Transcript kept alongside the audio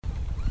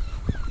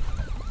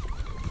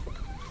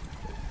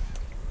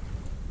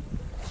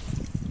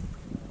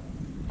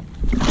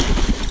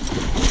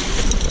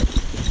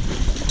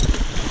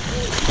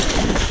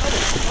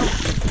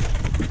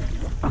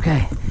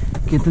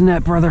Get the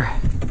net, brother.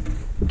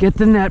 Get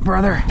the net,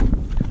 brother.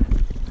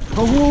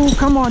 Oh,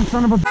 come on,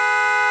 son of a...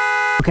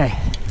 Okay.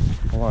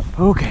 Hold on.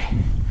 Okay.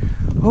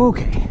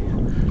 Okay.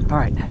 All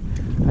right.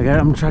 I'm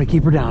gonna try to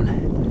keep her down.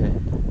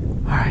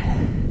 All right.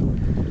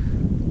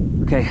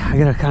 Okay, I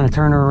gotta kind of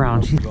turn her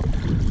around. She's...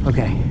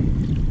 Okay.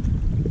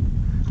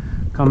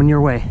 Coming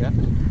your way. Yeah.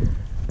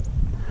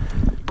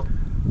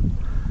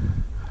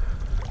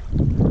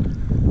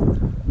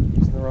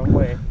 Facing the wrong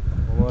way.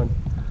 Hold on.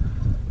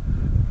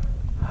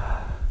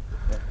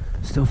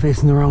 Still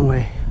facing the wrong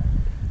way.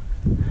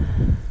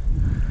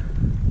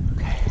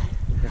 Okay.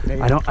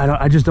 I don't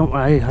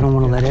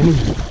want to let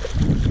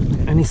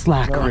any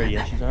slack on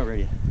it. She's not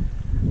ready yet.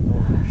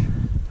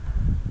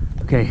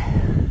 Okay.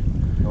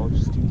 No,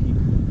 it's just too deep.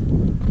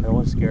 I don't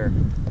want to scare her.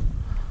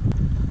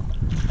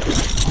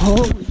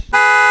 Holy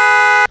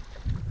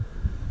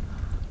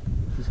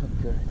She's up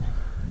good.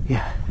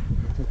 yeah.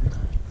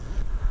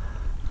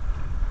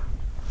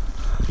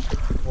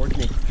 Towards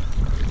me.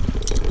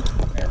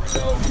 There we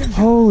go.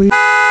 Holy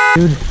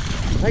dude.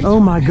 Oh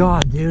my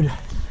God, dude.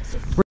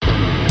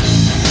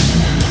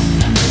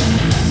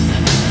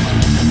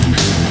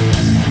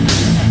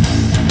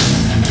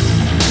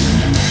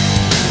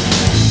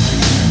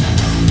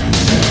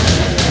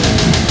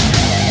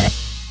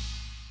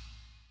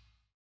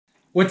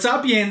 What's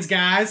up, yins,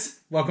 guys?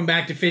 Welcome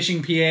back to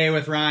Fishing PA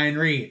with Ryan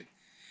Reed.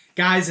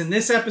 Guys, in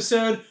this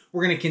episode,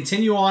 we're going to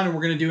continue on and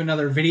we're going to do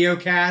another video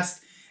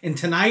cast. And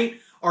tonight,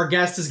 our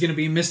guest is going to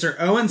be Mr.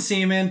 Owen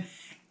Seman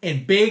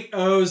and Big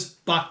O's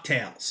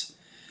Bucktails.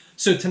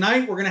 So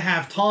tonight, we're going to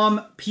have Tom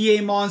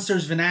PA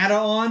Monsters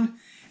Vanatta on,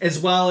 as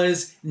well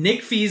as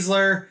Nick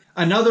Fielser,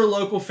 another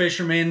local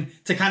fisherman,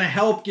 to kind of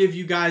help give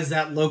you guys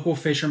that local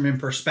fisherman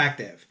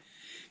perspective.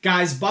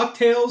 Guys,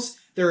 Bucktails,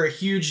 they're a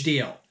huge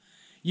deal.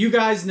 You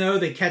guys know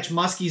they catch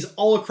muskies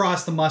all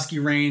across the musky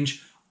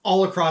range,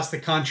 all across the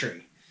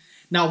country.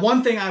 Now,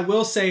 one thing I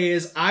will say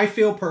is I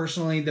feel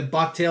personally that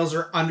bucktails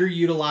are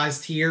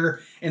underutilized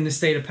here in the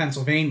state of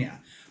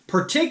Pennsylvania,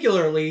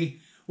 particularly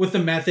with the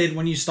method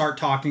when you start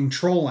talking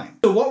trolling.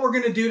 So what we're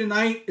going to do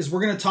tonight is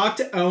we're going to talk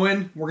to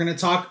Owen. We're going to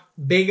talk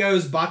Big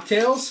O's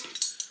Bucktails.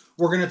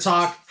 We're going to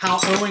talk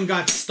how Owen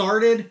got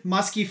started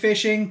musky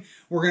fishing.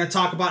 We're going to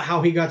talk about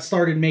how he got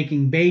started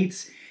making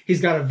baits.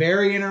 He's got a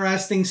very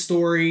interesting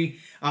story.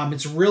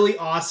 It's really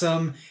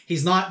awesome.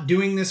 He's not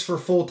doing this for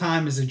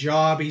full-time as a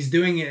job. He's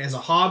doing it as a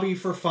hobby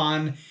for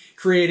fun,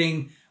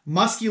 creating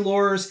musky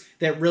lures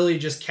that really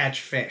just catch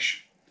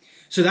fish.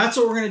 So that's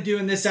what we're going to do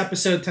in this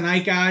episode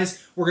tonight,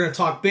 guys. We're going to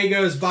talk Big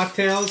O's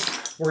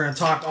Bucktails. We're going to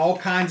talk all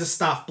kinds of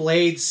stuff,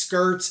 blades,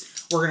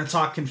 skirts. We're going to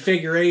talk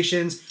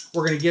configurations.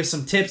 We're going to give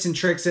some tips and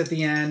tricks at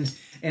the end,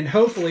 and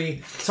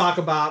hopefully talk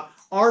about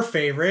our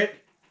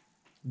favorite,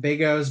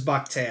 Big O's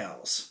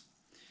Bucktails.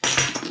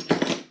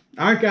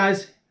 All right,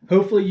 guys.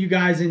 Hopefully you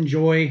guys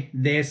enjoy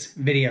this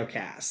video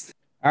cast.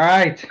 All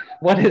right.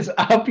 What is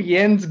up,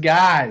 yins,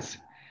 guys?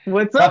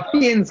 What's up,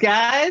 yins,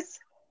 guys?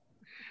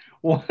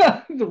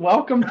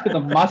 Welcome to the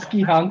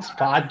Musky Hunks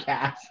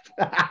podcast.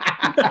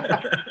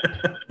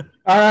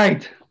 All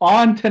right.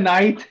 On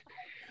tonight,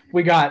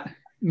 we got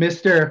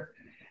Mr.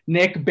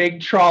 Nick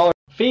Big Trawler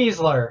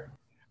Fielser.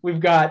 We've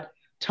got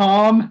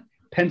Tom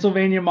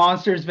Pennsylvania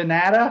Monsters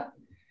Vanatta.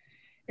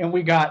 And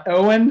we got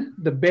Owen,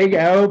 the Big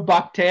O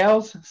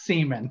Bucktails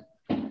Seman.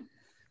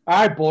 All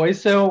right,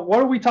 boys. So what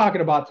are we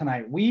talking about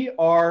tonight? We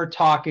are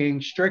talking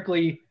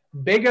strictly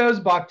Big O's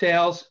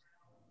Bucktails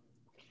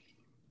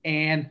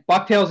and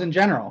Bucktails in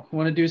general. We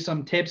want to do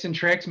some tips and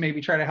tricks,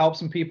 maybe try to help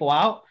some people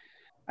out.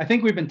 I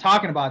think we've been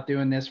talking about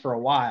doing this for a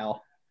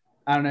while.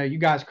 I don't know. You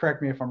guys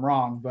correct me if I'm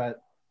wrong,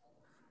 but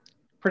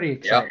pretty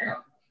excited. Yep.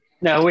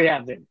 No, we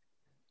haven't.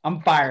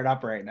 I'm fired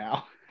up right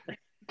now.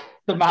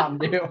 The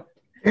Mountain Dew.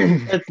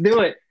 Let's do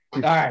it.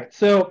 All right.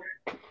 So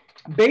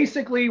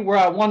basically where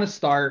I want to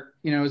start,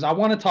 is I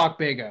want to talk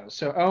Big O's.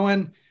 So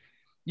Owen,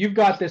 you've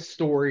got this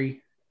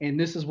story and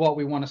this is what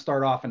we want to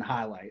start off and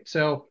highlight.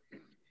 So,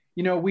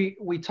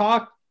 we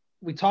talk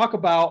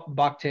about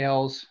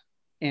bucktails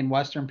in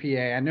Western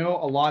PA. I know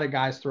a lot of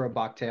guys throw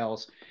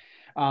bucktails.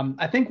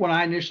 I think when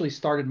I initially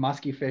started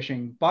musky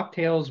fishing,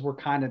 bucktails were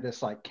kind of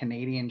this like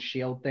Canadian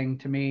shield thing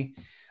to me.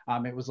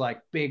 It was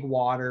like big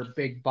water,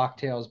 big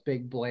bucktails,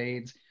 big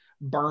blades,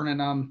 burning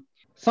them.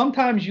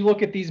 Sometimes you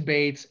look at these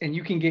baits and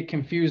you can get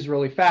confused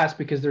really fast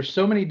because there's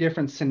so many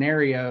different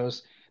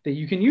scenarios that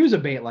you can use a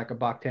bait like a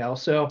bucktail.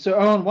 So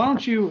Owen, why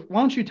don't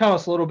you tell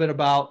us a little bit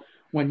about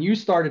when you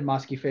started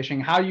musky fishing,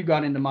 how you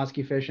got into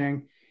musky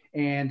fishing,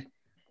 and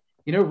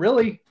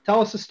really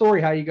tell us the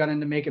story how you got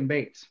into making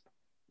baits.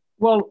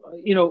 Well,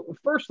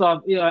 first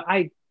off,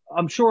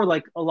 I'm sure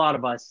like a lot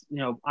of us,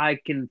 I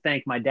can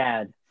thank my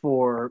dad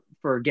for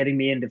getting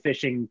me into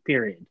fishing,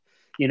 period.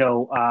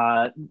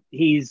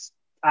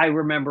 I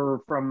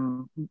remember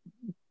from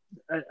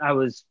I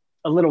was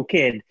a little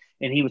kid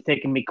and he was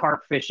taking me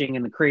carp fishing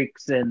in the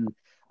creeks. And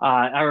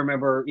I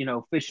remember,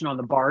 fishing on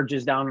the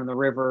barges down in the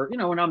river,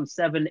 when I'm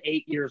 7,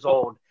 8 years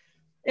old.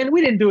 And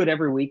we didn't do it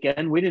every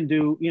weekend. We didn't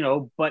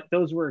do, but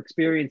those were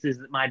experiences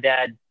that my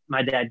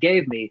dad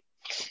gave me.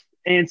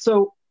 And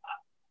so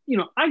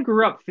I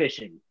grew up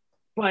fishing,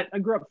 but I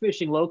grew up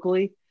fishing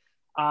locally.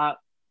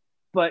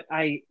 But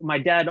my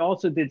dad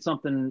also did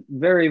something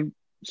very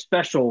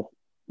special,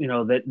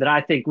 that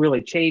I think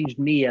really changed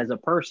me as a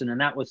person.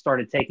 And that was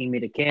started taking me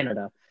to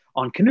Canada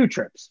on canoe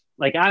trips.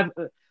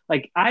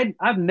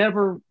 I've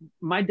never,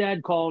 my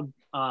dad called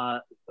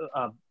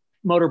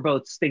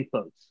motorboats stink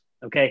boats.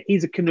 Okay.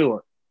 He's a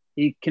canoer.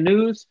 He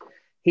canoes.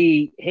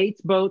 He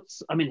hates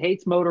boats.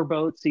 Hates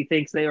motorboats. He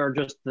thinks they are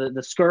just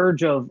the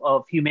scourge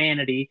of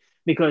humanity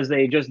because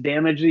they just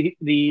damage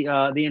the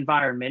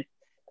environment.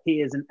 He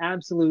is an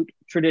absolute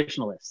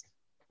traditionalist.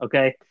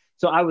 Okay.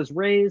 So I was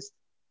raised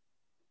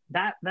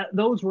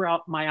those were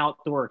my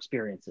outdoor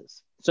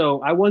experiences.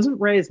 So I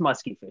wasn't raised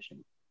musky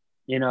fishing,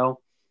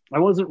 I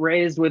wasn't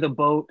raised with a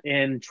boat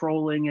and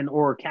trolling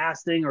or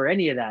casting or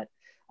any of that.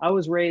 I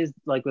was raised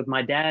like with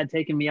my dad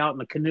taking me out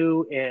in a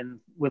canoe and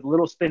with a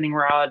little spinning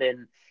rod.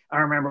 And I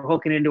remember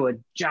hooking into a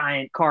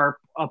giant carp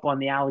up on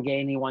the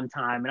Allegheny one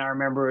time. And I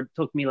remember it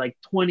took me like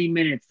 20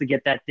 minutes to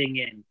get that thing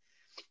in.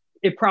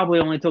 It probably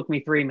only took me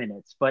 3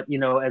 minutes, but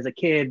as a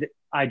kid,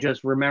 I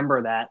just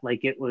remember that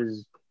like it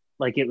was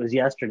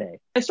yesterday.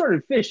 I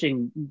started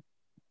fishing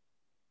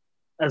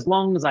as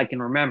long as I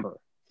can remember,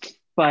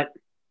 but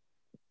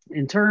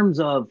in terms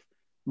of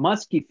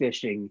musky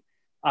fishing,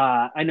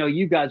 I know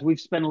you guys, we've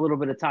spent a little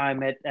bit of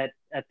time at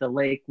the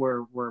lake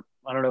where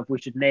I don't know if we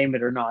should name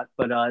it or not,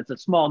 but it's a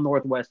small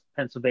Northwest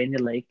Pennsylvania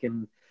lake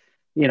and,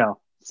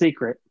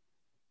 secret.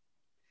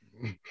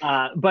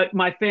 But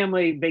my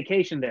family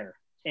vacationed there.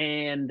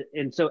 And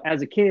so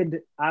as a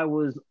kid, I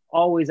was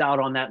always out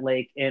on that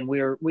lake and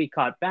we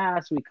caught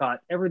bass, we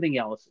caught everything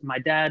else. My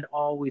dad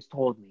always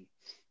told me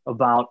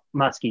about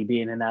muskie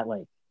being in that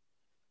lake.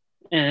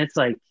 And it's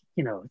like,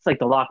 it's like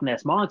the Loch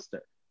Ness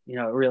Monster. It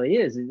really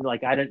is.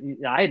 Like I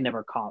had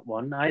never caught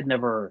one. I had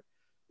never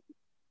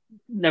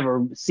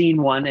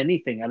seen one,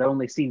 anything. I'd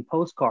only seen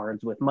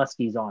postcards with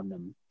muskies on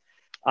them.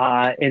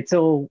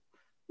 Until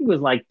it was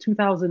like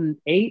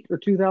 2008 or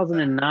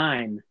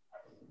 2009.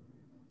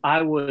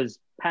 I was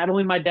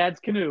paddling my dad's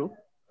canoe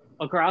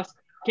across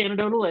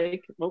Canadota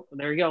Lake. Oh,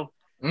 there you go.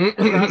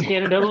 Across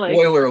Canadota Lake.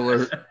 Spoiler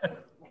alert.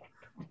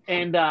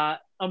 And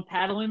I'm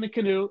paddling the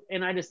canoe,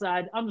 and I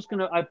decide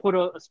I put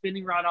a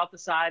spinning rod off the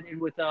side,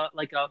 and with I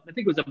think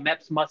it was a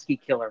Mepps Muskie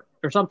Killer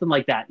or something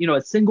like that.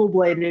 A single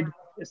bladed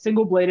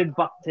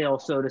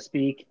bucktail, so to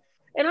speak.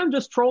 And I'm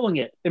just trolling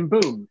it, and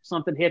boom,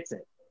 something hits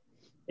it.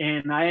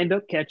 And I end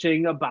up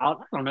catching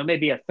about, I don't know,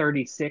 maybe a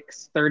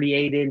 36,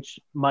 38 inch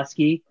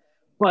muskie.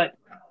 But,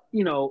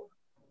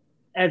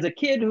 as a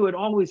kid who had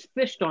always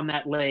fished on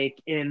that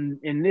lake, and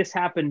this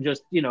happened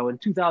just, in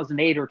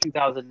 2008 or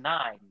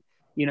 2009,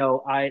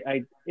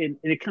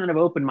 it kind of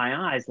opened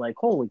my eyes like,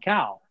 holy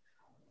cow,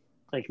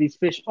 like these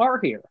fish are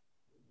here.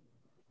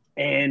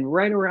 And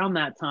right around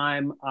that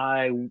time,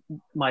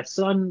 my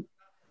son,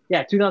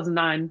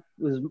 2009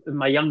 was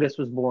my youngest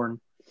was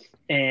born.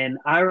 And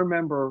I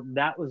remember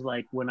that was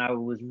like when I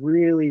was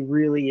really,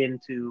 really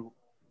into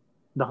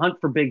the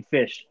hunt for big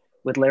fish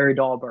with Larry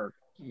Dahlberg.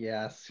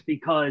 Yes.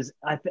 Because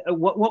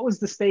what was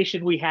the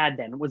station we had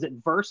then? Was it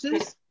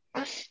Versus?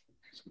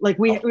 Like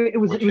it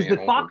was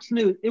the Fox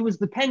News. It was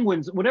the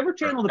Penguins, whatever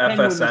channel the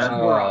Penguins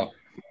were on.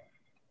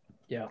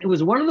 Yeah. It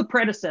was one of the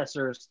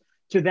predecessors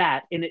to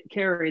that, and it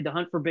carried the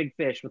Hunt for Big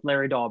Fish with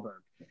Larry Dahlberg.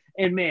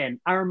 And man,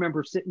 I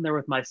remember sitting there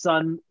with my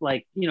son,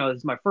 like,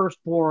 it's my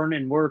firstborn,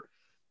 and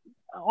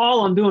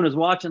all I'm doing is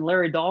watching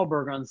Larry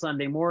Dahlberg on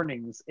Sunday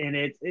mornings. And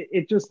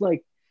it just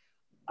like,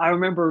 I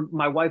remember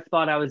my wife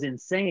thought I was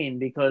insane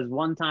because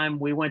one time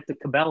we went to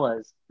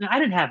Cabela's. Now, I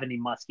didn't have any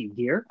musky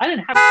gear. I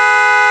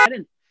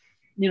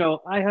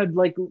had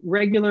like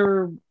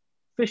regular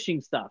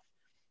fishing stuff.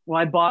 Well,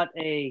 I bought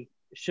a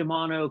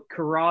Shimano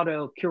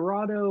Curado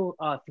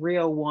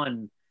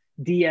 301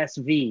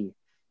 DSV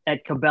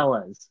at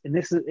Cabela's. And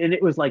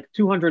it was like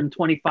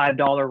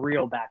 $225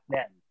 reel back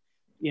then,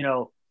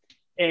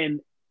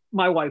 and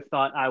my wife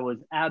thought I was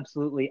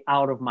absolutely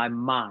out of my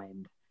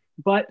mind.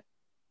 But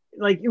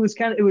like,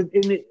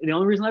 the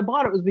only reason I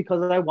bought it was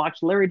because I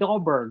watched Larry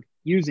Dahlberg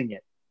using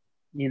it,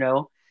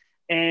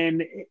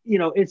 and,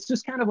 it's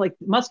just kind of like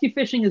musky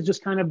fishing has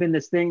just kind of been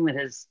this thing that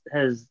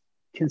has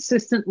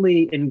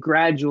consistently and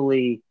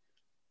gradually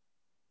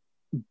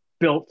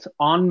built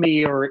on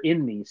me or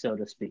in me, so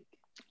to speak.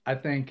 I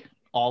think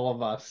all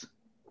of us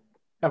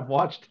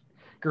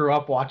grew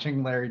up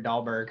watching Larry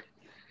Dahlberg.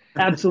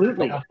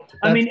 Absolutely.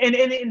 I mean,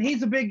 and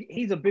he's a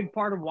big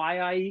part of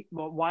why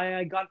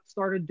I got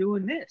started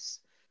doing this.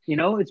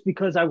 It's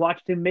because I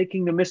watched him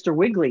making the Mr.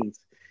 Wigglies.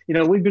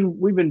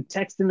 We've been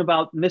texting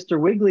about Mr.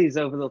 Wigglies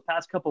over the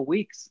past couple of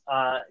weeks.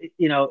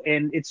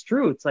 And it's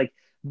true. It's like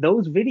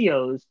those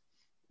videos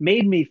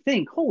made me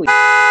think, holy,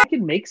 I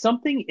can make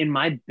something in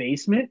my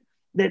basement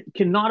that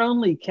can not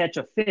only catch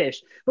a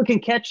fish, but can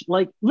catch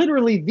like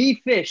literally the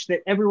fish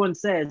that everyone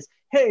says,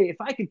 hey, if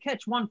I could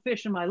catch one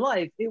fish in my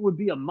life, it would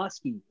be a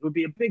muskie. It would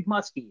be a big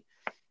muskie.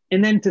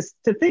 And then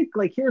to think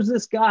like, here's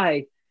this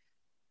guy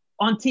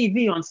on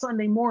TV on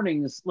Sunday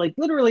mornings, like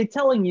literally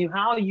telling you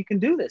how you can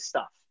do this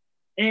stuff.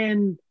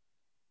 And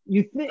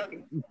you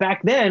think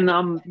back then,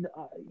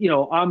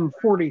 I'm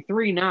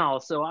 43 now,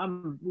 so I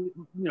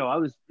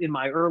was in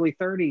my early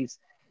 30s.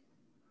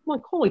 I'm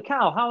like, holy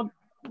cow,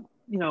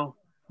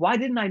 why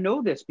didn't I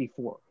know this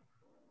before?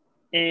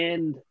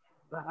 And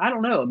I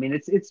don't know. I mean,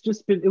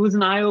 it was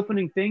an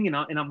eye-opening thing, and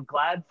I'm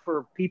glad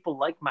for people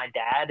like my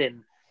dad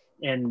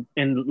and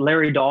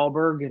Larry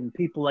Dahlberg and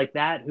people like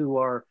that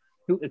who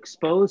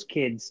expose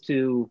kids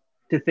to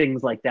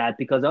things like that,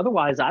 because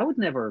otherwise I would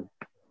never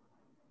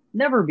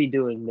be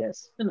doing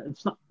this. And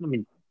it's not. I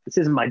mean, this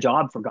isn't my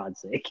job, for God's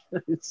sake.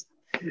 It's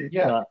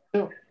Yeah.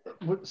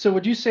 So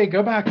would you say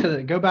go back to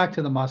the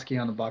muskie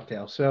on the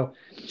bucktail? So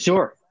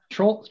sure.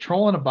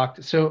 Trolling a buck.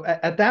 So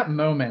at that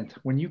moment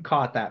when you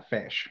caught that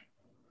fish,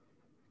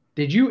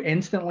 did you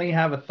instantly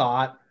have a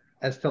thought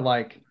as to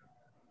like,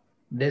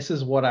 this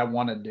is what I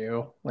want to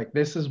do? Like,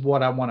 this is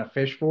what I want to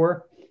fish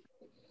for?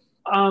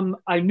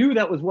 I knew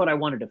that was what I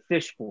wanted to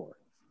fish for.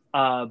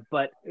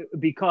 But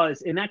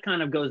because, and that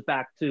kind of goes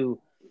back to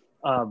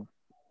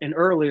an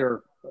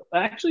earlier,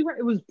 actually,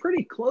 it was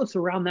pretty close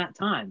around that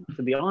time,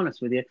 to be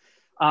honest with you.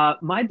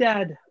 My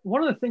dad,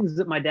 one of the things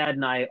that my dad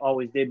and I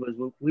always did was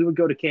we would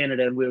go to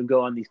Canada and we would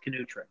go on these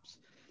canoe trips.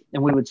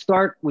 And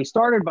we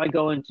started by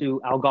going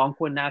to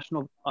Algonquin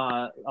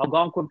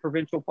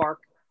Provincial Park,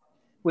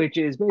 which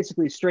is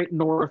basically straight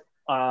north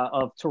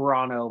of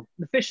Toronto.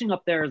 The fishing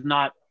up there is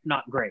not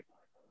great.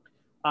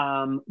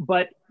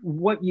 But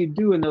what you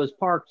do in those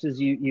parks is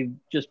you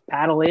just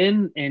paddle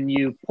in and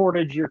you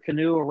portage your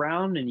canoe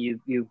around, and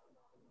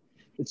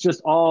it's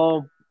just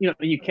all,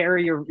 you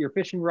carry your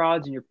fishing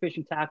rods and your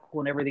fishing tackle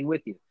and everything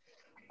with you.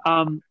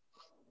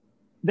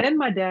 Then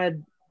my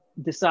dad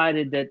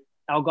decided that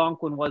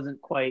Algonquin wasn't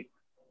quite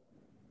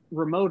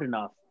remote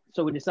enough.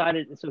 So he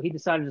decided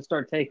to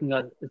start taking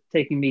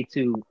me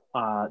to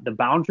the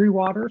Boundary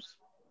Waters,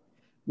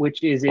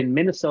 which is in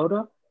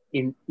Minnesota,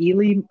 in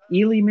Ely,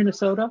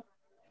 Minnesota,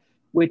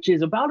 which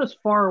is about as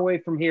far away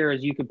from here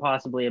as you could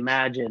possibly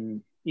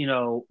imagine,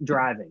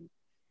 driving.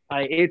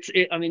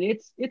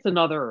 It's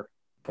another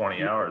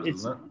 20 hours,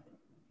 isn't it?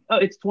 Oh,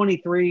 it's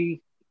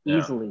 23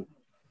 easily.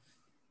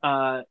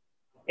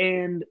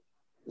 And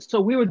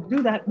so we would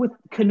do that with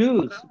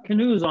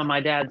canoes on my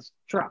dad's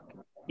truck.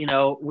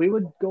 We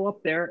would go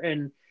up there,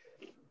 and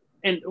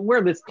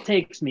where this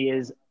takes me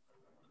is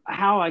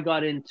how I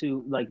got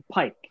into like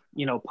pike.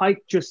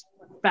 Pike just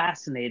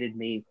fascinated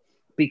me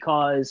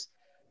because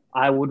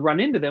I would run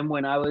into them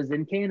when I was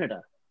in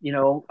Canada.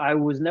 I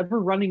was never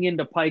running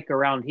into pike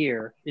around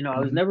here. I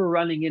was never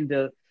running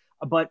into,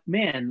 but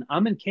man,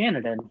 I'm in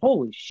Canada and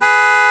holy shit,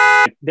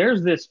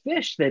 there's this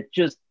fish that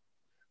just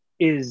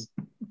is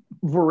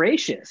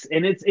voracious,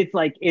 and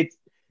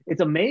it's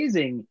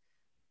amazing.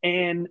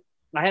 And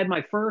I had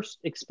my first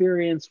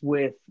experience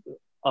with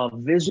a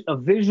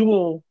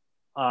visual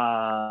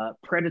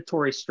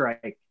predatory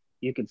strike,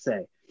 you could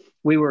say.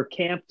 We were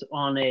camped at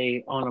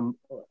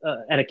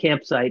a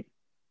campsite,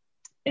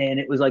 and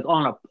it was like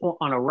on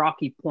a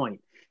rocky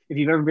point. If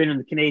you've ever been on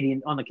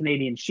the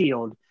Canadian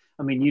Shield,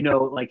 I mean,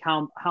 like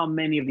how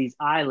many of these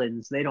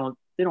islands, they don't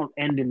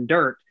end in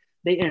dirt,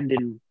 they end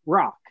in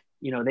rock.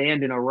 They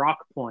end in a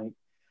rock point.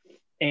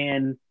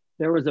 And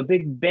there was a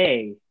big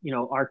bay.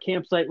 Our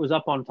campsite was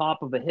up on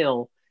top of a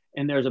hill,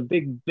 and there's a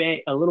big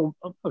bay, a little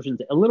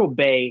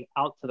bay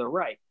out to the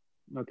right.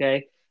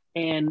 Okay.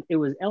 And it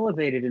was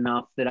elevated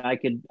enough that I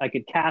could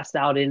cast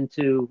out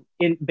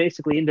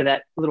basically into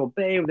that little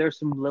bay where there's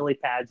some lily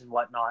pads and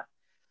whatnot.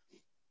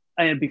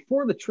 And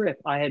before the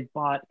trip, I had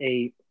bought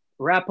a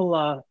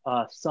Rapala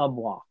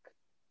subwalk,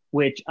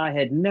 which I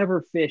had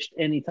never fished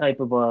any type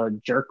of a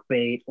jerk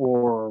bait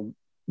or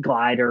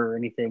glider or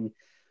anything,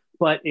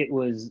 but it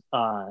was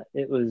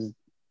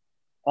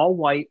all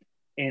white,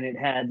 and it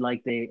had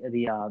like the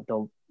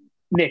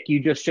Nick, you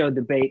just showed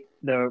the bait,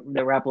 the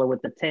Rapala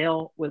with the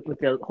tail, with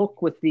the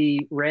hook with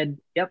the red,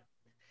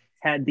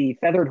 had the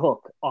feathered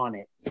hook on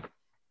it.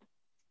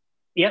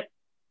 Yep.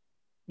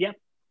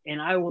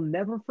 And I will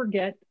never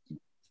forget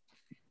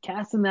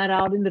casting that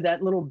out into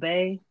that little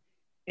bay.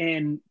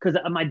 And because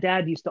my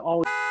dad used to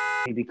always,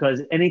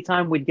 because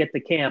anytime we'd get to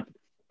camp,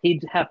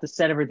 he'd have to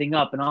set everything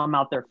up, and I'm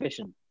out there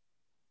fishing.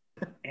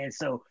 And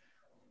so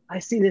I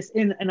see this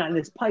and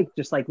this pike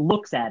just like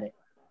looks at it,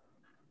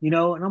 and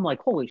I'm like,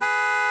 holy shit.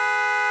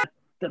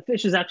 The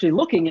fish is actually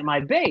looking at my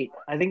bait.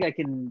 I think I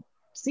can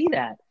see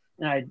that.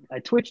 And I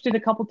twitched it a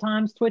couple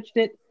times,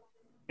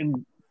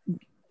 and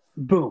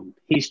boom,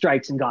 he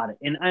strikes and got it.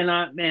 And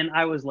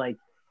I was like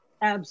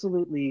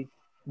absolutely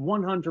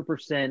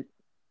 100%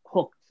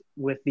 hooked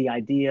with the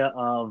idea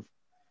of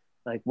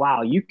like,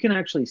 wow, you can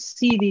actually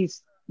see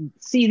these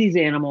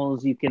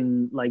animals. You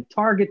can like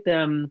target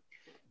them.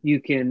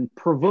 You can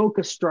provoke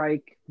a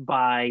strike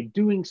by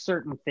doing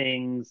certain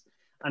things.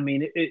 I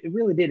mean, it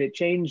really did. It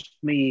changed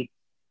me.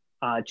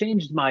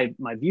 Changed my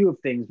view of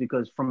things,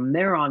 because from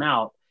there on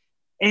out,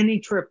 any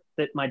trip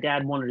that my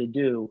dad wanted to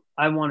do,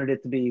 I wanted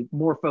it to be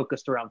more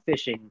focused around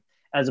fishing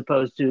as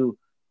opposed to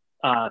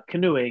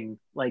canoeing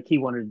like he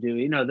wanted to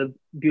do. The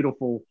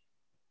beautiful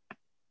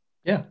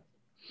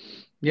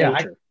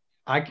nature.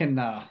 I can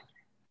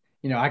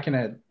I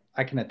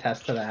can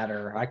attest to that,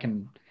 or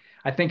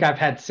I think I've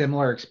had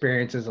similar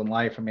experiences in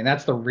life. I mean,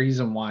 that's the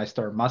reason why I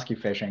started musky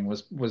fishing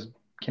was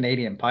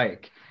Canadian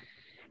pike.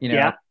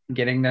 Yeah.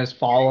 Getting those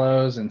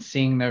follows and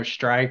seeing those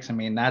strikes. I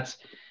mean, that's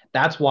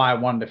why I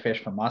wanted to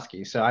fish for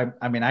muskie. So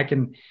I mean, I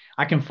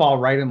can fall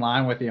right in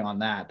line with you on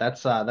that.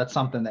 That's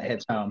something that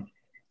hits home.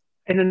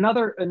 And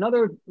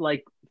another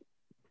like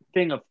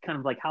thing of kind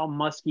of like how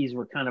muskies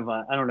were kind of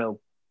I don't know,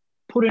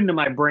 put into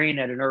my brain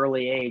at an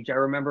early age. I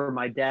remember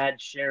my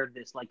dad shared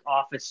this like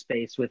office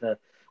space with a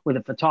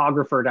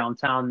photographer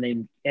downtown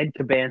named Ed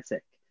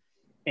Kabancic.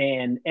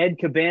 And Ed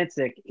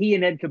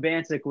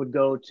Kabancic would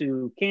go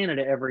to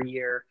Canada every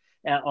year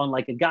on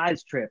like a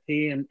guys trip.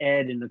 He and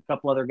Ed and a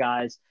couple other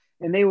guys,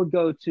 and they would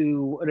go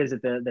to, what is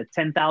it, the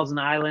 10,000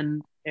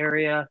 Island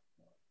area.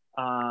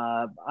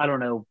 I don't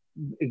know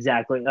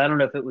exactly. I don't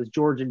know if it was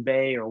Georgian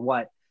Bay or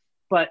what,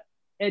 but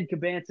Ed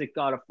Kabancic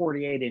got a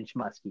 48-inch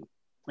muskie.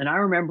 And I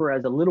remember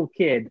as a little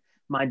kid,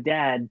 my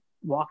dad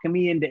walking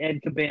me into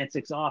Ed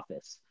Kabancic's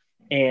office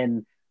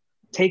and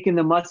taking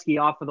the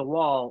muskie off of the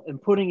wall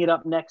and putting it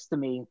up next to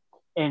me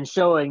and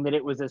showing that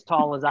it was as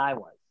tall as I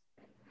was.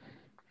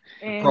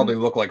 And, probably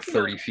looked like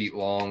 30 feet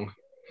long.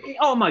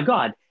 Oh my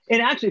God.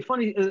 And actually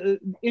funny,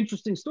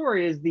 interesting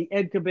story is the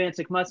Ed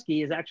Kabancic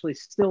muskie is actually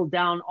still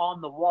down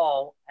on the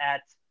wall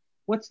at,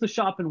 what's the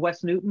shop in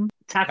West Newton?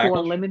 Tackle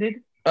Unlimited.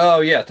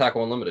 Oh yeah.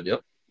 Tackle Unlimited.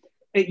 Yep.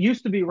 It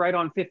used to be right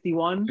on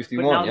 51, but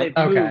now they've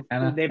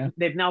moved.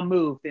 They've now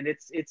moved, and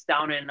it's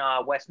down in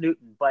West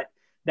Newton. But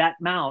that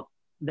mount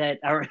that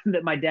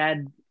my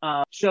dad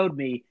showed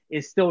me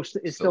is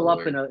still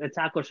up in a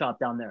tackle shop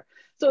down there.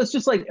 So it's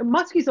just like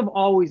muskies have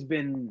always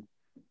been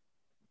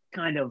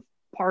kind of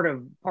part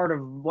of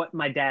what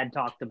my dad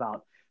talked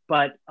about.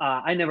 But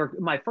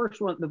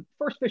the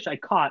first fish I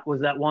caught was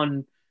that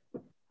one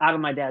out of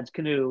my dad's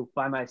canoe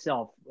by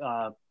myself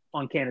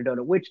on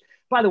Canadota, which,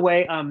 by the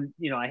way,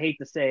 I hate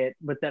to say it,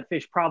 but that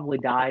fish probably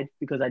died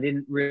because I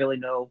didn't really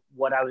know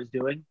what I was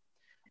doing.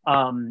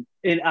 And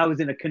I was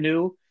in a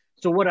canoe.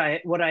 So what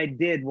I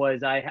did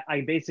was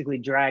I basically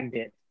dragged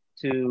it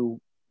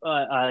to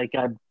I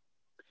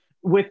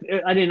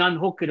didn't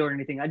unhook it or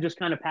anything. I just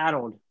kind of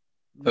paddled,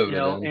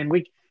 and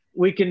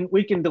we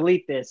can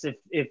delete this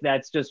if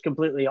that's just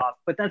completely off,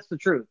 but that's the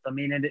truth. I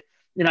mean, and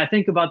I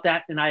think about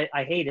that and I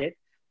hate it.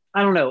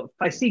 I don't know. If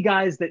I see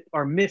guys that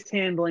are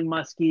mishandling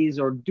muskies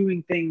or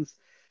doing things,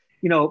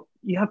 you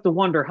have to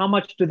wonder how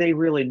much do they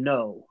really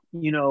know,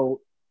 because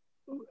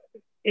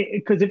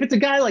if it's a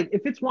guy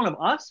if it's one of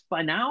us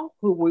by now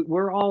who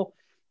we're all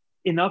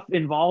enough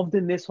involved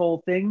in this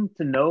whole thing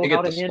to know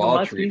how to handle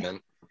muskies.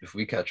 Treatment if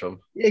we catch them.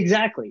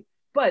 Exactly.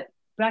 But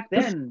back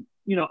then,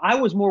 I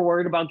was more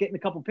worried about getting a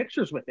couple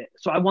pictures with it.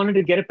 So I wanted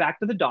to get it back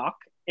to the dock,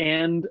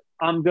 and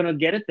I'm going to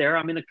get it there.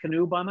 I'm in a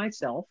canoe by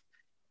myself.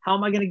 How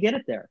am I going to get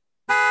it there?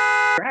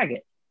 Drag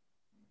it.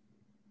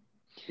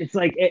 It's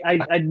like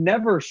I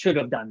never should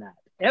have done that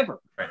ever.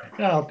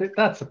 No,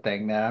 that's the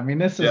thing. Now, I mean,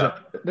 this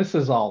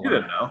is all. You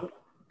didn't know.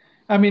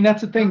 I mean,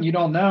 that's the thing. You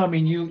don't know. I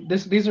mean,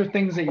 these are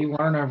things that you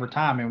learn over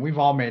time, and we've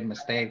all made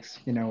mistakes,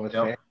 with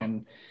fish,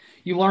 and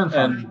you learn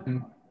from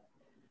them.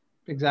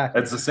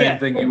 Exactly. It's the same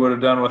thing you would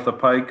have done with a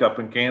pike up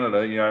in Canada.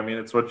 I mean,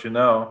 it's what you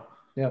know.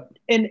 Yep.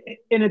 And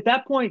at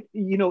that point,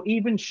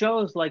 even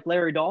shows like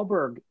Larry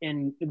Dahlberg,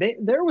 and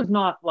there was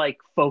not like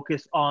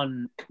focus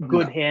on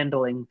good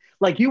handling.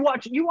 Like you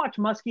watch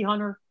Musky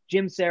Hunter,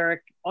 Jim Sarek,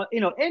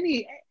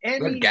 any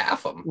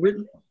gaff them.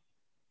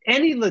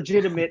 Any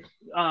legitimate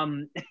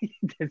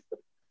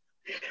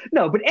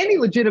no, but any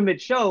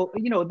legitimate show,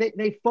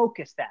 they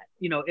focus that,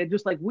 it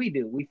just like we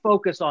do. We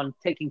focus on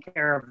taking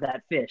care of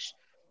that fish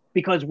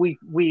because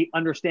we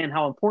understand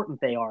how important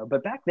they are.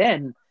 But back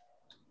then,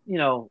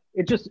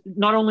 it just,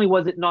 not only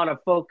was it not a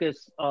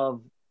focus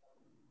of,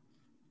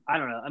 I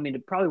don't know, I mean,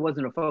 it probably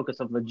wasn't a focus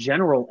of the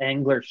general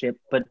anglership,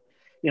 but,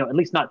 at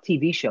least not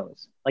TV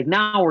shows. Like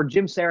now where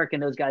Jim Sarek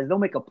and those guys, they'll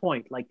make a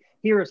point. Like,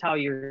 here's how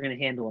you're going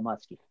to handle a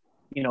muskie,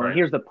 and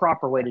here's the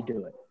proper way to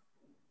do it.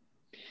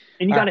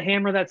 And you got to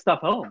hammer that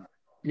stuff home.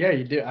 Yeah,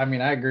 you do. I mean,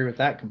 I agree with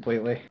that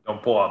completely.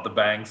 Don't pull out the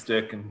bang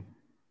stick and.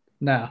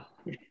 No.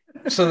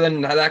 So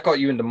then that got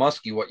you into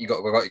muskie. What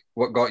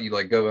got you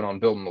like going on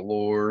building the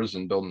lures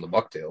and building the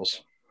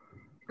bucktails?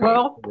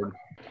 Well,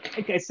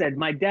 like I said,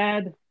 my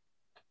dad,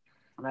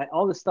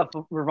 all this stuff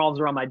revolves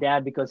around my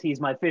dad because he's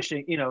my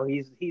fishing,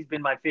 he's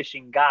been my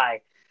fishing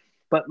guy.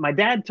 But my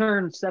dad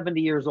turned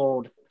 70 years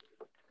old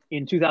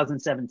in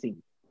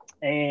 2017.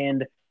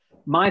 And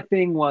my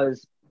thing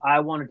was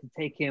I wanted to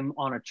take him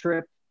on a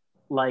trip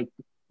like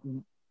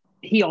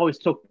he always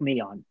took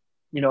me on,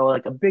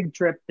 like a big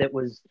trip that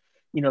was,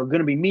 going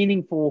to be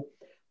meaningful.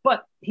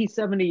 But he's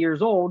 70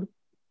 years old.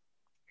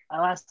 The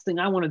last thing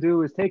I want to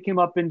do is take him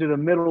up into the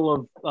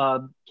middle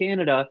of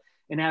Canada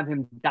and have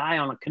him die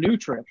on a canoe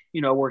trip,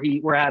 where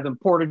we're having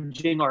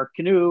portaging our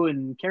canoe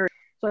and carry.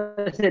 So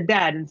I said,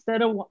 Dad,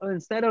 instead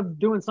of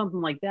doing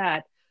something like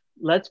that,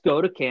 let's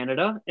go to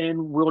Canada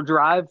and we'll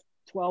drive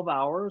 12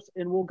 hours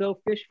and we'll go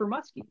fish for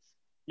muskies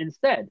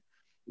instead.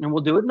 and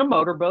we'll do it in a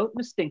motorboat,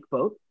 in a stink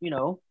boat,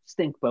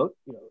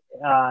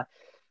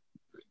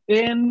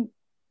 and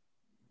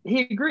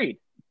he agreed.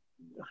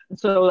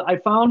 So I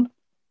found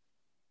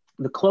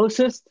the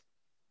closest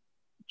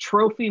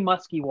trophy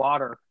musky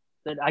water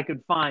that I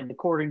could find,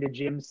 according to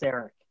Jim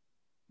Sarek,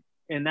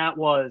 and that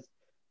was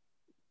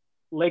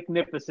Lake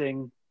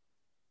Nipissing,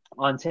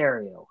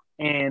 Ontario.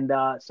 And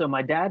so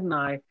my dad and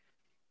I,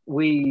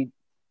 we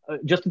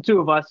just the two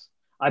of us.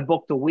 I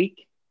booked a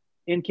week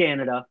in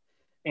Canada,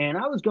 and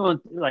I was going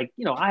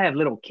I have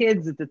little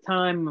kids at the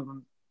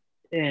time,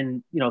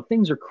 and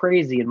things are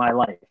crazy in my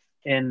life,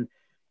 and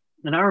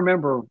I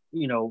remember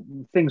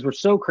things were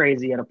so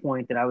crazy at a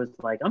point that I was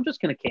like, I'm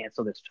just going to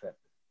cancel this trip.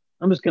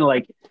 I'm just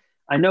going to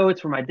I know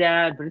it's for my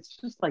dad, but it's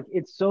just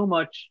it's so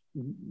much,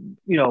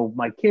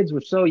 my kids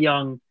were so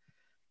young,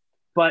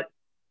 but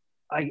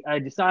I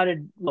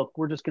decided, look,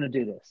 we're just going to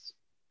do this.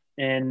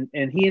 And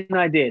he and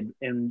I did.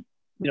 And,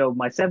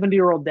 my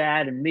 70-year-old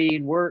dad and me,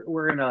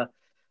 we're in a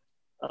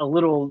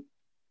little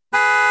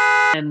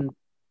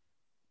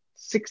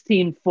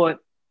 16-foot,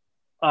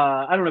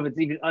 I don't know if it's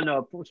even, I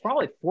know it's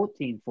probably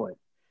 14-foot,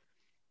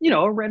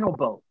 a rental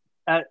boat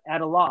at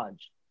a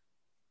lodge.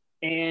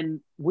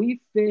 And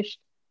we fished,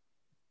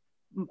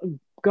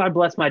 God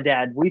bless my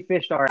dad, we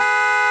fished our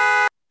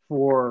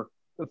for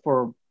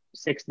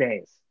 6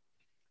 days.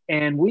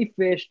 And we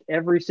fished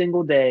every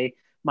single day.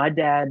 My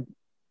dad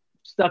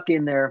stuck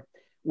in there.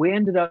 We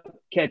ended up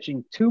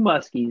catching 2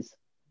 muskies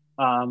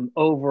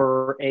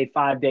over a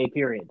 5-day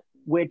period,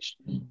 which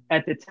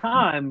at the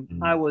time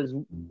I was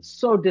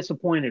so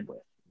disappointed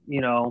with,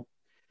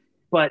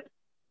 but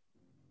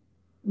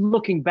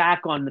looking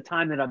back on the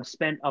time that I've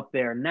spent up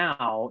there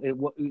now,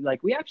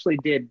 we actually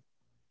did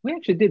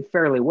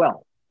fairly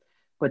well.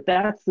 But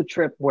that's the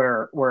trip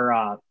where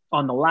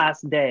on the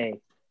last day,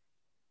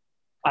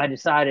 I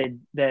decided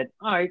that,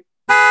 all right,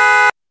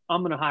 we're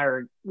going to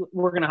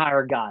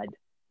hire a guide.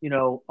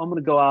 I'm going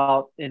to go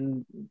out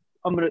and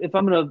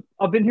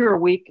I've been here a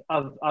week.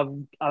 I've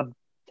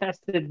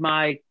tested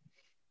my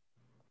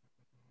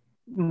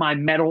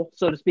mettle,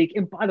 so to speak.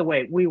 And by the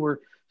way, we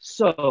were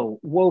so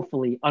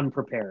woefully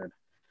unprepared.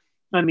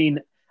 I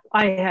mean,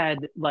 I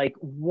had my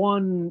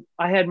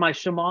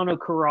Shimano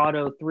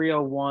Corrado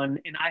 301,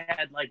 and I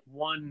had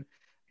one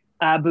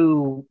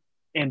Abu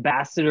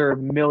Ambassador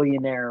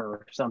Millionaire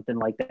or something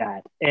like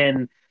that.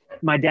 And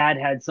my dad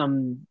had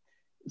some,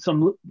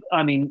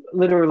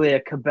 literally a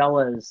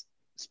Cabela's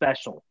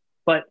special.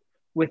 But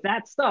with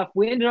that stuff,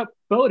 we ended up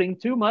boating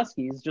 2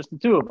 muskies, just the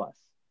 2 of us.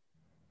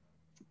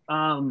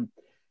 And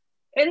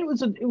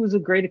it was a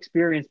great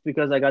experience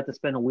because I got to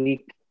spend a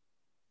week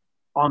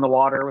on the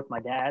water with my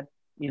dad,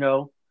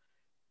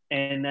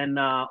 And then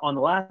on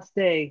the last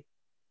day,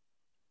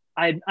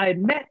 I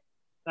had met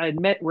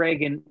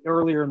Reagan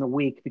earlier in the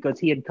week because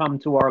he had come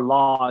to our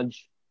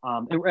lodge.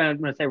 And I'm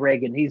going to say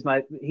Reagan. He's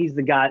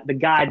the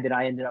guide that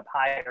I ended up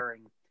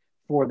hiring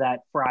for that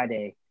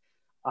Friday.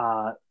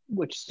 So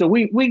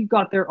we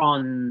got there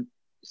on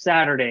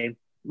Saturday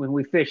when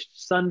we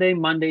fished Sunday,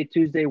 Monday,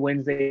 Tuesday,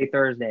 Wednesday,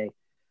 Thursday,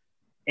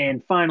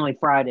 and finally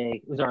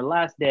Friday was our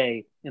last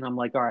day. And I'm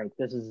like, all right,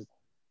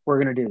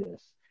 we're going to do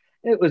this.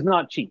 It was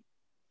not cheap.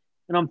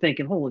 And I'm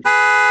thinking, holy,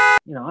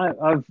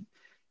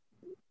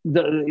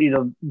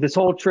 this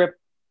whole trip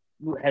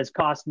has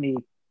cost me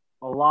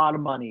a lot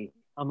of money.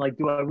 I'm like,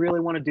 do I really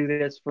want to do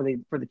this for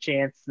the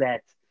chance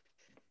that,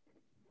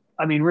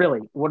 really,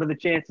 what are the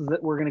chances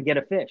that we're going to get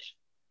a fish?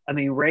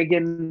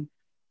 Reagan,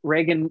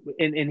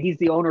 and he's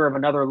the owner of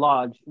another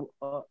lodge.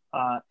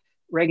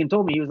 Reagan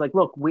told me, he was like,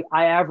 look,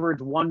 I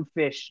average 1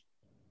 fish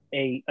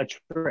a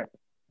trip.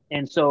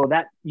 And so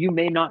that you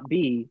may not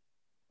be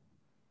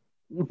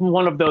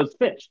one of those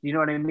fish. You know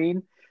what I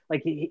mean?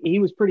 He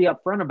was pretty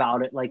upfront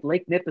about it.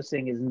 Lake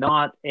Nipissing is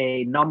not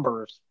a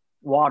numbers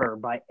water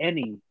by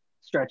any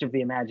stretch of the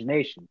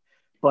imagination,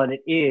 but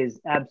it is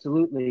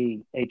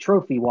absolutely a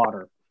trophy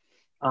water.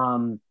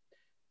 And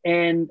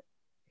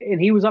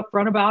he was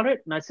upfront about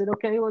it. And I said,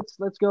 okay,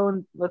 let's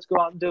go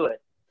out and do it.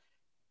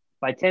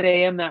 By 10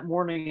 a.m. that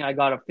morning, I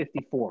got a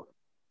 54.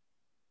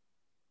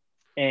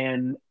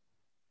 And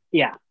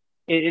yeah,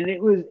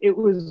 it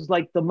was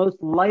like the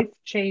most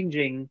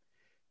life-changing.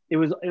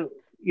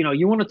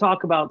 You want to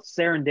talk about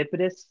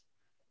serendipitous,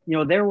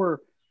 there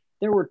were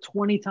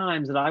 20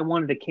 times that I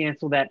wanted to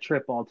cancel that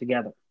trip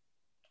altogether.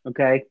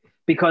 Okay.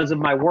 Because of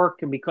my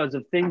work and because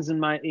of things in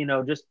my,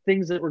 just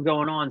things that were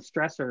going on,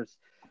 stressors.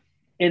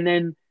 And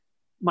then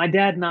my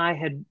dad and I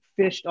had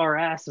fished our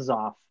asses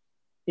off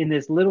in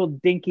this little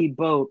dinky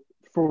boat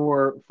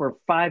for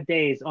 5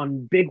 days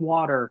on big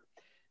water.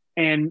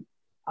 And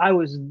I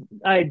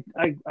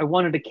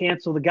wanted to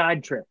cancel the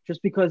guide trip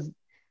just because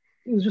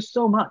it was just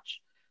so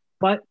much.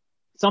 But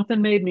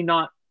something made me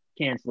not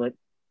cancel it.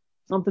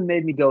 Something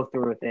made me go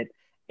through with it.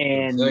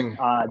 And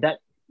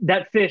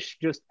that fish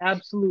just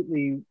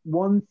absolutely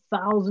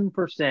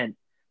 1000%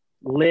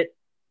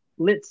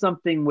 lit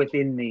something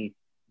within me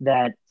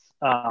that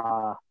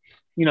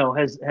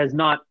has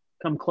not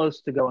come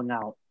close to going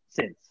out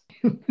since.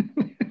 A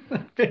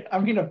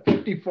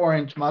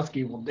 54-inch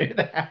muskie will do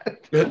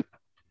that.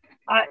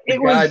 The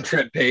guide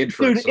trip paid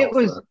for dude, itself. it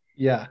was. Then.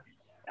 Yeah.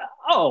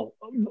 Oh,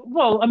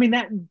 well, I mean,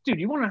 dude,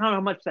 you want to know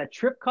how much that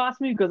trip cost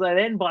me? Because I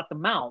then bought the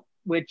mount,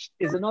 which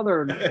is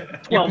another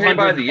You pay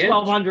by the inch.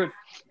 1,200.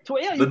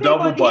 Yeah, you The pay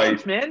double by the bite.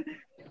 inch, man.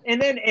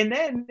 And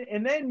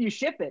then you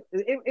ship it.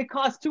 It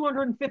costs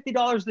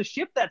 $250 to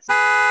ship that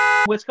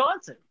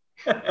Wisconsin.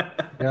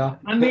 Yeah.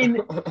 I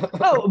mean,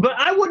 but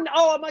I wouldn't.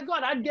 Oh my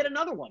God, I'd get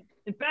another one.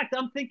 In fact,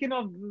 I'm thinking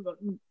of.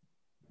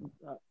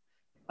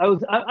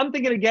 I'm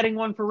thinking of getting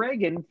one for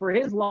Reagan for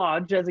his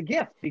lodge as a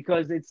gift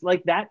because it's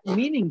like that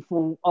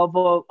meaningful of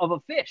a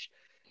fish,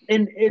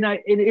 and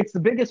it's the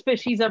biggest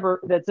fish he's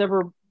ever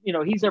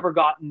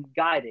gotten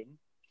guiding.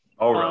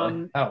 Oh,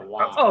 really? Oh,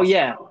 wow. Oh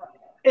yeah,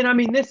 and I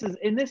mean this is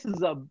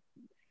a.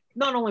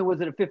 Not only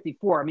was it a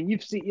 54, I mean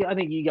I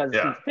think you guys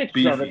have seen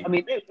pictures of it. Beefy. I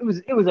mean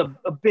it was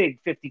a big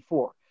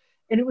 54,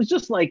 and it was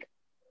just like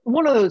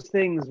one of those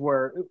things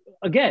where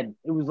again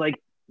it was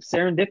like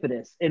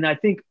serendipitous, and I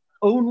think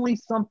only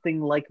something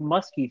like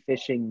musky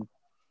fishing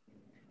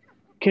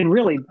can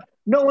really.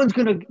 No one's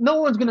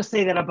gonna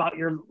say that about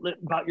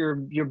your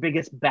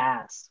biggest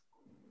bass.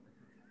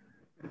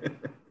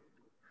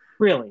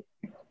 Really?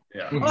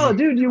 Yeah. Oh,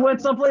 dude, you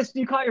went someplace and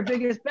you caught your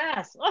biggest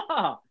bass.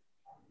 Oh,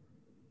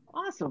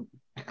 awesome.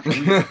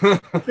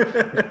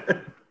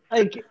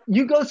 Like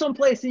you go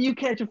someplace and you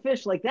catch a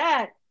fish like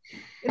that,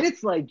 and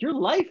it's like your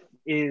life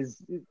is.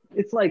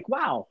 It's like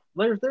wow.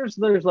 There's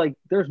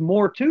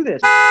more to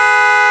this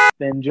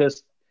than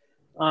just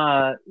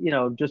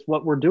just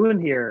what we're doing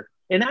here.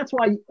 And that's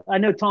why I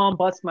know Tom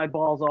busts my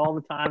balls all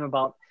the time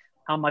about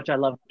how much I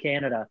love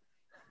Canada.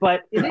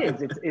 But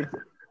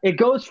it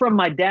goes from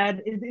my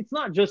dad. It's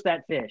not just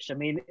that fish. I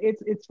mean,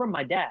 it's from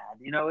my dad.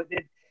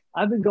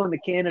 I've been going to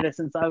Canada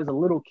since I was a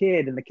little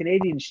kid, and the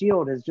Canadian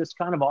Shield has just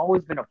kind of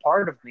always been a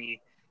part of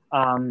me.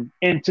 And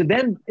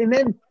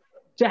then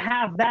to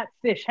have that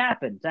fish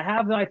happen, to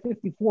have my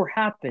 54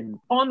 happen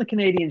on the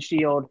Canadian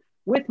Shield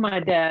with my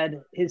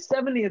dad, his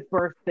 70th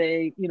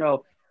birthday,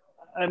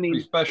 I mean,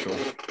 Pretty special.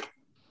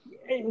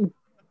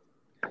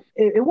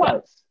 It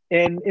was,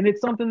 and it's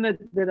something that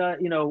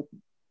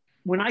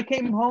when I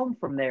came home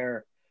from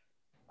there,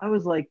 I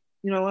was like,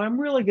 I'm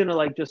really gonna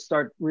like just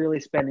start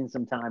really spending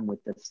some time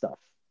with this stuff,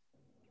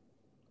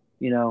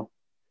 because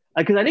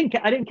I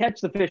didn't catch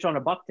the fish on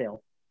a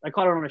bucktail. I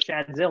caught it on a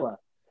shadzilla,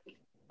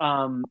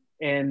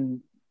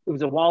 and it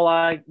was a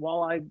walleye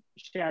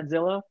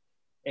shadzilla,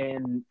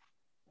 and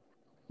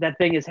that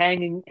thing is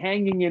hanging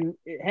in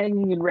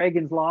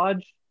Reagan's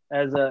lodge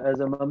as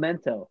a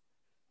memento.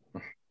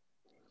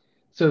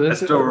 So I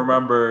still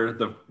remember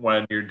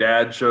when your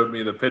dad showed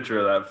me the picture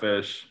of that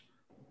fish.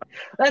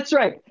 That's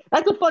right.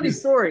 That's a funny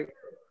story.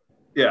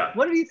 Yeah.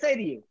 What did he say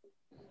to you?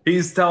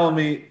 He's telling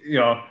me,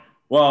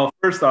 well,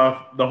 first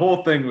off, the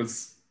whole thing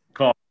was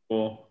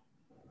cool,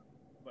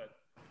 but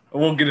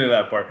we'll get into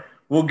that part.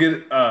 We'll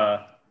get,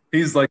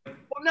 he's like,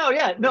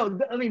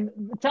 I mean,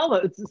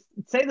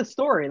 say the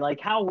story, like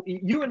how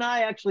you and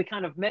I actually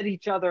kind of met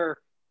each other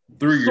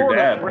through your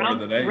dad more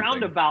than anything.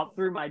 Roundabout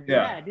through my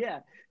dad, yeah.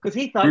 Because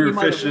he thought We were you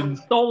might fishing. have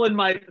stolen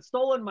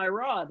my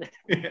rod.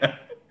 Yeah.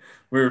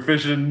 We were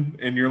fishing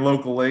in your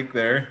local lake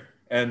there,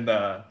 and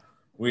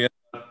we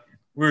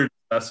were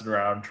messing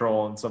around,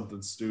 trolling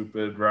something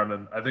stupid,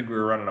 I think we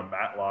were running a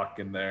matlock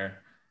in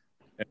there.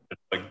 And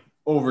it's like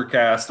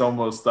overcast,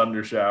 almost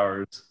thunder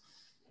showers.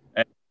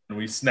 And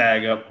we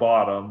snag up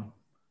bottom.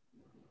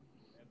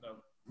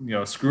 End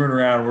up, screwing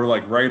around, we're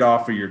like right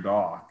off of your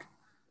dock.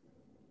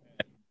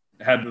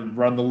 Had to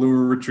run the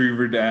lure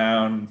retriever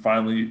down and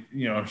finally,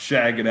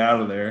 shag it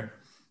out of there.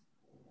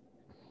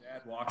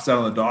 Dad walks out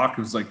on the dock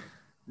and was like,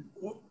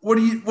 what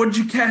did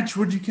you catch?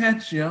 What'd you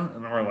catch?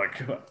 And we're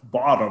like,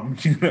 bottom,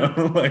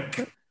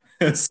 like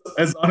as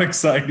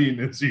unexciting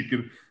as you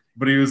could,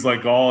 but he was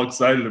like all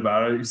excited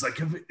about it. He's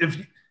like,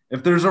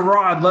 if there's a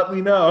rod, let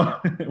me know.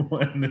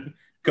 When it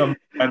comes,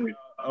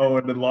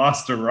 Owen had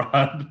lost a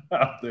rod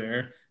out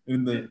there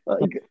in the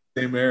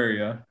same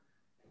area.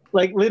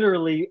 Like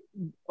literally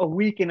a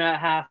week and a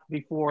half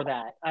before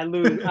that,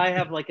 I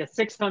have like a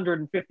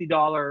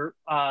 $650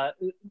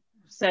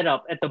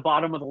 setup at the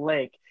bottom of the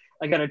lake.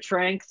 I got a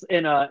Tranks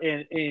and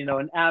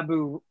an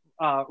Abu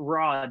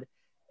rod,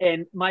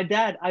 and my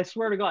dad, I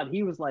swear to God,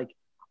 he was like,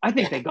 I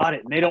think they got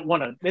it, and they don't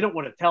want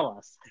to tell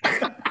us.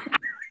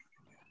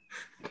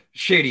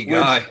 Shady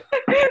guy.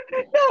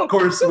 No, of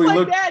course, so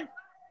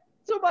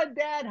my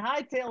dad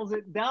hightails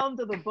it down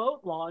to the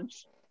boat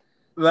launch.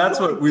 That's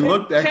what we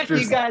looked extra.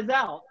 Check you guys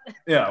out.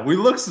 Yeah, we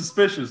looked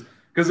suspicious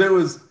because it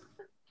was.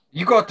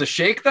 You got the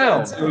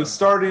shakedown. It was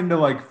starting to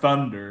like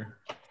thunder.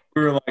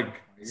 We were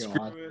like,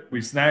 screw it.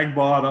 We snagged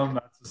bottom.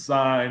 That's a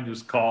sign.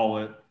 Just call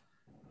it.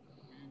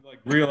 We like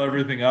reel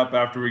everything up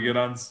after we get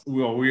on.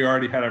 Well, we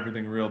already had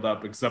everything reeled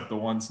up except the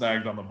one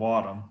snagged on the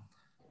bottom.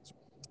 So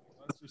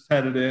let's just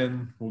head it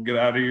in. We'll get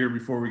out of here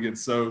before we get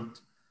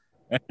soaked.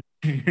 And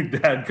your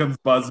dad comes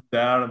buzzing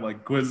down and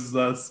like quizzes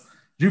us.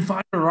 Did you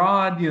find a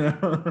rod?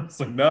 It's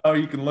like, no,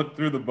 you can look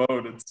through the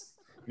boat. It's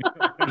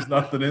there's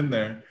nothing in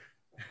there.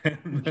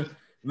 And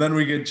then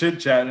we get chit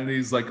chatting, and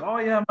he's like, oh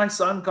yeah, my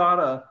son caught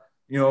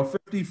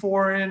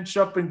 54-inch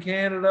up in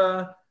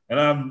Canada. And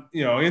I'm,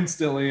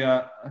 instantly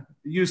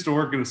used to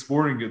work at a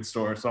sporting goods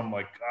store. So I'm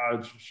like,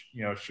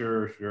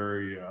 sure.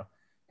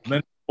 And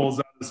then he pulls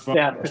out his phone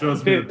and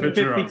shows me the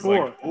picture. 54. I was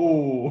like,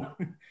 oh,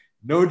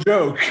 no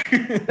joke.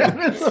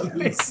 That is a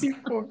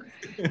 54.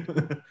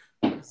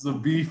 It's a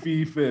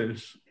beefy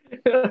fish.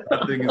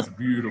 That thing is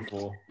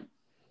beautiful.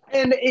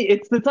 And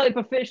it's the type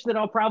of fish that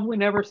I'll probably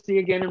never see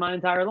again in my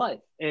entire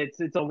life. It's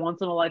a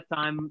once in a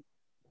lifetime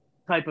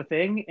type of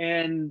thing,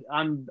 and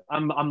I'm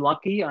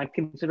lucky. I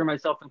consider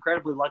myself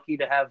incredibly lucky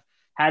to have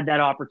had that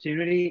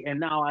opportunity, and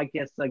now I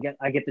guess I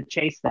get to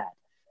chase that.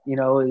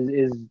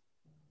 Is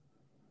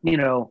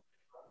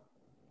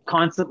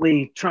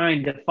constantly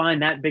trying to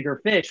find that bigger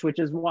fish, which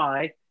is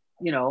why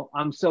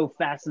I'm so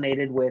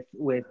fascinated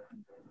with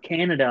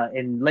Canada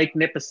and Lake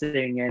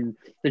Nipissing and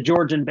the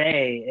Georgian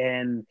Bay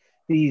and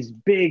these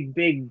big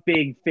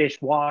fish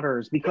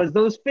waters, because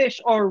those fish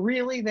are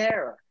really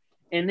there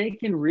and they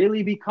can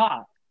really be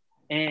caught.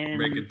 And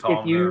making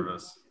Tom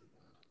nervous.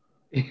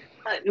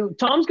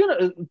 Tom's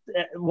gonna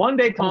one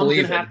day. Tom's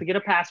gonna have to get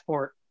a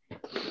passport.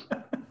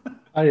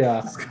 Oh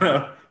yeah,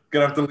 gonna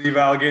have to leave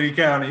Allegheny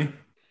County.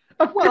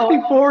 A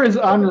 54 is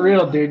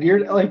unreal, dude.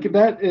 You're like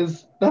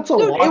that's a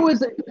lot.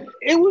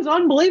 It was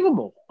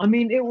unbelievable. I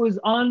mean, it was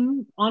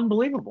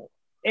unbelievable.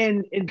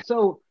 And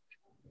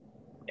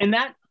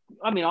that,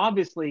 I mean,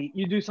 obviously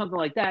you do something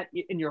like that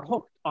and you're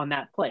hooked on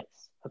that place.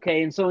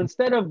 Okay. And so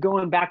instead of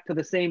going back to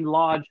the same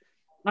lodge,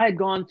 I had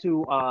gone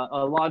to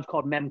a lodge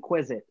called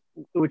Memquissit,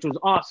 which was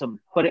awesome.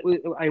 But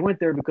I went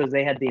there because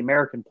they had the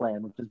American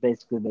plan, which is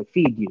basically they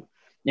feed you.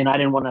 And I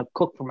didn't want to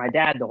cook for my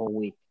dad the whole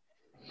week.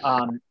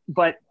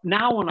 But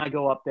now when I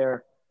go up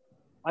there,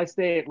 I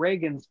stay at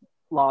Reagan's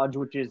Lodge,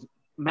 which is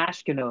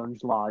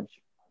Mashkinone's Lodge,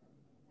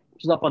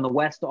 which is up on the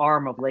west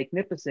arm of Lake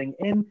Nipissing.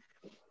 And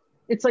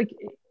it's like,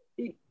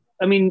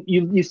 I mean,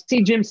 you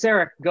see Jim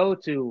Sarek go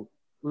to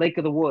Lake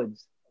of the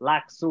Woods,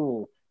 Lac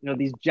Seul,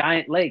 these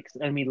giant lakes.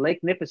 I mean, Lake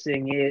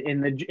Nipissing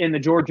in the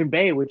Georgian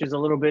Bay, which is a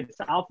little bit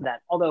south of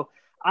that. Although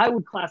I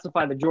would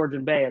classify the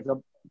Georgian Bay as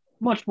a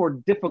much more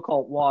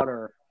difficult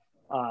water.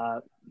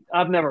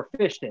 I've never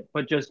fished it,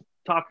 but just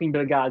talking to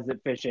the guys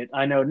that fish it,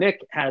 I know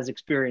Nick has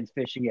experience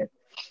fishing it.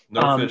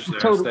 No fish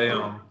there. Stay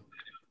home.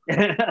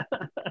 Yeah.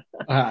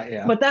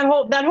 But that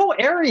whole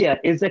area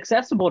is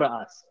accessible to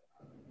us.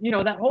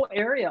 That whole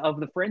area of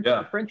the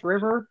French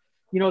River,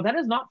 that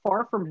is not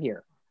far from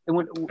here.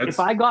 And if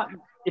I got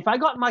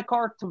in my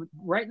car to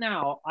right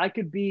now, I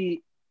could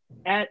be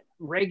at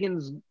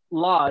Reagan's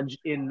Lodge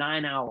in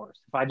 9 hours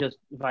if I just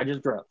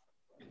drove.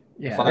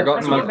 Yeah, if I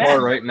got in my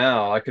car right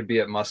now, I could be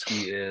at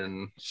Musky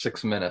in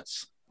 6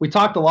 minutes. We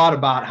talked a lot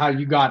about how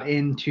you got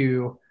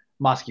into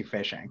musky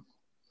fishing.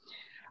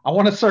 I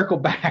want to circle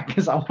back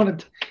because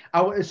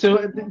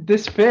so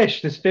this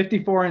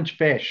 54-inch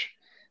fish,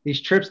 these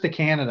trips to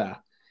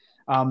Canada.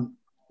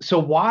 So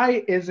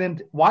why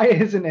isn't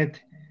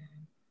it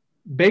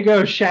Big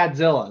O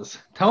Shadzillas?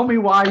 Tell me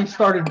why you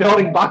started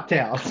building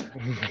Bucktails.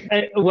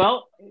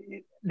 Well,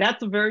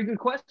 that's a very good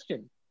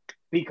question,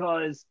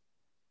 because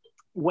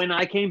when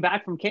I came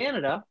back from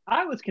Canada,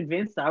 I was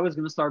convinced I was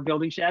going to start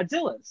building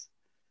Shadzillas.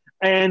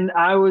 And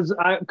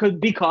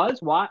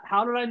because why?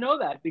 How did I know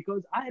that?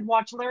 Because I had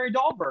watched Larry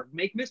Dahlberg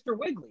make Mr.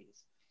 Wiggly's.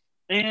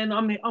 And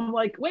I'm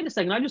like, wait a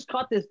second, I just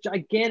caught this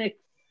gigantic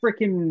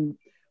freaking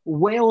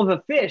whale of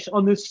a fish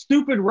on this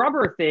stupid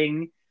rubber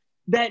thing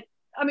that,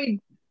 I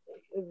mean,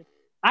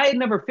 I had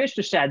never fished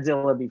a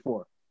Shadzilla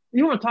before.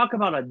 You want to talk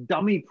about a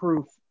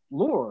dummy-proof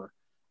lure.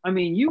 I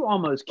mean, you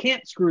almost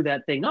can't screw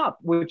that thing up,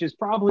 which is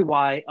probably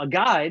why a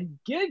guide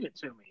gave it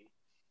to me.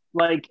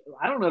 Like,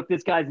 I don't know if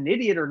this guy's an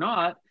idiot or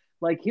not.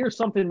 Like, here's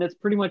something that's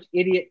pretty much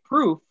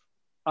idiot-proof.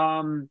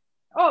 Oh,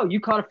 you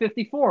caught a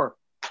 54.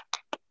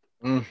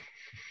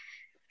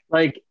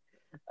 Like,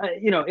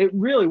 it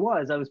really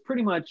was. I was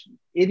pretty much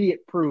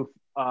idiot-proof.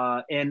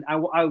 And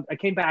I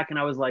came back and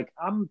I was like,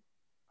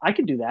 I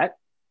can do that.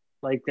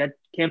 Like, that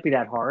can't be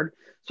that hard.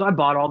 So I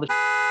bought all the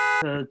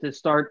to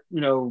start,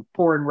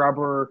 pouring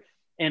rubber.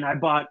 And I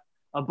bought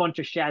a bunch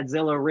of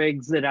Shadzilla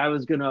rigs that I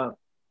was going to,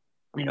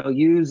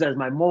 use as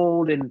my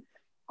mold. And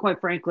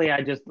quite frankly,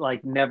 I just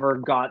never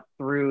got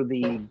through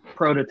the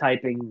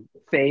prototyping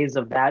phase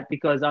of that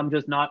because I'm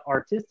just not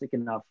artistic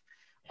enough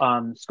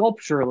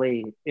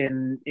sculpturally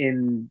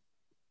in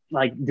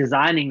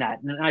designing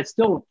that. And I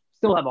still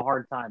have a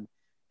hard time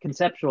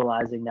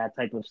conceptualizing that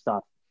type of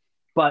stuff.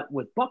 But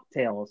with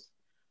Bucktails,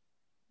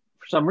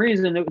 for some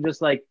reason, it was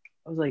just I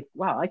was like,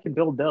 wow, I can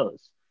build those.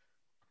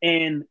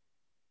 And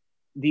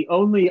the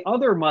only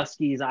other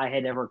muskies I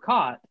had ever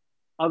caught,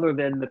 other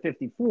than the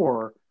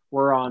 54,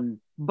 were on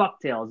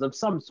Bucktails of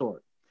some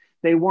sort.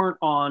 They weren't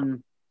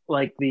on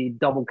the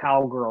double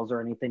cowgirls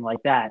or anything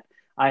like that.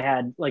 I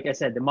had, like I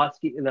said, the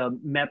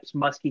Mepps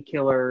musky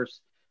killers,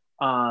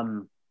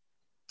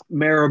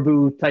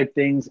 marabou type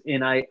things,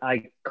 and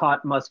I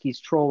caught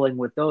muskies trolling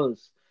with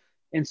those.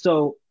 And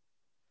so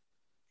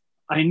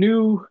I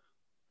knew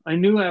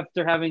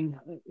after having,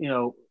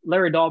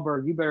 Larry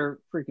Dahlberg, you better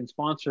freaking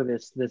sponsor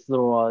this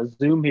little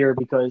Zoom here,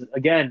 because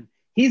again,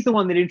 he's the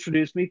one that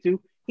introduced me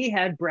to. He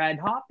had Brad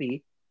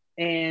Hoppy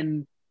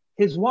and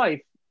his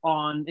wife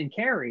on and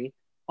Carrie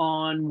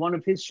on one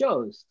of his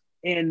shows,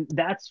 and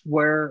that's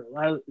where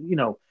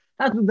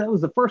that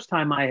was the first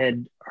time I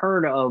had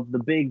heard of the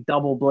big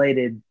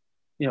double-bladed,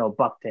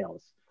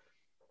 bucktails.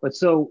 But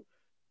so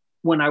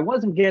when I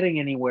wasn't getting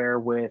anywhere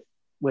with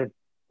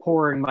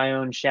pouring my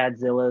own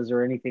shadzillas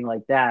or anything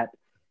like that,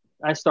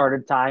 I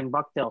started tying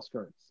bucktail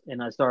skirts,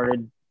 and I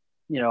started,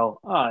 they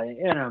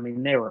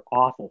were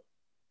awful.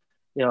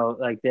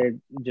 Like they're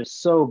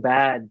just so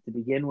bad to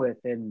begin with,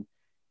 and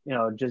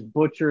just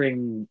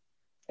butchering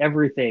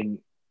everything.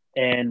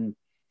 And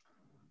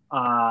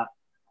but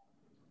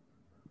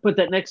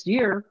that next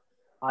year,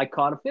 I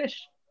caught a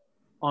fish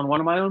on one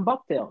of my own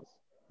bucktails,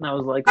 and I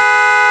was like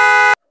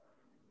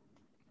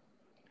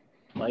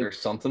there's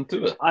something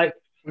to it. We're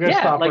gonna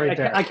stop right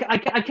there.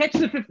 I catch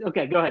the 50.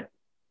 Okay, go ahead.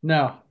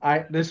 No,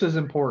 this is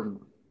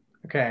important.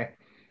 Okay.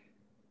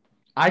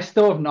 I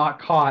still have not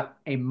caught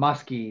a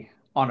muskie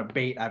on a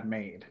bait I've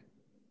made.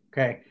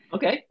 Okay.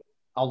 Okay.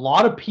 A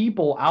lot of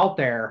people out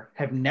there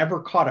have never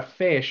caught a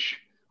fish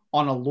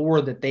on a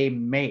lure that they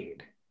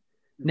made.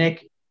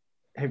 Nick,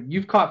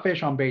 you've caught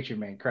fish on bait you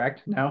made,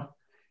 correct? No?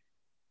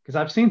 Because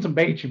I've seen some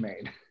bait you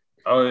made.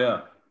 Oh,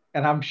 yeah.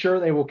 And I'm sure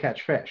they will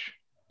catch fish.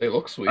 They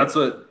look sweet. That's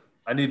what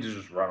I need to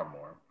just run them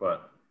more,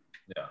 but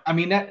yeah. I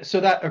mean, so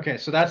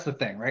that's the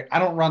thing, right? I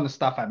don't run the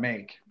stuff I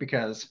make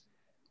because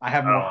I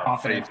have more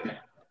confidence in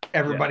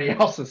everybody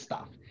else's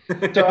stuff.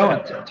 So,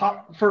 Owen,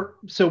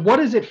 so what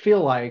does it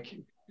feel like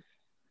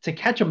to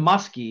catch a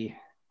muskie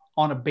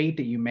on a bait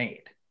that you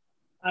made?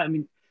 I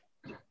mean,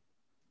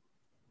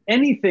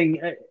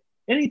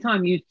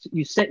 anytime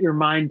you set your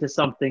mind to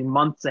something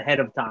months ahead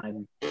of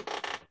time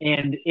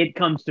and it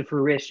comes to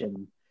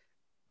fruition,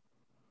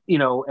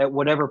 at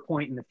whatever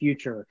point in the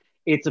future,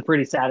 it's a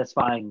pretty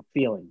satisfying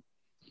feeling.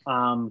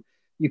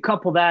 You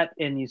couple that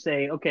and you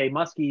say, okay,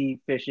 muskie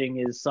fishing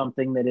is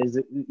something that is,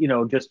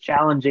 just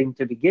challenging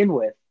to begin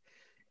with.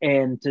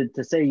 And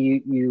to say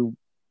you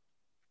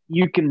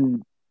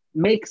can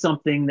make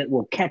something that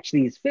will catch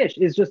these fish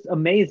is just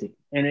amazing.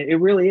 And it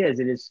really is.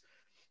 It is.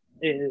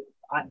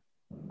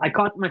 I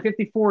caught my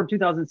 54 in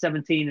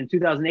 2017. In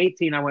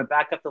 2018, I went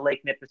back up to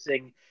Lake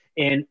Nipissing.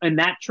 And in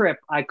that trip,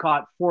 I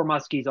caught 4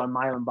 muskies on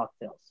my own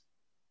bucktails.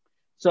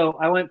 So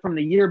I went from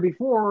the year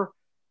before,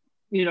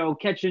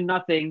 catching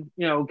nothing,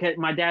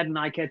 my dad and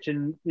I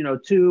catching,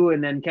 2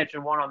 and then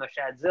catching 1 on the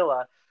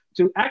Shadzilla,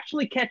 to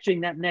actually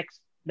catching that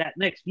next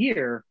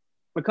year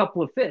a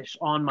couple of fish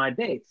on my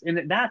baits.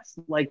 And that's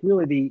like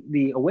really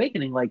the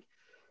awakening. Like,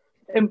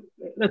 and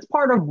that's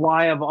part of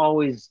why I've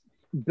always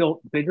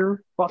built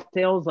bigger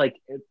bucktails, like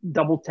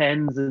double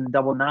 10s and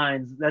double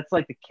 9s. That's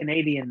like the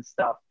Canadian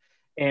stuff.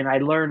 And I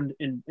learned,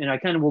 and I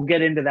kind of will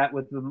get into that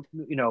with the,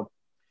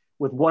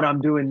 with what I'm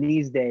doing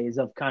these days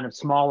of kind of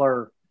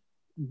smaller,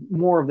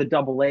 more of the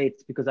double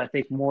 8s, because I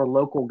think more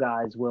local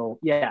guys will.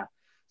 Yeah.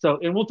 So,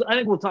 and I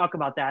think we'll talk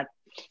about that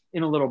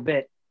in a little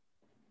bit,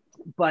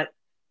 but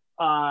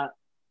I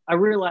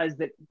realized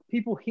that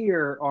people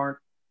here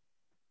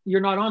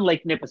you're not on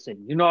Lake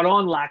Nipissing. You're not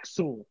on Lac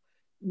Seul.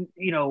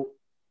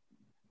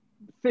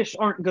 Fish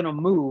aren't going to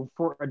move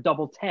for a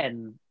double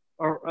 10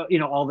 or,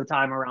 all the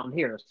time around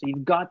here. So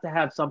you've got to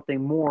have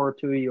something more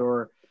to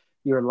your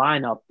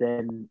lineup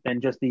than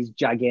just these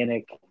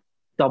gigantic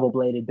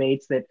double-bladed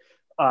baits that,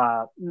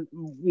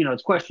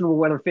 it's questionable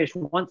whether fish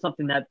want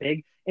something that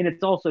big. And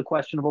it's also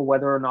questionable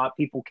whether or not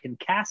people can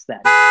cast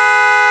that.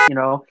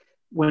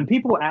 When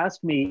people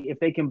ask me if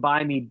they can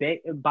buy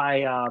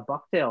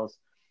bucktails,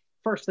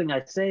 first thing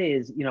I say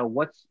is,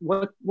 what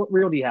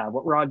reel do you have?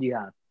 What rod do you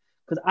have?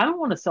 Because I don't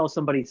want to sell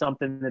somebody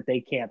something that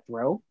they can't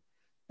throw.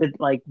 That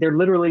like they're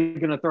literally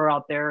going to throw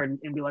out there and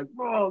be like,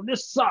 "Oh,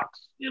 this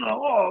sucks."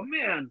 Oh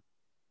man.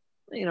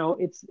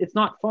 It's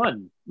not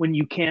fun when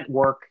you can't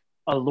work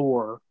a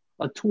lure,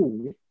 a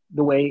tool,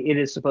 the way it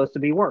is supposed to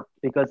be worked,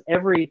 because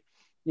every,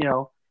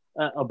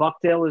 a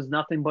bucktail is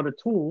nothing but a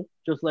tool,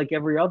 just like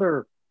every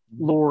other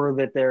lure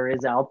that there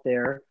is out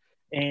there.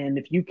 And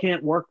if you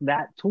can't work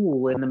that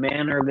tool in the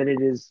manner that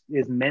it is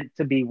meant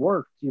to be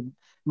worked, you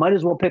might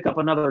as well pick up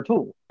another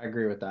tool. I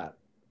agree with that.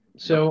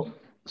 So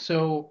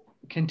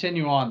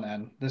continue on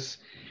then. This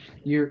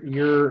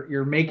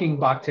you're making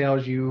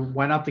bucktails. You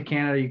went up to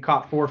Canada, you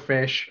caught 4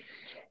 fish.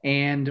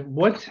 And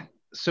what's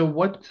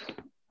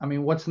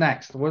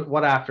next?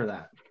 What after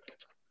that?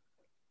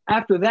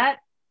 After that,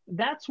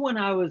 that's when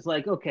I was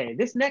like, okay,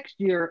 this next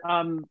year,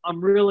 I'm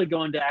really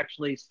going to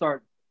actually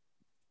start,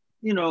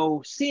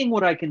 seeing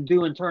what I can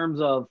do in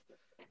terms of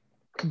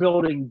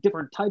building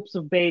different types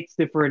of baits,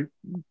 different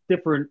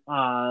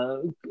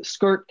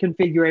skirt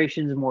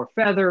configurations, more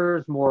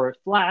feathers, more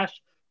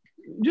flash,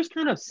 just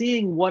kind of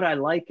seeing what I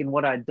like and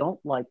what I don't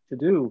like to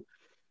do.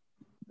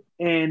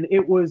 And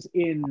it was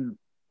in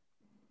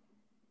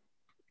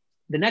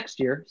the next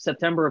year,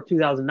 September of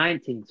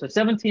 2019. So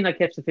 17, I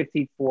catch the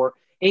 15-4.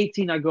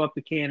 18, I go up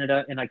to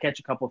Canada and I catch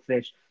a couple of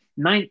fish.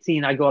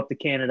 19, I go up to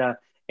Canada,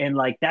 and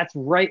like that's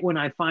right when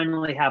I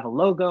finally have a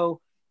logo,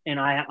 and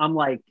I'm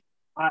like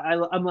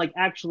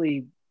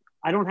actually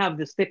I don't have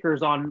the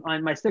stickers on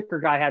my sticker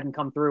guy hadn't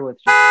come through with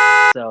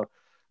so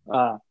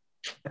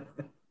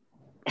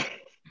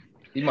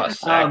He must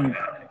sack.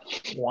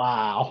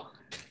 Wow.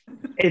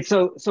 it's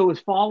so it was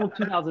fall of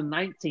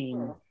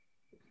 2019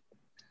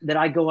 that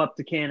I go up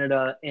to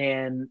Canada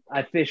and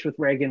I fish with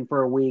Reagan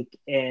for a week,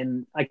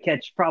 and I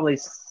catch probably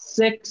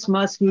 6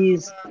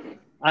 muskies.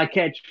 I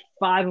catch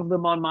 5 of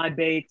them on my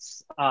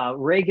baits.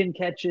 Reagan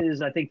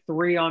catches, I think,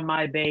 3 on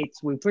my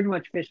baits. We pretty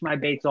much fish my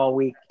baits all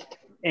week,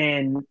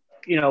 and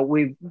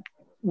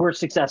we're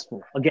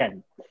successful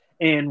again.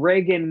 And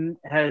Reagan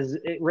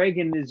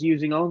is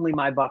using only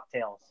my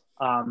bucktails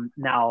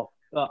now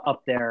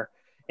up there,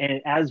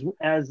 and as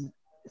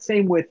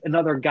same with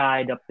another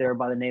guide up there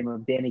by the name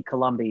of Danny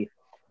Columbi,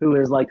 who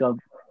is like a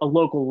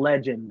local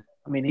legend.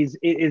 I mean,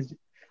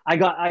 I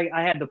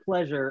had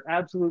the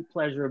absolute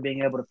pleasure of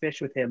being able to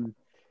fish with him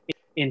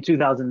in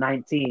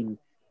 2019.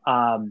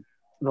 The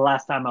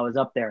last time I was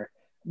up there,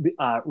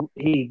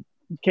 he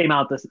came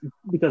out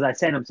because I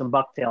sent him some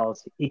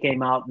bucktails. He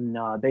came out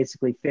and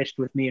basically fished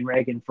with me and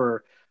Reagan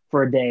for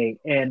a day.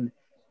 And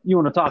you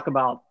want to talk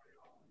about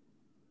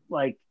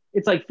like,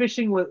 it's like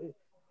fishing with,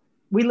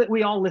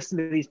 we all listen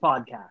to these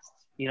podcasts,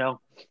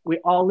 we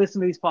all listen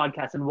to these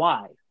podcasts. And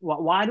why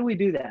do we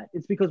do that?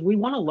 It's because we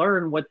want to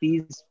learn what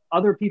these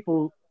other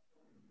people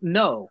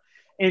know.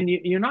 And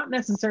you're not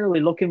necessarily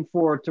looking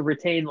to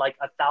retain like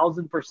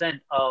 1,000%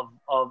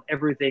 of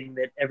everything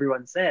that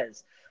everyone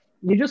says.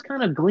 You just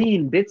kind of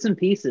glean bits and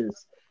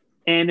pieces.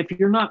 And if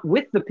you're not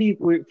with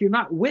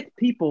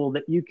people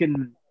that you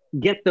can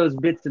get those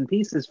bits and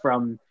pieces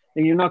from,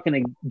 then you're not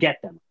going to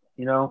get them,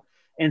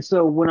 And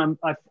so when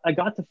I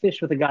got to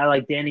fish with a guy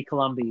like Danny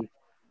Columbi,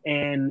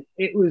 and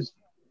it was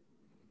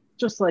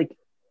just like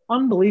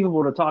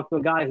unbelievable to talk to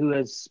a guy who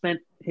has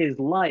spent his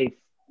life,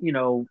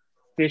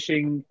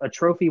 fishing a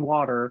trophy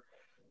water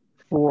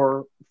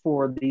for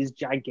these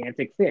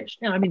gigantic fish.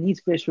 And I mean,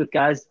 he's fished with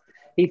guys.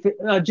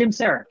 Jim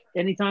Sarek.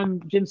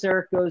 Anytime Jim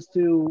Sarek goes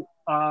to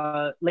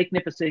Lake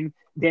Nipissing,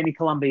 Danny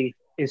Columbi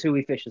is who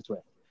he fishes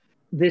with.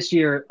 This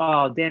year,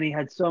 Danny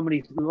had so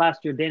many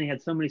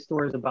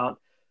stories about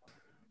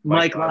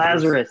Mike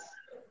Lazarus.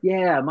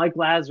 Yeah, Mike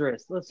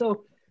Lazarus.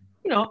 So,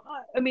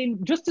 I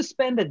mean, just to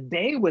spend a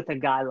day with a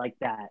guy like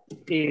that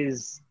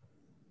is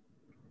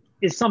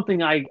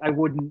something I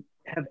wouldn't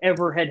have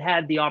ever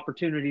had the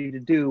opportunity to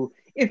do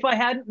if I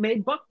hadn't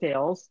made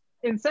bucktails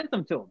and sent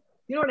them to him.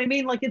 You know what I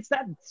mean? Like, it's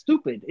that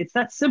stupid. It's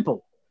that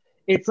simple.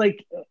 It's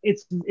like,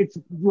 it's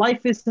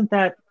life isn't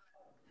that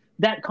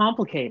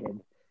complicated.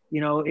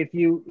 If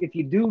you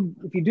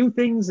do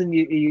things and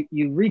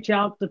you reach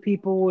out to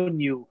people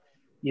and you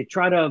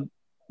try to,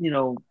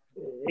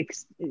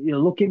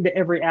 look into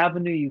every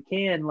avenue you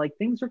can, like,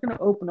 things are going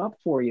to open up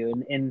for you.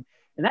 And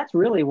that's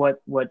really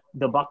what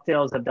the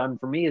Bucktails have done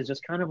for me, is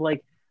just kind of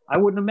like, I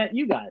wouldn't have met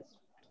you guys,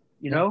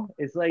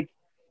 It's like,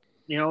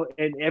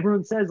 and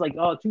everyone says like,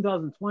 oh,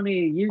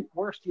 2020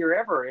 worst year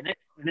ever. And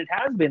it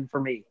has been for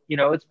me,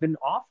 it's been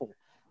awful,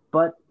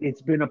 but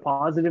it's been a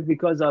positive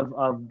because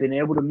I've been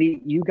able to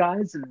meet you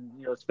guys and,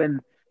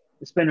 spend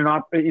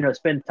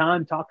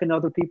time talking to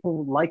other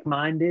people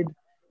like-minded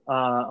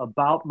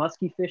about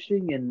musky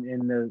fishing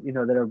and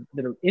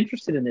that are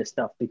interested in this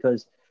stuff,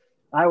 because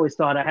I always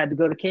thought I had to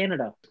go to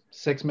Canada.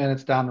 6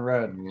 minutes down the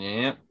road.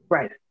 Yeah.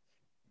 Right.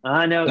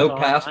 I know. No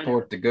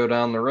passport to go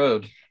down the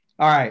road.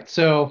 All right.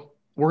 So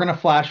we're going to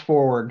flash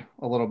forward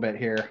a little bit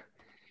here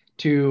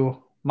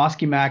to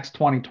Musky Max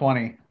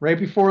 2020, right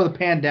before the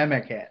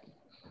pandemic hit.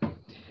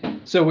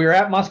 So we were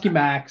at Musky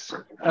Max.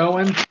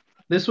 Owen,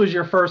 this was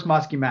your first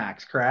Musky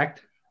Max,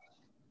 correct?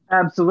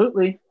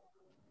 Absolutely.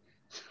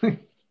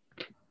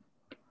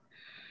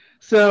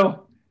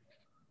 So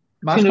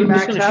Musky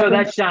Max happens, show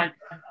that shine.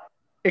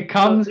 It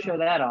comes. Show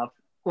that off.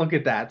 Look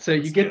at that. So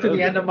you get to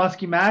the end of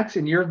Musky Max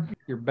and you're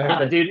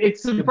better. Dude,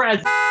 it's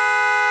surprising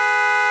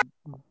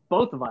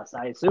both of us,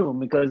 I assume,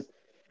 because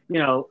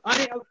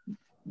I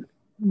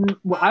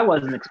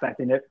wasn't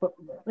expecting it, but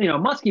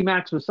Musky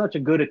Max was such a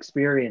good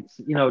experience.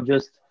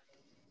 Just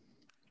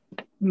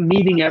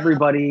meeting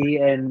everybody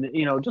and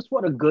just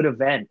what a good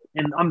event.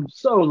 And I'm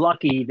so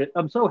happy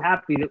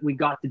that we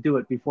got to do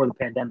it before the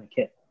pandemic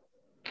hit.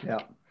 Yeah,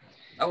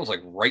 that was like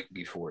right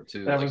before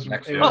too. That like was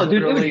next it week. was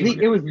dude, really,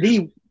 it was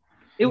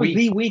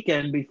the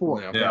weekend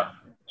before. Yeah.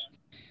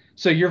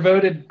 So you're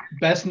voted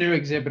best new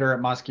exhibitor at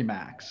Musky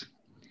Max,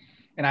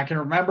 and I can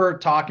remember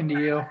talking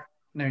to you.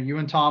 You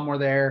and Tom were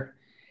there,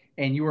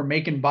 and you were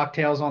making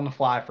bucktails on the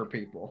fly for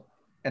people,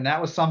 and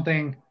that was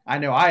something I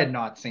know I had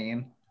not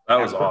seen. That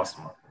was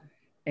awesome.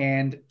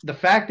 And the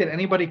fact that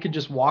anybody could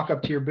just walk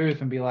up to your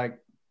booth and be like,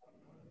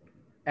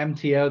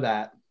 MTO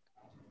that.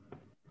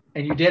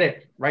 And you did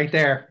it right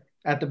there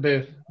at the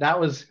booth. That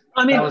was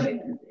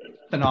phenomenal.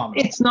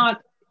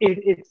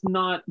 It's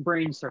not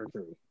brain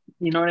surgery.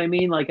 You know what I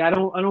mean? Like, I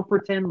don't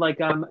pretend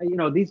like I'm,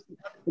 these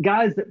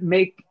guys that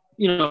make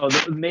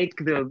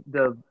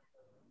the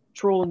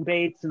trolling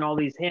baits and all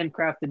these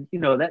handcrafted,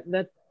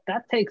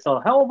 that takes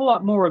a hell of a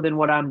lot more than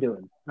what I'm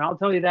doing. And I'll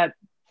tell you that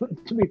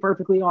to be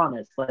perfectly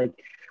honest, like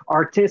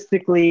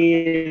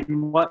artistically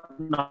and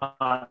whatnot.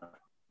 I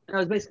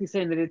was basically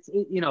saying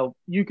that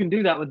you can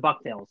do that with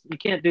bucktails. You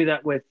can't do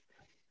that with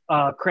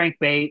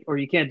crankbait, or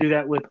you can't do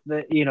that with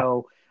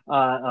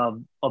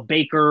a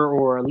baker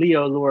or a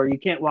Leo lure. You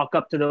can't walk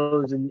up to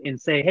those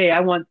and say, hey, I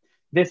want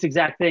this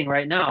exact thing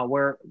right now.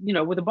 Where,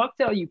 with a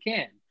bucktail you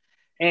can.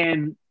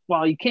 And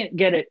while you can't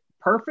get it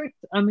perfect,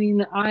 I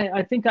mean,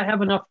 I think I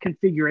have enough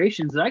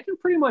configurations that I can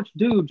pretty much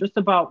do just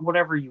about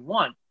whatever you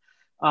want.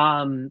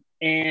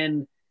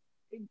 And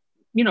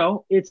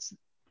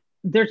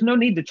there's no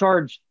need to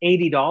charge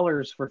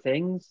 $80 for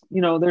things.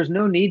 There's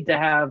no need to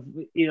have,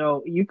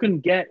 you can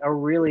get a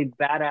really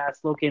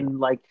badass looking,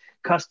 like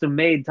custom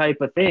made type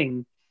of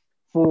thing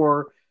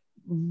for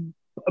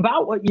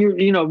about what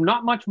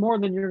not much more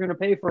than you're going to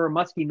pay for a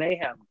Musky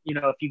Mayhem,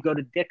 if you go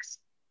to Dick's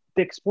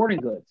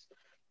Sporting Goods.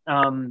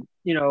 And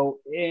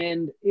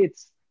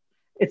it's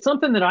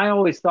something that I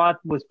always thought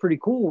was pretty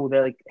cool.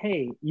 That, like,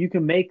 hey, you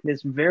can make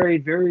this very,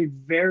 very,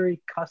 very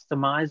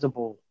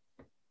customizable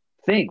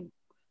thing.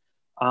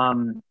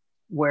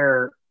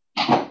 Where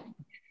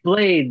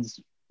blades,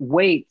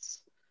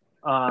 weights,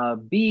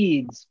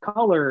 beads,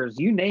 colors,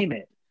 you name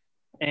it.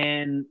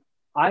 And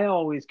I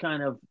always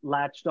kind of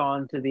latched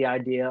on to the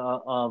idea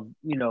of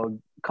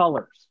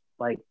colors.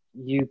 Like,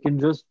 you can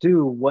just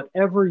do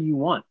whatever you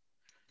want.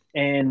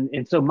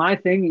 And so my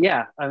thing,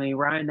 yeah, I mean,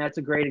 Ryan, that's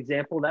a great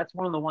example. That's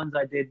one of the ones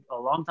I did a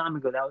long time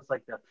ago. That was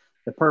like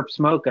the Perp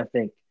Smoke, I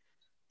think.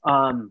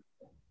 I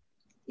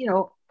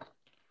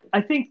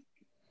think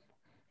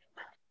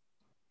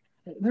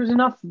there's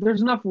enough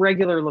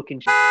regular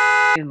looking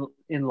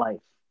in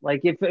life.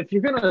 Like, if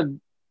you're gonna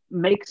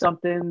make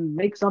something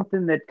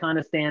that kind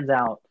of stands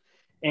out.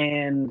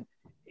 And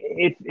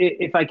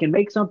if I can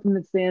make something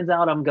that stands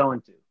out, I'm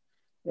going to.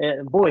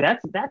 Boy,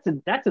 that's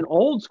an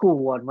old school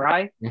one,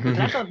 right?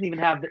 That doesn't even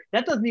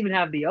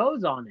have the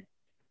O's on it.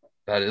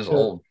 That is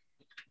old.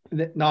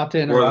 Not to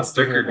interrupt. Where the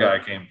sticker guy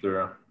came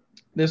through.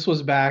 This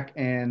was back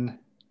in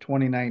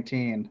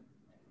 2019.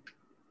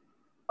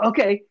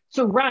 Okay,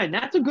 so Ryan,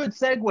 that's a good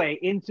segue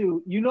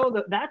into,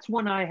 that's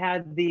when I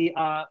had the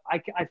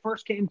I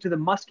first came to the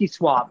Musky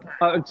swap,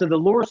 to the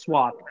lure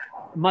swap,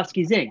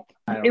 Musky's Inc.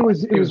 It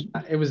was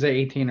the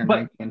 18 or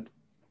 19.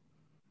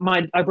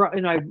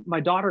 My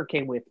daughter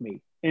came with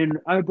me, and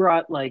I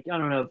brought, like, I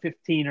don't know,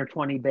 15 or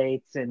 20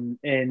 baits,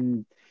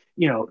 and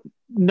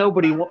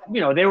nobody,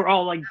 they were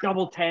all like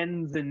double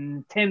 10s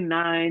and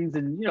 10-9s,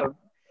 and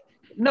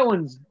no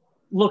one's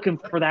looking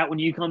for that when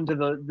you come to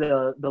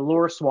the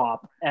lure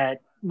swap at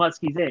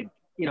Musky's Inc.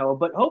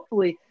 But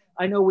hopefully,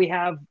 I know we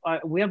have a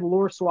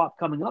lure swap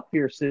coming up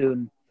here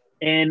soon,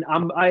 and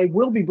I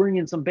will be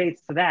bringing some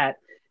baits to that.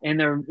 And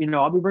they're,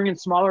 I'll be bringing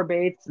smaller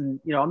baits, and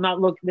I'm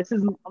not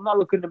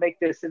looking to make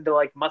this into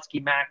like Musky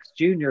Max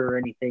Jr. or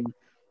anything,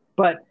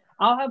 but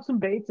I'll have some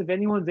baits if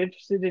anyone's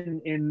interested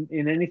in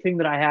anything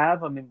that I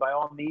have. I mean, by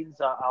all means,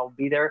 I'll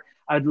be there.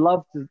 I'd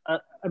love to. I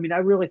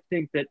really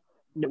think that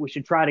we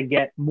should try to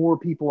get more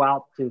people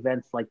out to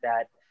events like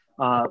that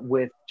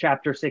with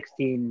Chapter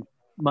 16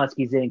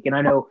 Musky's Inc. And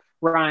I know,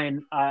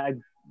 Ryan, I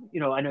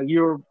know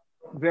you're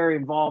very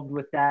involved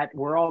with that.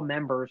 We're all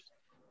members.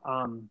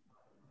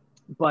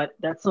 But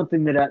that's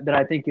something that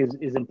I think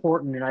is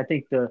important. And I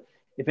think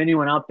if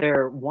anyone out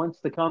there wants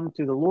to come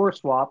to the lure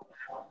swap,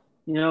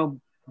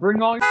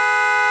 bring all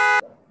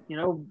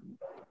your,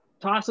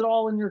 toss it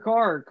all in your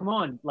car. Come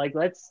on. Like,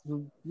 let's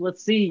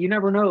see. You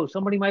never know.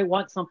 Somebody might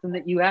want something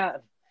that you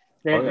have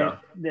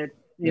that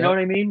you know what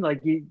I mean?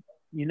 Like, you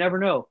never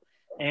know.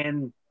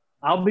 And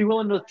I'll be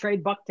willing to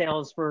trade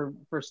bucktails for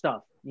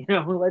stuff,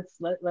 let's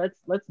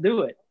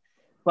do it.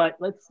 But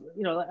let's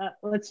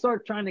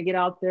start trying to get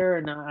out there.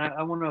 And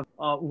I want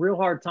a real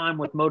hard time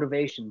with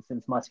motivation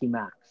since Musky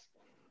Max,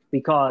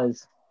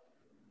 because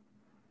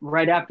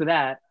right after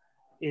that,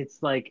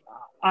 it's like,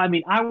 I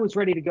was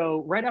ready to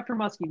go right after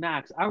Musky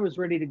Max. I was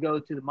ready to go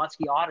to the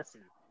Musky Odyssey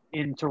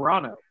in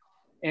Toronto,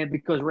 and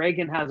because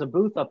Reagan has a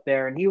booth up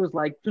there, and he was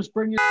like, just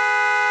bring your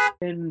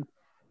in.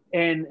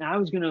 And I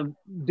was going to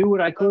do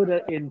what I could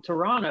in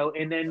Toronto,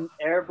 and then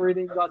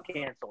everything got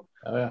canceled.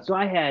 Oh, yeah. So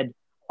I had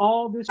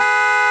all this,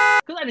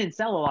 because I didn't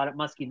sell a lot at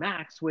Musky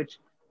Max, which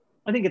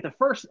I think at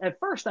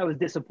first I was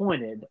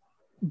disappointed.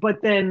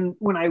 But then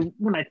when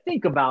I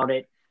think about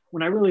it,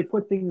 when I really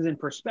put things in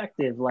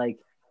perspective, like,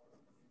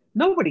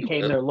 nobody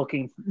came there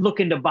looking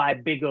to buy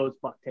Big O's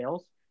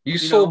bucktails. You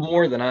sold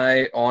more than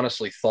I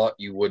honestly thought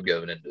you would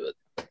going into it.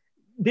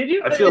 Did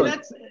you? I feel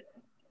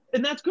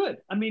And that's good.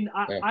 I mean,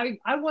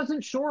 I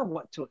wasn't sure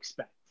what to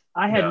expect.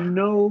 I had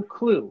no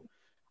clue.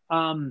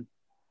 And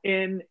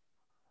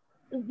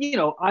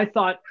I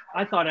thought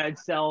I'd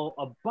sell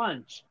a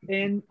bunch,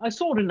 and I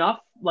sold enough.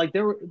 Like,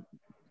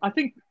 I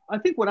think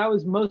what I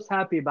was most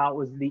happy about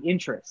was the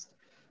interest.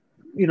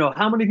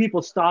 How many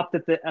people stopped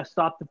at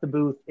the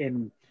booth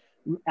and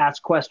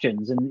asked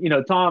questions.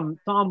 And Tom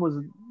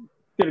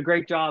did a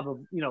great job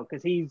of,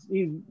 because he's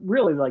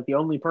really like the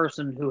only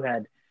person who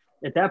had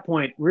at that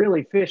point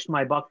really fished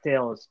my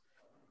bucktails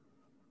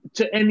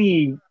to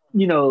any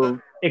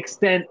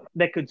extent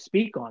that could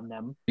speak on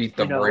them. Beat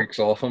the brakes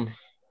off them.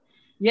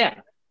 Yeah.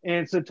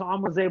 And so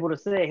Tom was able to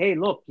say, hey,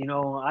 look,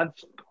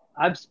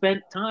 I've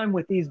spent time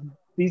with these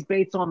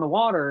baits on the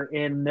water,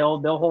 and they'll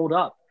hold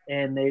up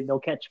and they'll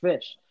catch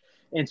fish.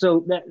 And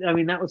so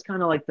that was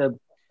kind of like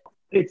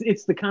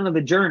it's the kind of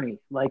the journey.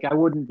 Like, I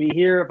wouldn't be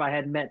here if I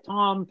hadn't met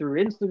Tom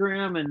through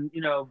Instagram, and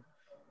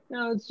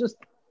it's just,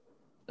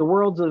 the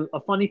world's a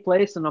funny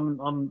place, and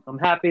I'm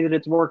happy that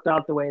it's worked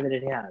out the way that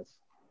it has.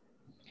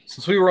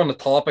 Since we were on the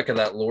topic of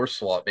that lure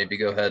swap, maybe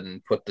go ahead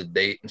and put the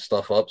date and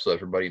stuff up so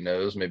everybody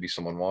knows. Maybe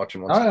someone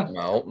watching wants to come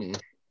out. And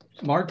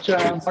March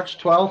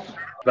 12th.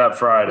 That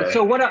Friday.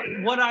 So what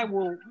I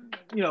will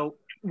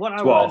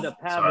end up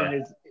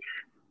having is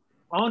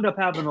I'll end up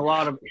having a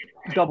lot of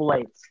double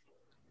eights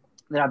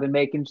that I've been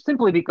making,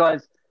 simply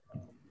because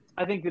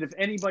I think that if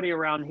anybody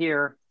around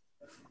here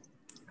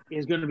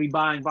is going to be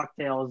buying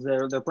bucktails,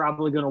 they're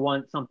probably going to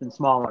want something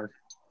smaller.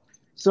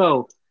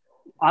 So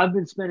I've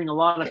been spending a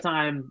lot of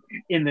time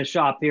in the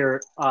shop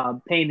here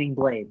painting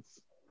blades.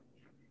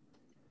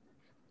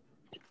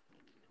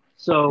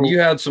 So you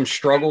had some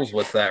struggles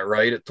with that,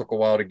 right? It took a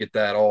while to get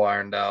that all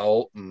ironed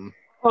out. And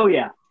oh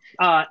yeah,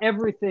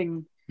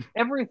 everything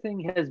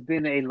has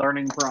been a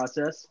learning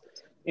process,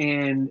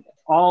 and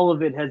all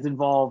of it has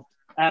involved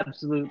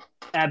absolute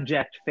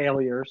abject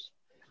failures,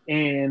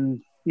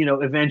 and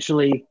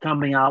eventually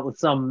coming out with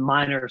some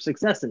minor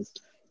successes.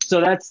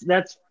 So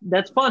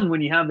that's fun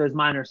when you have those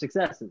minor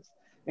successes.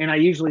 And I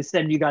usually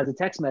send you guys a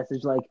text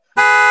message like,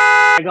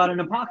 I got an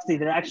epoxy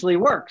that actually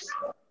works.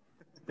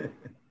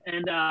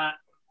 And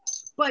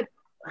but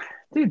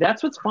dude,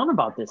 that's what's fun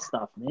about this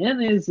stuff,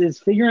 man, is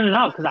figuring it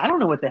out, because I don't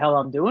know what the hell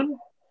I'm doing.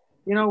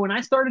 When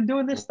I started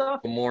doing this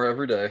stuff, more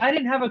every day, I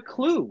didn't have a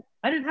clue.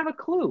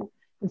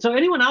 And so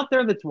anyone out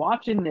there that's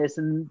watching this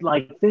and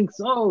like thinks,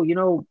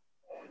 oh,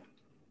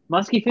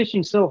 musky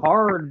fishing's so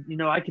hard,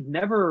 I could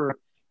never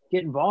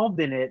get involved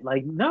in it.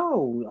 Like,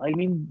 no, I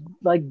mean,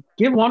 like,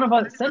 send one of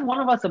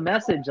us a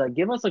message, like,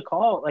 give us a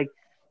call. Like,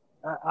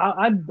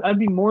 I'd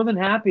be more than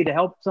happy to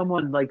help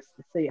someone, like,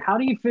 say, how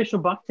do you fish a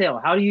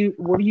bucktail?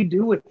 What do you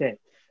do with it?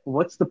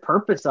 What's the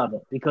purpose of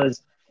it?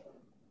 Because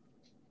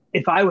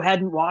if I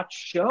hadn't watched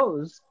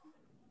shows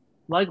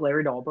like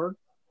Larry Dahlberg,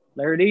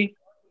 Larry D,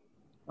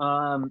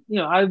 I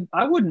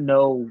wouldn't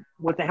know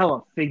what the hell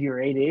a figure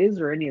eight is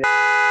or any of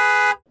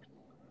that.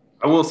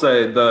 I will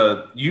say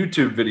the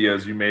YouTube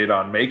videos you made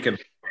on making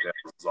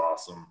is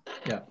awesome.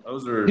 Yeah,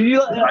 those are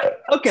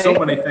okay. So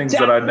many things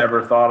that I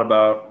never thought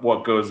about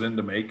what goes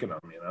into making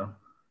them.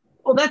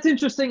 Well, that's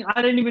interesting.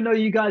 I didn't even know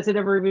you guys had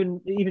ever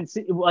even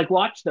see, like,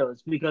 watched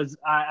those, because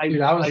I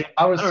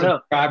was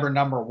subscriber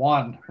number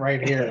one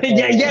right here.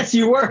 Yes,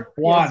 you were.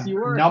 Yes, you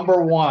were.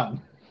 Number one.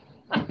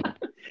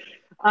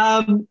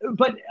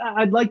 But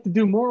I'd like to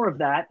do more of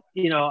that.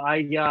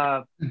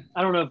 I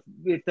don't know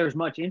if there's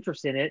much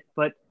interest in it,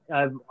 but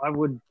I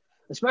would,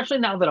 especially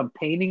now that I'm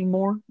painting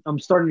more. I'm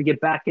starting to get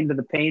back into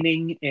the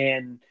painting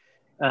and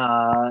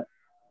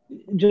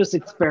just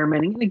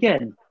experimenting. And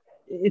again,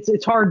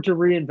 it's hard to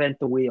reinvent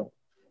the wheel.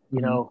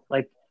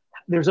 Like,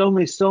 there's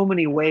only so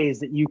many ways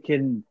that you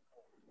can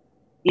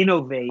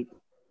innovate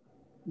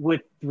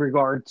with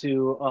regard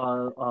to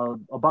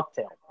a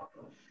bucktail.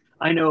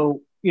 I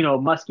know,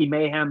 Musky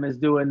Mayhem is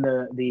doing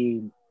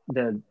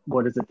the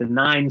what is it, the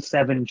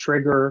 9-7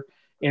 trigger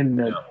in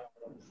the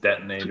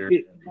detonator.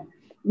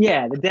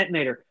 The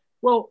detonator.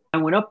 Well, I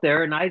went up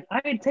there and I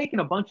had taken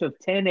a bunch of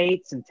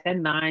 10-8s and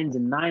 10-9s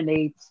and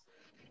 9-8s,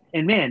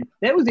 and man,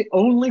 that was the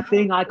only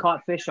thing I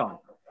caught fish on.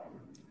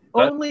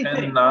 That only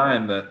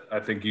 10-9 that I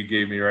think you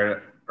gave me right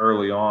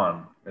early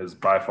on is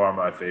by far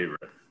my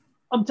favorite.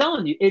 I'm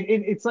telling you,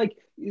 it's like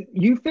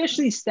you fish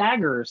these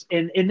staggers,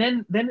 and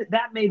then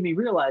that made me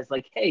realize,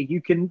 like, hey,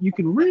 you can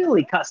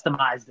really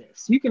customize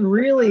this. You can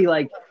really,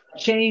 like,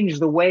 change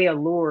the way a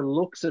lure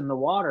looks in the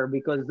water,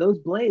 because those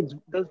blades,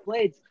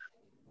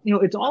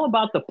 it's all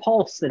about the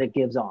pulse that it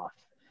gives off,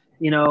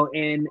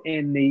 and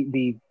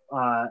the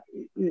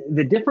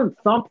different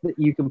thump that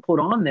you can put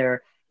on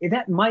there,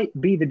 that might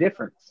be the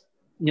difference.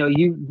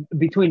 You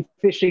between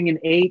fishing an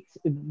 8,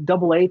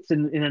 double 8s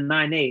in a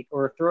 9-8,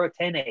 or throw a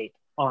 10-8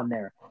 on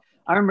there.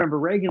 I remember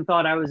Reagan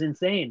thought I was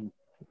insane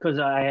because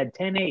I had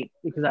 10-8,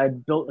 because I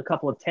built a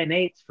couple of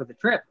 10-8s for the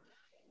trip.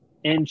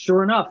 And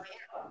sure enough,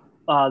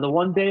 the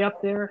one day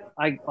up there,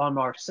 on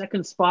our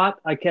second spot,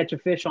 I catch a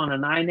fish on a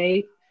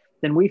 9-8.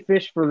 Then we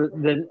fish for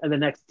the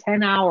next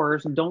 10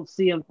 hours and don't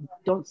see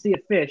a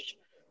fish.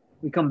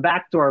 We come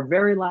back to our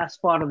very last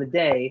spot of the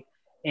day,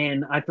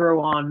 and I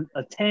throw on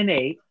a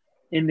 10-8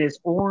 in this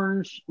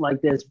orange,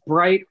 like this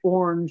bright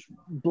orange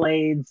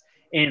blades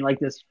and like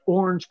this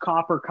orange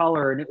copper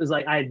color. And it was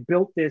like I had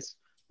built this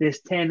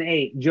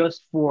 10-8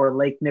 just for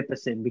Lake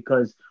Nipissing,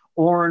 because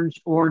orange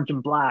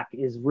and black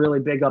is really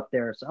big up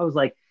there. So I was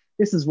like,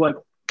 this is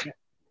what,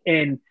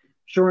 and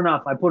sure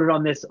enough, I put it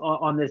on this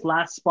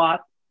last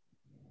spot,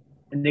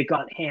 and it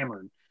got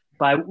hammered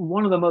by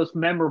one of the most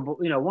memorable,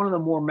 one of the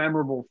more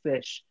memorable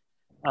fish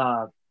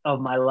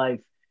of my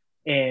life.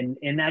 And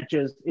that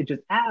just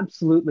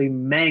absolutely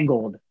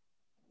mangled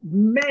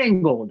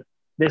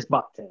this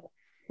bucktail,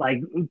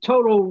 like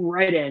total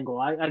right angle.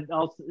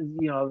 I'll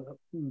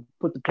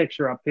put the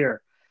picture up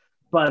here,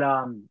 but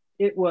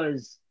it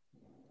was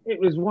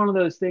one of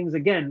those things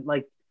again.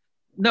 Like,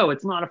 no,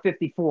 it's not a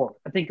 54.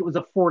 I think it was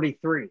a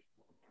 43.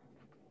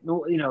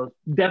 No,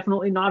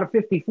 definitely not a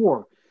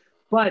 54,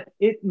 but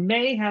it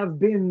may have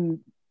been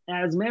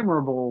as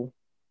memorable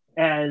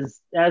as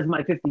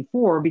my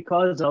 54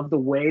 because of the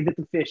way that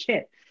the fish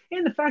hit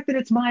and the fact that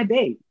it's my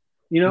bait,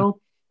 and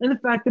the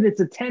fact that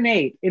it's a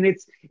 10-8 and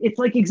it's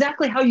like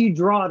exactly how you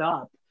draw it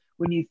up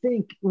when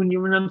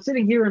I'm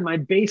sitting here in my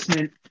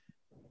basement,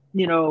 in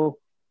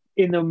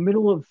the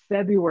middle of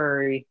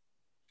February,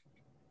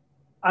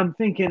 I'm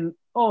thinking,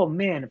 oh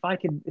man,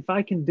 if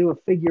I can do a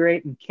figure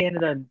 8 in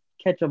Canada and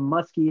catch a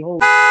musky hole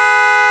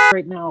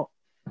right now,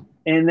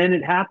 and then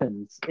it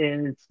happens,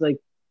 and it's like,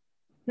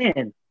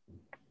 man,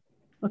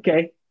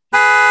 okay,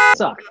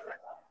 suck.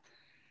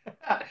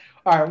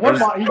 All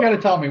right, you got to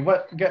tell me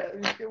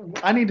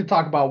I need to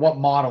talk about what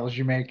models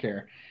you make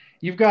here.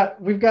 We've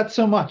got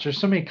so much. There's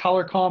so many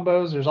color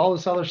combos. There's all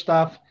this other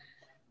stuff.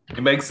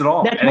 He makes it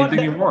all.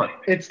 Anything you want.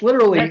 It's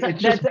literally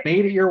just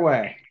made it your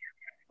way.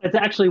 That's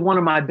actually one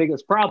of my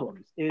biggest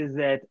problems is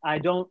that I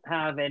don't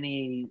have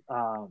any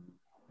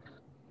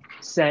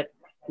set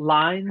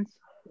lines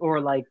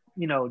or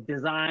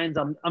designs.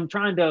 I'm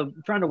trying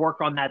to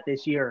work on that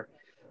this year.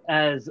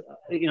 As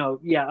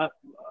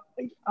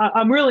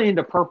I'm really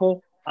into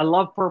purple. I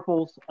love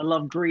purples. I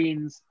love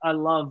greens. I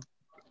love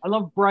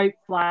bright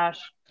flash.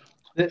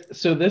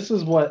 So this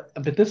is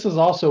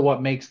also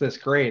what makes this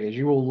great is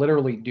you will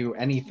literally do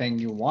anything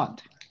you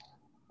want.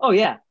 Oh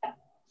yeah.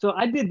 So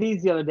I did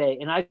these the other day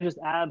and I just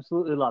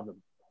absolutely love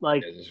them.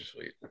 Like, yeah, these are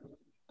sweet.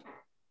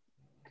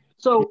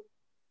 So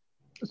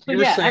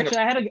yeah,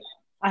 actually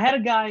I had a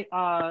guy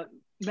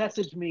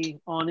message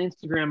me on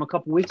Instagram a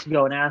couple weeks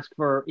ago and asked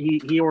for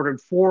he ordered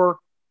 4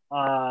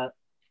 double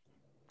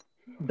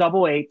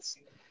 8s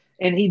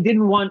and he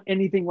didn't want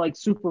anything like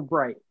super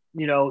bright.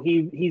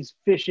 He's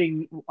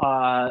fishing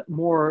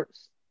more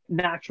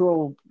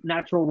natural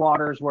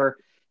waters where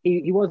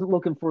he wasn't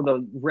looking for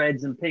the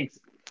reds and pinks.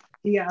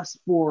 He asked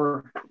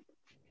for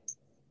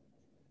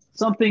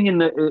something in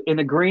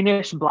the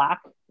greenish black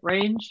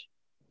range,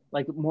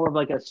 like more of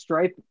like a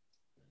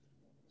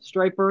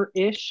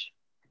striper-ish.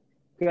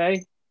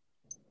 Okay.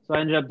 So I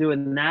ended up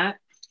doing that.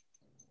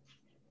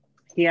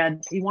 He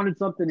wanted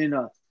something in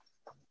a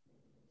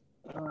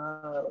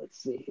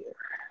let's see here.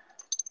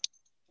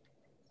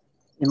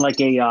 In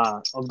like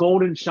a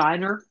golden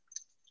shiner.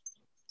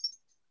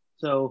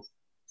 So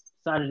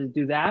decided to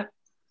do that.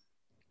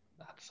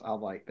 I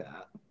like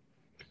that.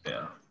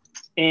 Yeah.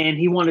 And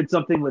he wanted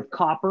something with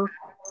copper,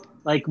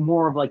 like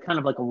more of like kind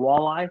of like a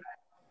walleye.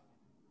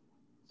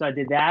 So I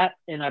did that,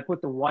 and I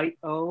put the white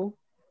O,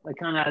 like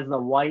kind of as the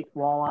white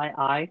walleye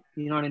eye.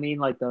 You know what I mean?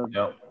 Like the.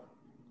 Yep.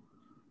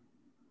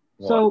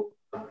 So,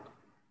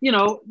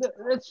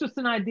 it's just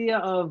an idea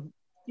of,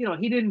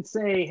 he didn't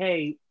say,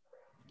 hey,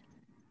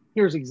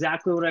 here's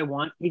exactly what I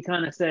want. He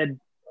kind of said,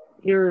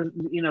 here's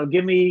what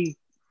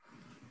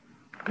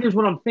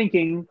I'm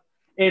thinking.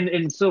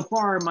 And so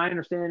far, my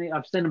understanding,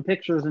 I've sent him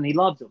pictures and he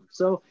loves them.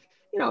 So,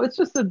 it's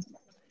just the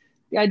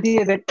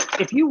idea that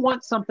if you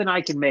want something,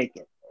 I can make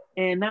it.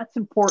 And that's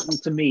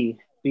important to me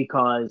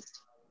because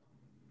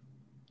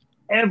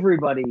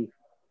everybody,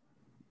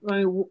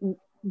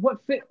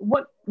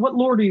 what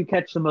lure do you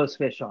catch the most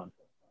fish on?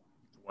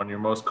 The one you're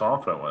most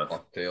confident with.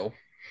 Bucktail.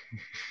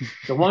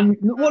 The one,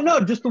 well, no,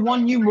 just the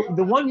one you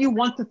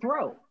want to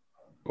throw.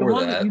 The Or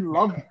one that. that you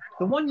love,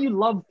 the one you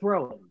love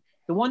throwing.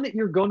 The one that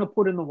you're going to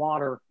put in the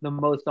water the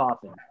most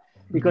often.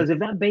 Because if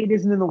that bait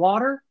isn't in the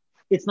water,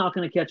 it's not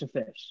going to catch a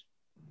fish.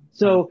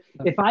 So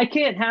if I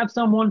can't have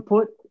someone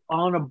put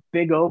on a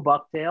big O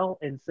bucktail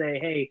and say,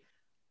 hey,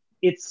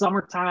 it's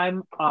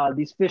summertime,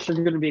 these fish are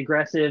going to be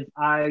aggressive.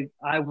 I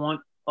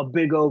want a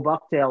big O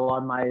bucktail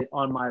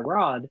on my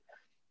rod.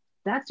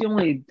 That's the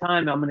only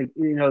time I'm going to,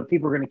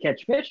 people are going to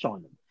catch fish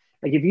on them.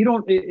 Like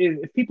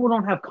if people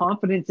don't have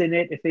confidence in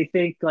it, if they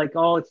think like,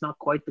 oh, it's not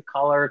quite the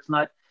color, it's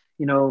not,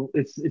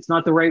 it's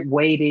not the right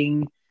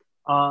weighting,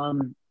 they're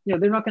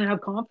not going to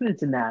have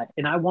confidence in that.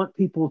 And I want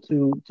people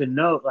to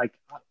know, like,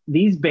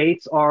 these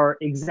baits are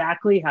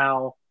exactly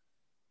how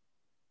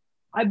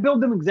I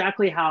build them,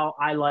 exactly how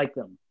I like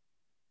them.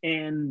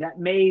 And that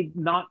may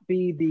not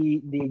be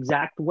the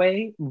exact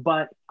way,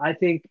 but I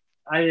think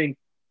it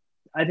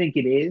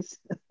is.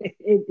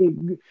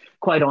 it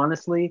quite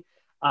honestly,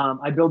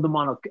 I build them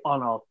on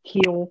a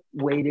keel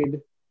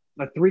weighted,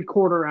 a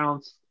 3/4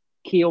 ounce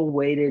keel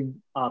weighted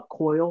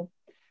coil,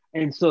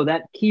 and so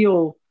that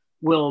keel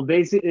will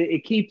basically,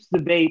 it keeps the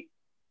bait,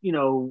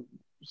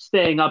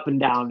 staying up and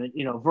down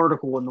and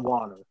vertical in the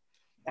water,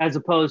 as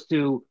opposed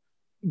to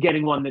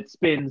getting one that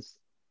spins.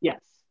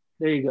 Yes,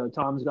 there you go.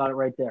 Tom's got it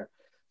right there.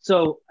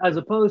 So as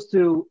opposed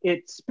to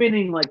it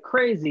spinning like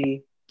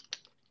crazy,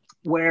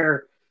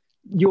 where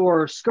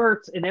your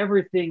skirts and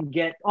everything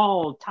get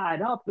all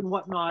tied up and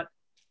whatnot,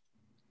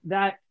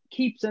 that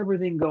keeps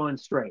everything going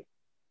straight.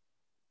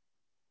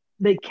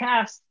 They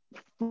cast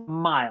a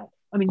mile.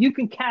 I mean, you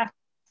can cast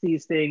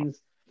these things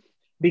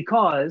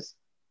because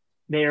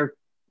they're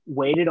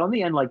weighted on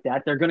the end like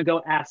that. They're going to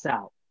go ass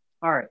out.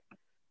 All right.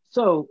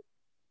 So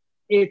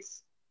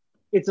it's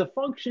a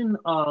function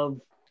of,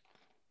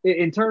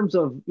 in terms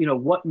of,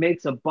 what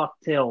makes a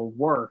bucktail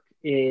work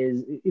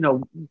is,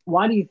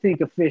 why do you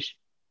think a fish,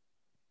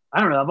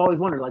 I don't know, I've always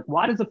wondered, like,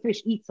 why does a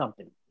fish eat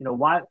something?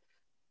 Why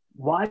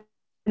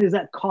does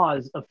that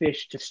cause a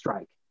fish to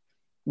strike?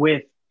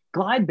 With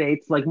glide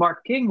baits like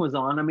Mark King was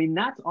on, I mean,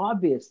 that's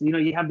obvious.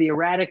 You have the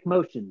erratic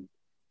motion,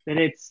 that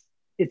it's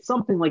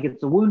something like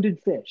it's a wounded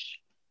fish,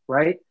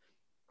 right?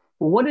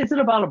 Well, what is it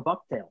about a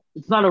bucktail?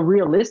 It's not a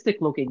realistic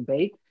looking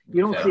bait.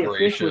 You don't see a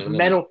fish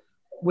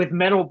with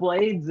metal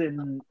blades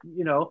and,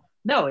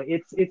 no,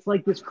 it's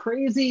like this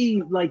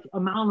crazy like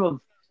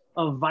amount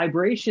of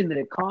vibration that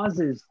it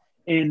causes,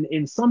 and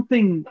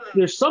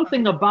there's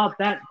something about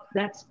that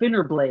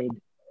spinner blade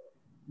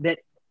that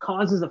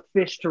causes a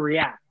fish to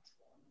react.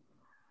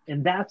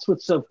 And that's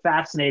what's so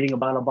fascinating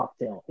about a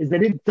bucktail, is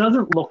that it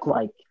doesn't look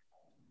like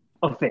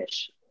a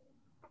fish.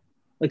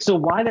 Like, so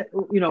why that,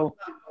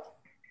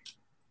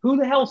 who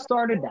the hell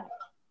started that?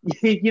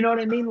 You know what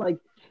I mean? Like,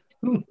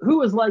 who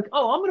was like,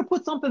 oh, I'm going to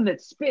put something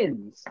that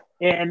spins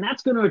and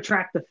that's going to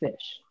attract the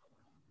fish.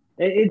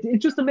 It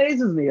just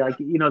amazes me, like,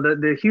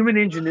 the human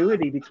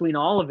ingenuity between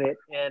all of it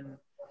and,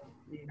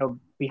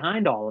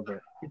 behind all of it.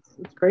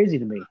 It's crazy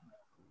to me.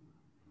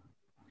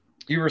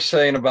 You were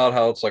saying about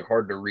how it's like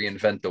hard to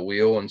reinvent the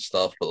wheel and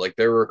stuff, but like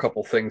there were a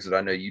couple things that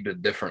I know you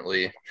did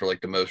differently for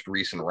like the most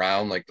recent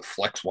round, like the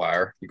flex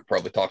wire. You could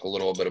probably talk a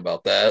little bit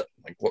about that,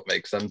 like what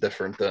makes them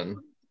different than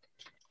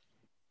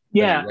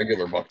a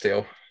regular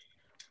bucktail.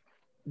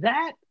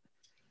 That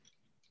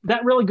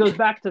really goes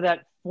back to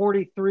that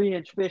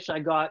 43-inch fish I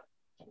got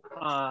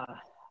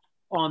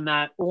on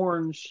that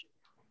orange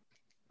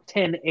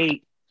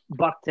 10-8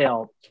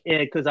 bucktail,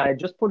 because I had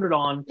just put it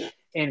on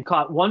and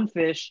caught one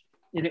fish,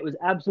 and it was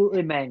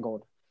absolutely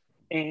mangled.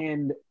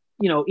 And,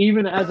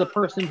 even as a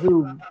person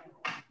who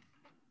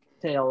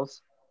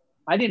tails,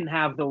 I didn't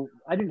have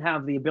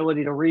the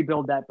ability to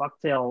rebuild that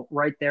bucktail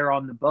right there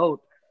on the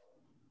boat.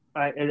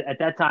 At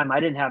that time, I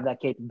didn't have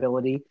that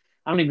capability.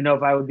 I don't even know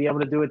if I would be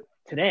able to do it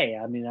today.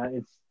 I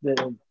mean,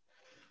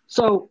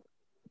 so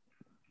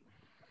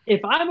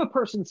if I'm a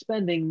person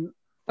spending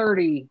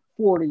 $30,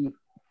 $40,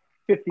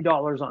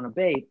 $50 on a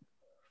bait,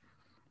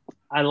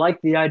 I like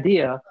the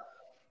idea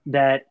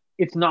that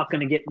it's not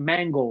going to get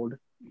mangled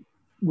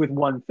with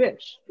one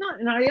fish.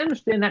 And I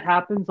understand that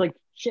happens. Like,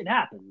 shit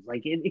happens.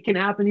 Like, it can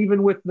happen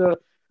even with the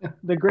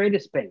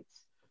greatest baits.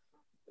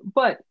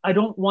 But I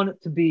don't want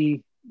it to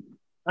be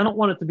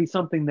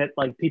something that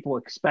like people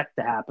expect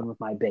to happen with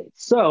my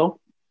baits. So,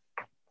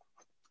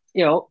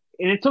 and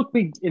it took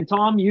me, and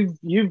Tom,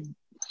 you've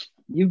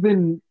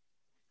been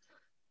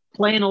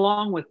playing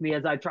along with me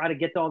as I try to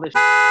get all this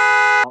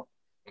out.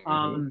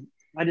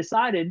 I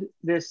decided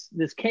this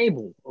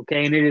cable,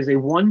 okay, and it is a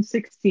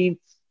 1/16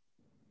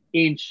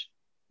 inch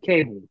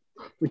cable,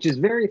 which is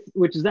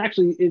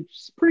actually,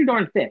 it's pretty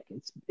darn thick.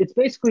 It's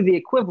basically the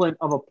equivalent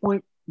of a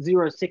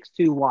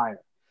 .062 wire.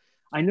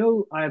 I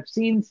know I've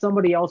seen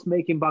somebody else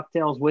making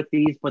bucktails with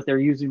these, but they're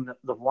using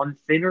the one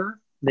thinner,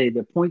 the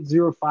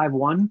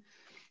 .051,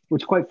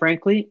 which quite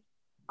frankly,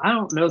 I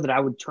don't know that I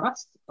would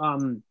trust.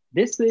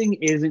 This thing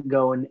isn't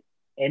going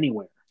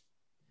anywhere.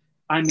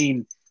 I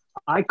mean,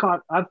 I've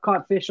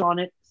caught fish on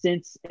it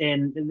since,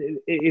 and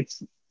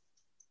it's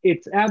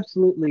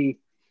absolutely,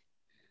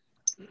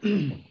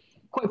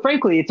 quite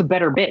frankly, it's a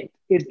better bait.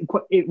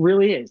 It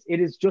really is. It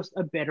is just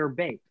a better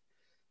bait.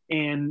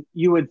 And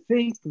you would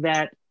think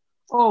that,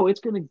 oh,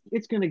 it's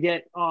gonna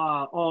get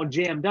all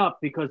jammed up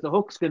because the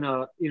hook's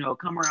gonna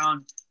come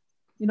around.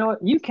 You know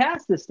what? You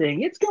cast this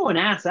thing, it's going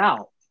ass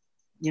out.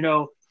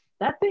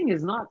 That thing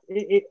is not.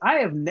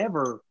 I've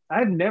never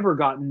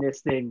gotten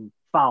this thing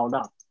fouled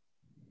up.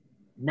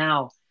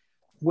 Now,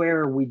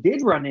 where we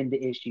did run into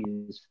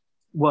issues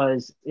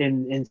was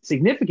in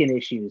significant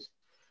issues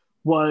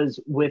was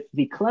with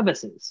the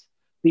clevises,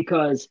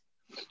 because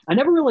I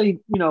never really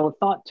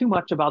thought too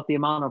much about the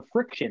amount of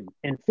friction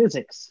and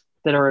physics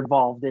that are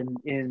involved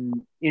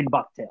in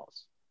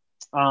bucktails.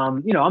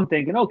 I'm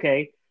thinking,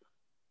 okay,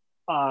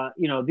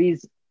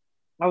 these,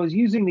 I was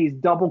using these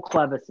double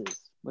clevises,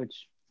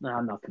 which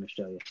I'm not going to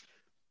show you,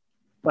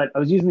 but I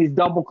was using these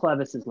double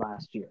clevises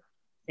last year,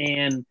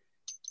 and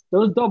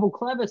those double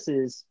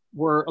clevises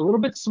were a little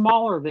bit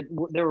smaller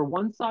they were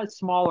one size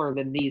smaller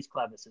than these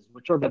clevises,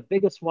 which are the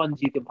biggest ones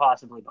you can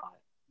possibly buy.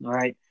 All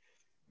right.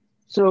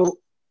 So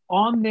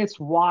on this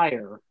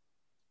wire,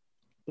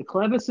 the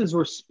clevises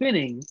were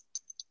spinning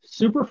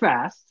super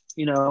fast,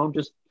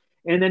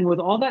 and then with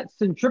all that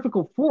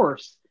centrifugal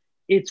force,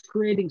 it's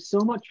creating so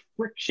much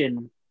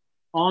friction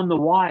on the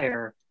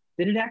wire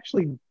that it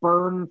actually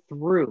burned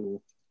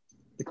through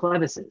the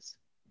clevises.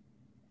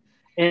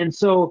 And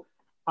so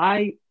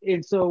I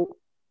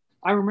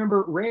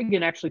remember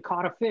Reagan actually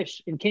caught a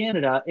fish in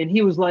Canada, and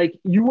he was like,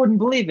 "You wouldn't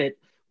believe it.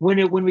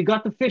 When we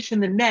got the fish in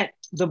the net,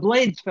 the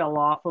blades fell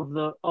off of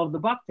the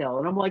bucktail."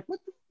 And I'm like, "What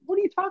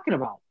are you talking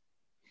about?"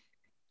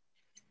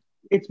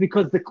 it's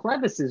because the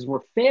clevises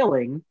were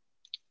failing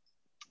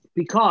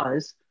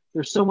because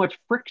there's so much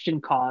friction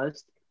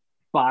caused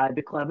by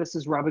the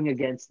clevises rubbing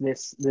against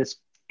this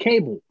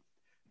cable.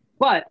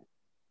 But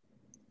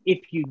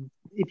if you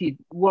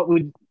what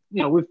would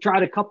we've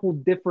tried a couple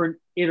different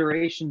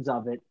iterations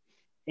of it,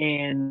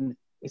 and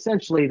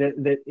essentially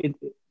the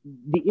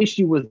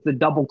issue was the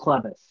double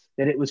clevis,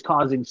 that it was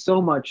causing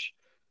so much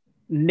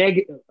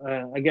negative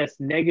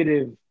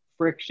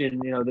friction,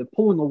 the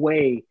pulling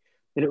away,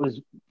 that it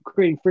was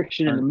creating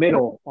friction in the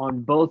middle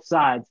on both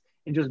sides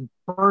and just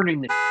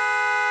burning the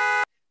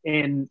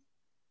and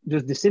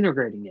just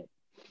disintegrating it.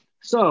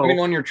 So I mean,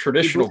 on your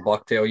traditional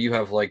bucktail, you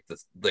have like the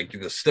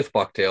stiff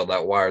bucktail,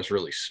 that wire is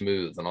really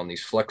smooth, and on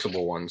these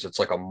flexible ones, it's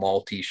like a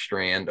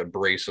multi-strand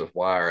abrasive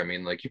wire. I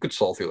mean, like you could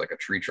saw through like a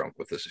tree trunk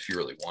with this if you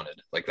really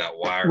wanted, like that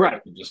wire,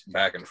 right? Just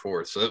back and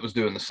forth. So it was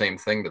doing the same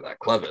thing to that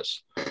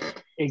clevis.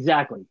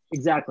 Exactly.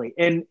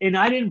 And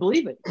I didn't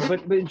believe it,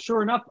 but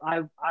sure enough,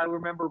 I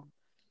remember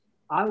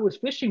I was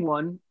fishing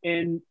one,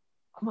 and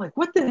I'm like,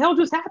 what the hell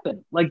just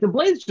happened? Like the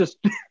blades just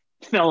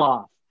fell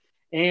off,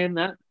 and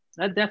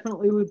that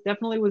definitely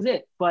was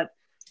it. But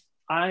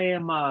I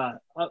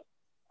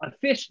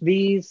fished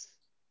these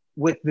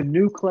with the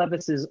new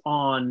clevises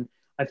on.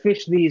 I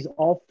fished these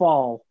all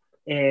fall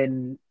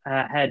and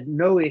had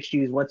no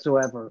issues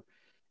whatsoever.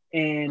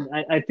 And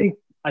I think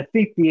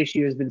the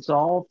issue has been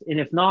solved. And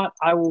if not,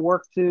 I will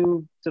work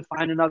to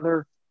find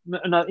another.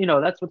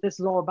 That's what this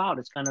is all about.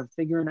 It's kind of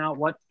figuring out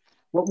what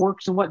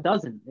works and what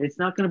doesn't. It's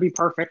not going to be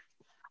perfect.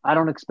 I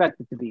don't expect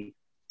it to be.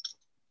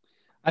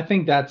 I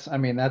think that's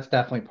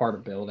definitely part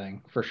of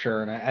building for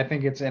sure. And I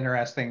think it's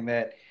interesting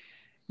that,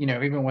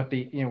 even with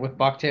with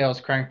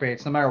bucktails,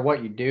 crankbaits, no matter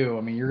what you do,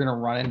 I mean, you're going to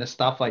run into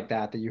stuff like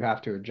that you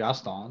have to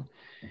adjust on,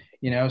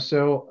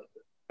 So,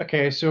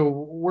 okay, so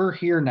we're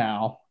here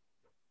now.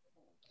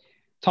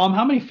 Tom,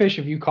 how many fish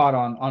have you caught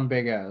on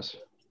Big O's?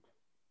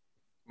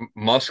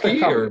 Musky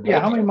yeah,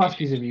 how many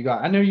muskies have you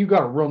got? I know you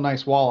got a real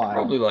nice walleye.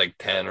 Probably like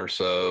 10 or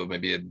so,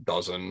 maybe a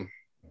dozen.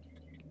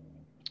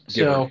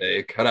 Give or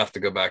take. I'd have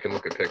to go back and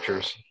look at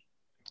pictures.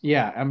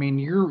 Yeah, I mean,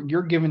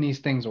 you're giving these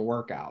things a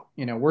workout.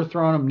 We're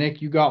throwing them. Nick,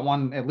 you got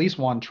at least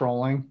one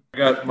trolling.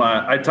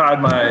 I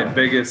tied my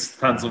biggest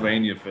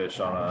Pennsylvania fish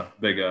on a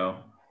Big O.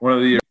 One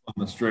of the years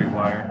on the straight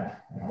wire.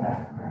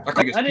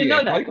 I didn't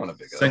know that. On a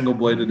Big O. Single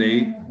bladed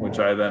 8, which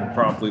I then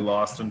promptly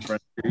lost in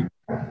French Creek.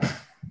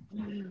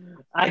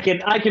 I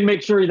can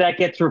make sure that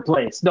gets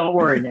replaced. Don't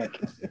worry, Nick.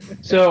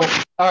 So,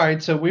 all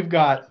right. So we've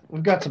got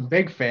some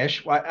big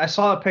fish. I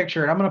saw a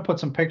picture, and I'm going to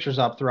put some pictures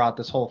up throughout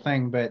this whole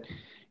thing. But,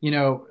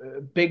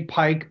 big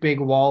pike, big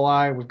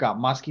walleye. We've got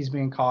muskies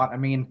being caught. I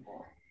mean,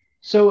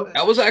 so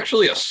that was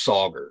actually a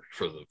sauger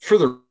for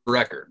the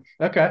record.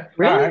 Okay,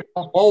 really? All right.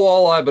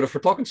 All walleye, but if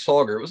we're talking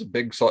sauger, it was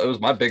it was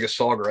my biggest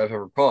sauger I've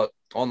ever caught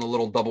on the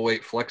little double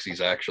 8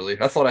 flexies. Actually,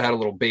 I thought I had a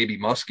little baby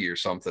muskie or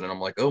something, and I'm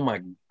like, oh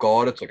my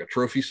god, it's like a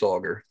trophy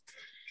sauger.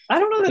 I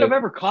don't know that I've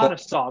ever caught a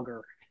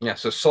sauger. Yeah,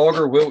 so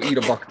sauger will eat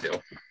a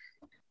bucktail.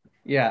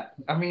 Yeah,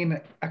 I mean,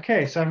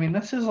 okay, so I mean,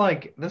 this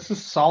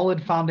is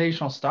solid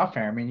foundational stuff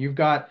here. I mean, you've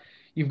got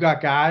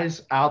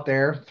guys out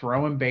there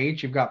throwing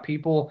baits. You've got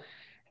people,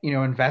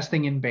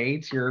 investing in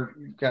baits.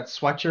 You've got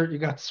sweatshirt. You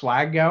got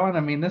swag going. I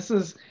mean,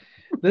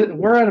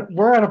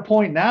 we're at a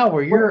point now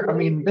where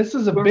this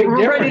is a big difference.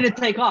 We're ready to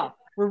take off.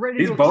 We're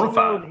ready to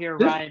explode here,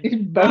 Ryan. He's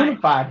bona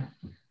fide.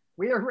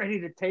 We are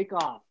ready to take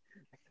off,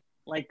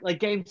 like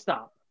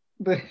GameStop.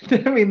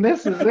 I mean,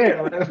 this is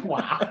it.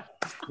 Wow.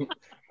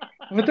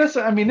 But this is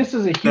a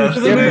huge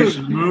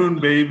Destination Moon,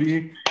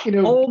 baby.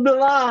 Hold the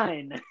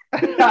line.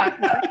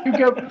 You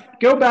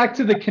go back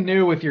to the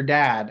canoe with your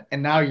dad,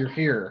 and now you're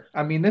here.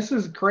 I mean, this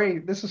is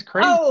great. This is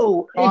crazy.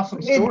 Oh,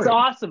 awesome story. It's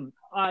awesome.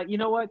 You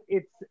know what?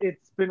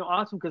 It's been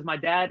awesome because my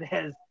dad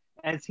has,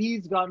 as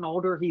he's gotten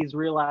older, he's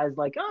realized,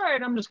 like, all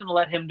right, I'm just gonna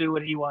let him do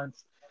what he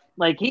wants.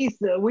 Like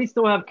we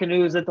still have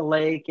canoes at the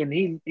lake,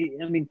 and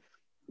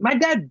my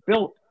dad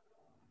built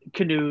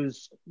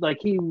canoes. Like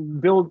he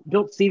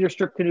built cedar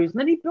strip canoes, and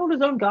then he built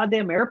his own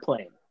goddamn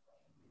airplane.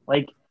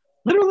 Like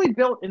literally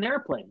built an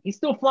airplane. He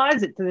still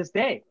flies it to this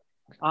day.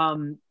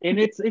 And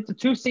it's a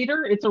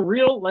 2-seater. It's a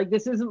real, like,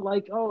 this isn't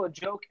like, a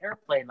joke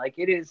airplane. Like,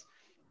 it is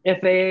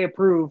FAA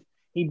approved.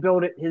 He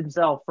built it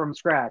himself from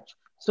scratch.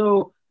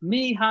 So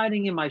me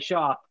hiding in my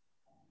shop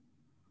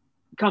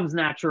comes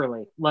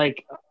naturally.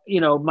 Like,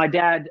 my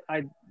dad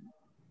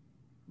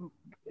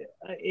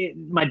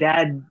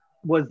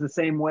was the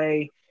same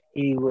way.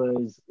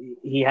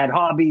 He had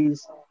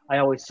hobbies. I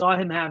always saw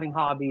him having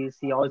hobbies.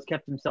 He always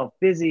kept himself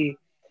busy.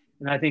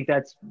 And I think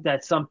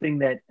that's something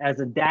that as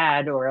a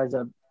dad or as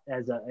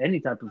any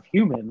type of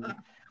human,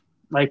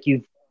 like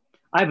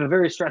I have a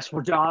very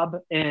stressful job,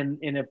 and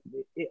if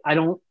I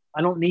don't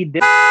need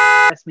this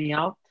to stress me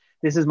out.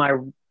 This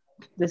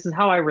is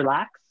how I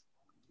relax.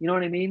 You know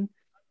what I mean?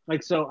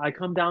 Like, so I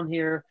come down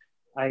here,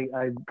 I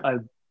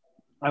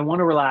want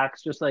to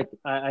relax, just like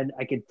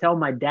I could tell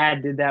my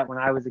dad did that when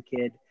I was a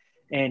kid,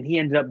 and he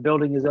ended up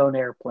building his own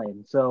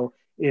airplane. So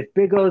if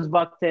Big O's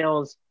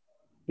Bucktails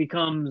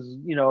becomes,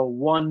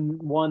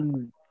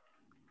 one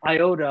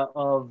iota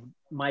of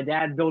my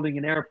dad building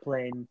an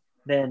airplane,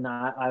 then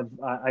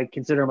I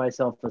consider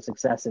myself a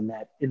success in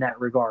that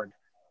regard.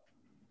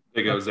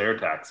 Big O's air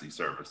taxi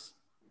service.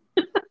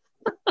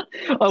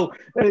 Oh,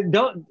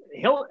 don't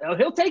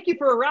he'll take you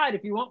for a ride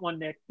if you want one,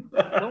 Nick.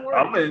 Don't worry.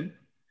 I'm in.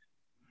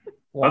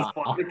 Wow. Let's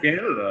fly to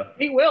Canada.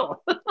 He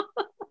will. All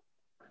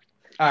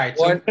right.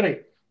 So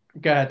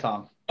go ahead,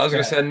 Tom. I was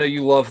going to say, I know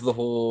you love the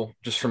whole,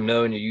 just from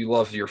knowing you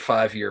love your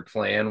 5-year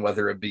plan,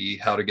 whether it be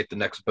how to get the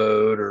next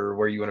boat or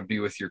where you want to be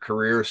with your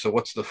career. So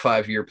what's the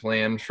 5-year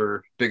plan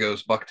for Big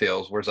O's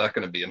Bucktails? Where's that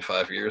going to be in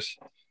 5 years?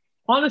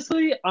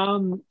 Honestly,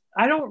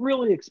 I don't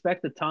really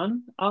expect a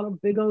ton out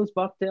of Big O's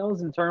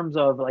Bucktails in terms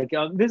of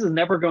this is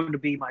never going to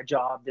be my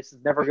job. This is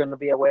never going to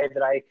be a way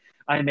that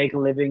I make a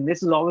living.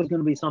 This is always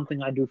going to be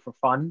something I do for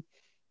fun.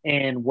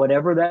 And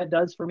whatever that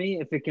does for me,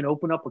 if it can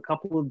open up a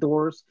couple of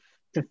doors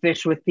to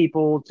fish with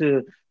people,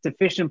 to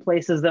fish in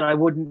places that I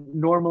wouldn't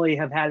normally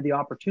have had the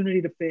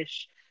opportunity to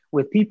fish,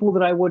 with people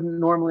that I wouldn't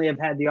normally have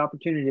had the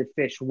opportunity to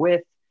fish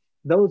with,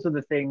 those are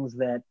the things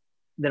that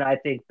I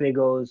think Big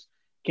O's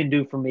can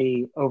do for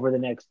me over the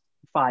next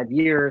 5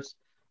 years.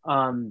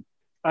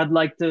 I'd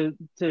like to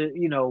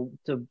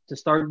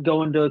start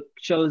going to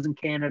shows in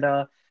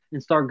Canada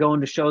and start going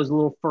to shows a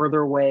little further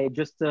away,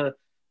 just to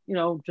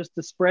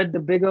spread the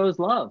Big O's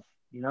love.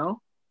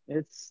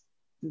 Let's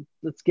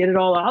get it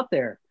all out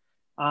there.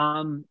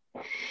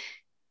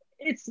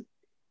 It's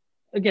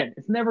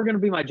never going to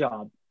be my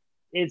job.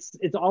 It's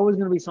always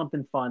going to be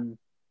something fun.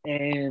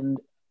 And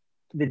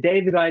the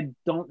day that I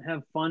don't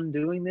have fun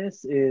doing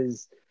this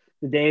is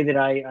the day that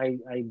I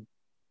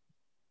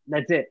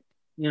that's it.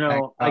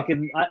 I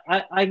can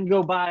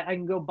go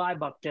buy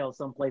Bucktail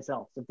someplace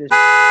else if this is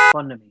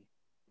fun to me.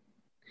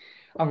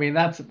 I mean,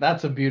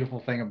 that's a beautiful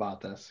thing about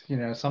this.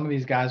 Some of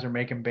these guys are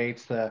making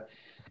baits to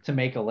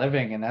make a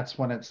living, and that's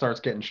when it starts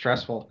getting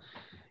stressful.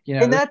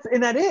 And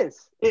that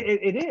is.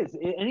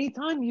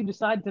 Anytime you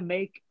decide to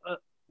make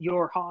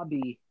your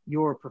hobby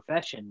your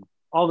profession,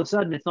 all of a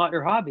sudden it's not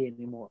your hobby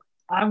anymore.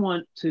 I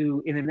want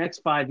to, in the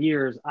next 5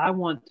 years, I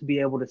want to be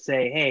able to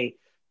say, hey,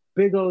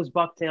 Big O's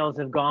Bucktails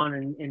have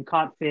gone and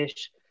caught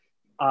fish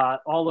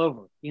all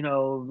over.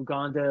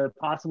 Gone to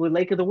possibly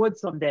Lake of the Woods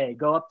someday.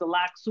 Go up to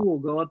Lac Seul.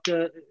 Go up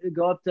to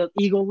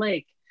Eagle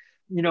Lake.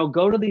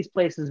 Go to these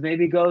places.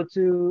 Maybe go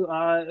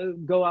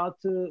out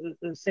to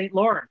St.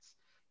 Lawrence.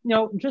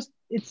 Just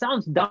it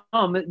sounds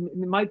dumb. It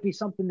might be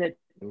something that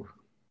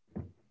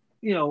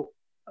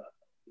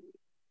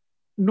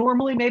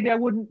normally maybe I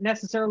wouldn't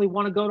necessarily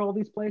want to go to all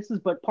these places,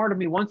 but part of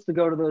me wants to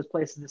go to those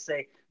places to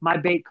say my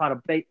bait caught a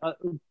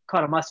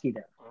muskie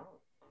there.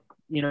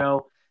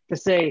 To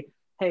say,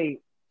 hey,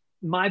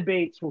 my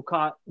baits will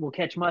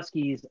catch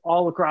muskies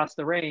all across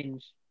the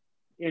range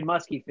in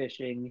muskie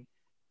fishing.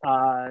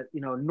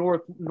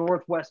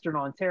 Northwestern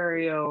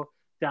Ontario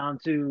down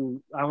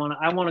to I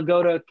want to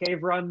go to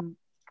Cave Run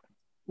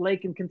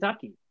Lake in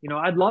Kentucky.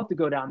 I'd love to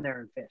go down there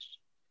and fish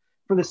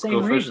for the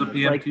same reason. Go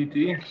fish the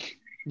PMTT.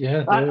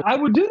 Yeah, I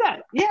would do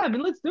that. Yeah, I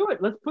mean, let's do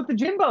it. Let's put the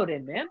gym boat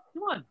in, man.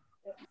 Come on.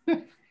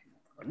 I'll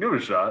give it a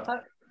shot.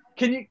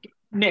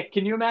 Nick,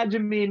 can you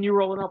imagine me and you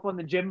rolling up on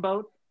the gym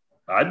boat?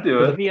 I'd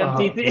do it. The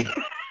VMTT.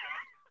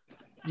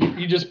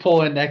 You just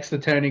pull in next to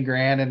Tony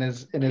Grant in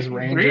his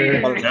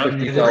Ranger.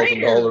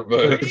 $150,000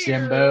 boat. The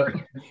gym boat.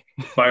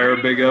 Fire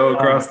a Big O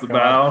across the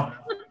bow.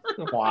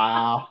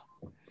 Wow.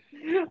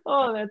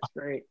 Oh, that's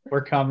great.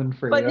 We're coming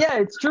for you. But yeah,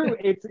 it's true.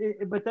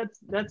 But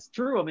that's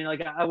true. I mean,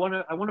 I want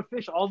to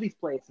fish all these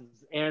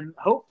places, and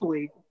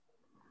hopefully,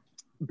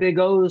 Big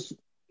O's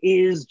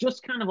is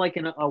just kind of like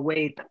a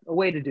way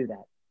to do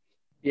that.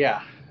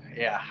 Yeah,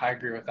 I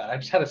agree with that. I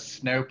just had a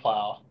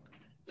snowplow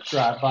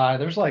drive by.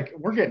 There's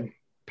we're getting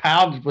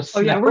pounded with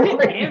snow. Oh yeah, we're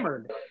getting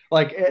hammered.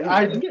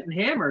 I'm getting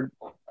hammered.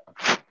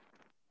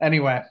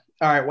 Anyway,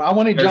 all right. Well, I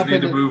want to jump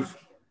into. You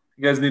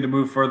guys need to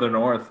move further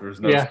north. There's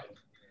no. Yeah.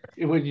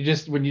 When you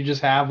just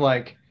have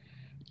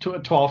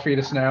 12 feet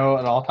of snow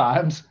at all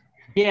times.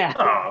 Yeah.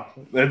 Oh,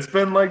 it's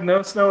been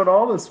no snow at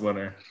all this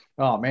winter.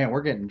 Oh man,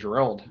 we're getting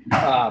drilled.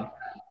 All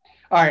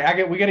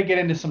right, we got to get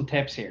into some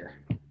tips here.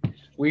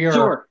 We are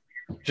sure.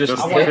 Just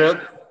all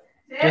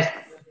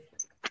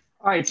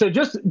right. So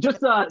just as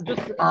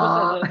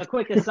a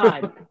quick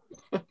aside,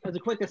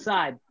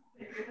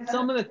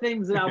 some of the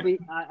things that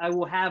I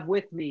will have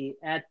with me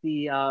at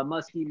the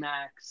Musky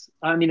Max.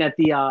 I mean, at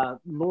the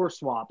lure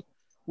swap.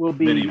 Will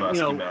be, Mini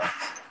Musky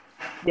Max.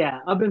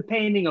 Yeah, I've been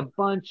painting a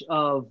bunch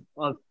of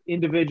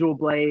individual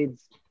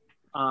blades.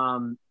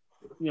 I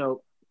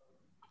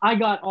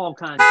got all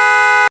kinds.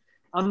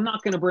 I'm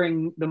not going to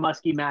bring the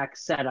Musky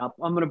Max setup.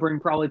 I'm going to bring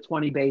probably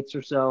 20 baits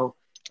or so.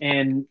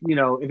 And,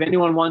 if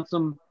anyone wants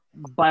them,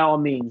 by all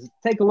means,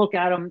 take a look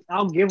at them.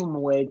 I'll give them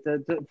away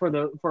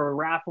for a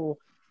raffle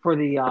for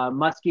the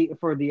Musky,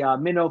 for the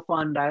Minnow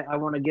Fund. I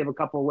want to give a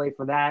couple away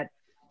for that.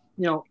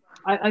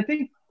 I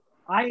think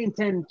I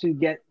intend to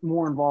get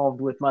more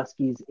involved with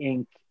Muskies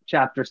Inc.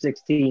 Chapter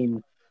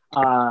 16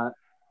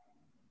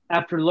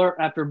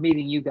 after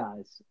meeting you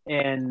guys,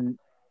 and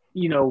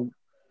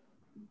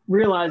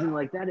realizing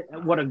like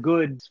that, what a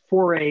good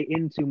foray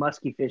into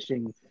musky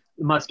fishing,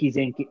 Muskies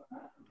Inc.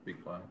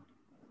 Big plan.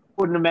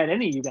 Wouldn't have met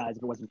any of you guys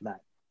if it wasn't for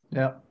that.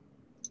 Yep.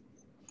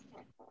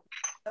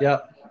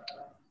 Yep.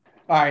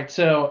 All right.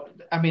 So,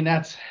 I mean,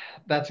 that's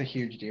a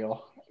huge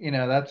deal.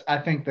 I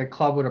think the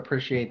club would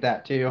appreciate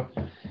that too.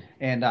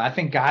 And I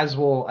think guys,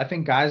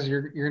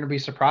 you're going to be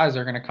surprised.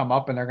 They're going to come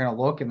up and they're going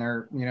to look and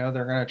they're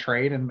going to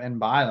trade and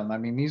buy them. I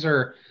mean, these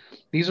are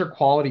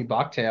quality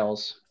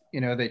bucktails,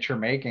 that you're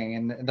making.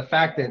 And the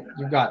fact that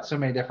you've got so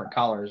many different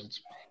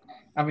colors,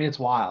 it's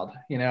wild.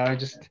 It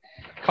just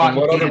caught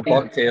What other candy.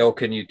 bucktail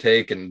can you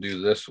take and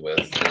do this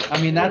with? I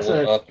mean, that's Roll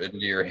it up into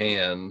your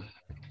hand.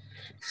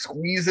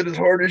 Squeeze it as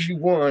hard as you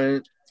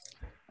want.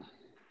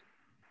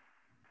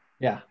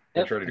 Yeah.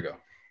 It's ready to go.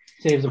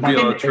 Saves a We'll be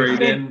able to bunch.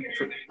 trade in.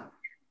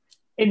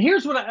 And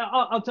here's what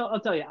I'll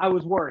tell you. I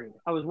was worried.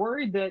 I was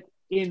worried that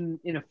in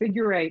a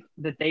figure eight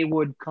that they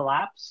would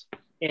collapse,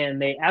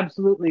 and they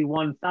absolutely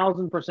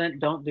 1,000%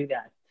 don't do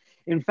that.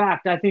 In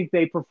fact, I think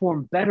they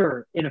perform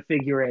better in a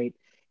figure eight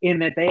in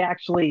that they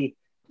actually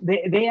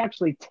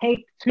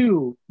take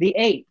to the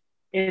eight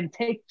and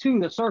take to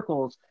the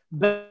circles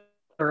better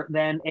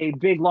than a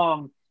big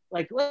long,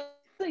 like let's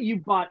say you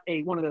bought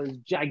one of those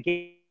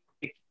gigantic,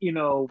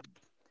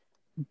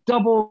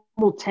 double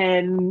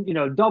 10,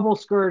 double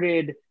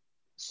skirted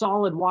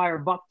solid wire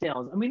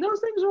bucktails. I mean, those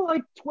things are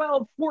like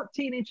 12,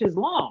 14 inches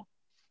long.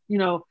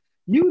 You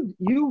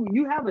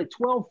have a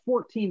 12,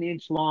 14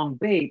 inch long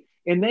bait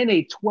and then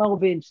a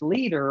 12-inch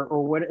leader,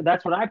 or what,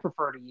 that's what I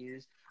prefer to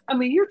use. I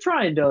mean, you're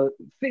trying to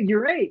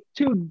figure eight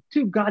two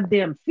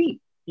goddamn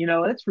feet.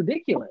 That's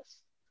ridiculous.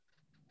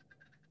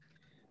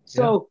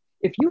 So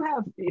if you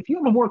have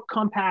a more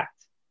compact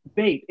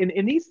bait,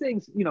 and these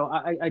things,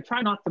 I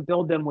try not to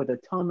build them with a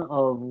ton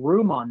of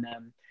room on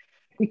them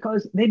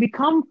because they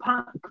become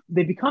part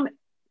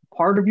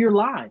of your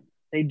line.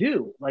 They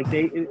do. Like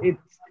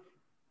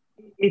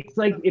it's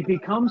like it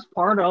becomes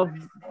part of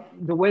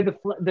the way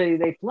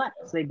they flex.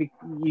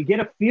 You get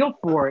a feel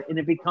for it, and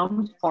it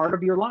becomes part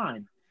of your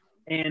line.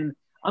 And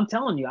I'm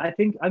telling you, I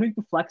think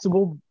the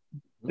flexible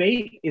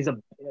bait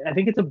I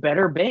think it's a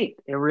better bait.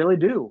 I really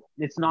do.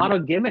 It's not a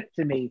gimmick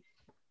to me.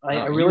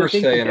 I really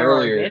think that there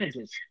are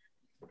advantages.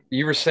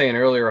 You were saying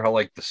earlier how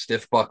like the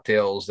stiff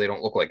bucktails, they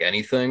don't look like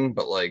anything,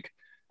 but like,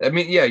 I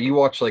mean, yeah, you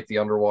watch like the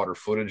underwater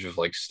footage of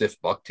like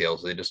stiff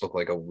bucktails, they just look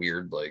like a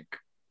weird, like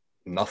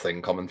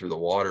nothing coming through the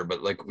water.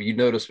 But like you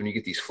notice when you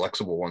get these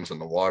flexible ones in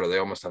the water, they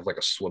almost have like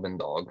a swimming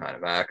dog kind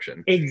of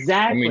action.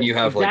 Exactly. I mean, you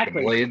have like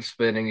the blade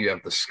spinning, you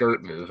have the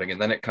skirt moving,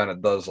 and then it kind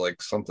of does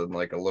like something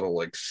like a little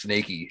like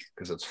snaky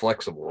because it's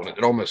flexible and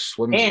it almost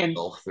swims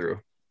itself through.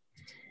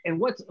 And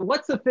what's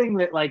the thing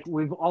that like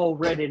we've all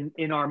read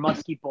in our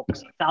musky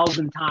books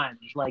 1,000 times?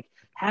 Like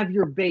have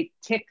your bait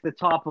tick the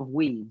top of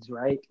weeds,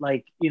 right?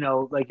 Like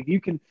like if you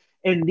can.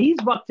 And these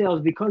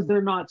bucktails, because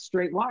they're not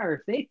straight wire,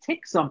 if they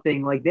tick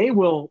something, like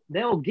they'll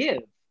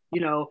give,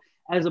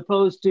 as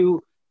opposed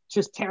to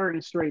just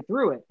tearing straight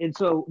through it. And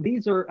so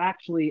these are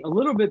actually a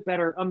little bit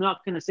better. I'm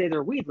not going to say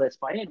they're weedless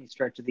by any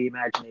stretch of the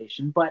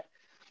imagination, but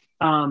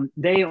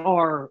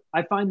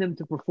I find them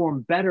to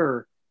perform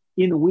better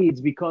in the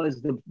weeds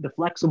because the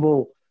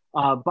flexible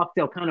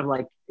bucktail kind of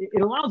like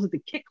it allows it to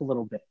kick a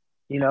little bit,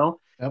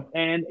 Yep.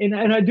 And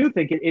I do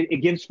think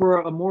it gives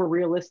for a more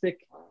realistic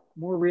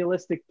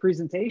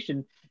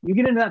presentation. You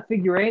get into that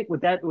figure eight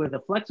with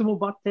a flexible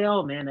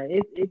bucktail, man,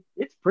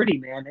 it's pretty,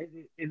 man.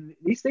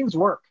 These things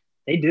work.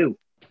 They do.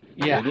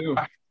 Yeah. They do.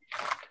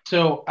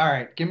 So, all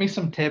right, give me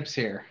some tips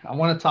here. I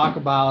want to talk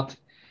about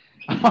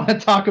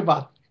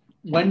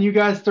when you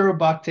guys throw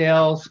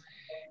bucktails.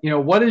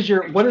 What is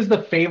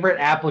the favorite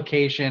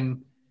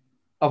application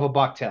of a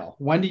bucktail?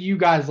 When do you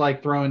guys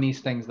like throwing these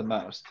things the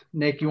most?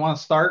 Nick, you want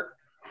to start?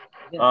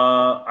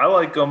 I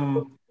like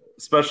them,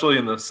 especially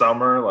in the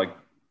summer, like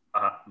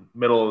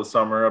middle of the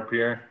summer up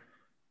here,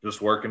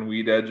 just working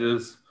weed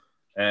edges.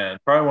 And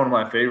probably one of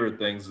my favorite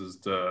things is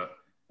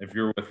if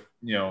you're with,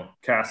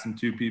 casting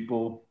two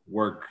people,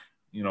 work,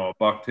 a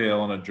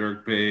bucktail and a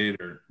jerk bait,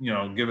 or,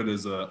 give it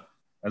as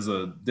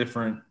a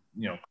different,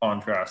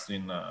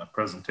 contrasting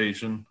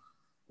presentation.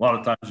 A lot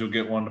of times you'll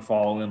get one to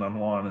follow in on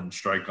one and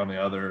strike on the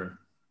other,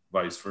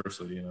 vice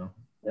versa,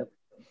 Yep.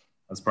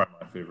 That's probably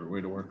my favorite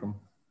way to work them.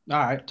 All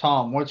right,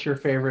 Tom, what's your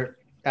favorite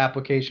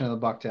application of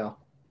the bucktail?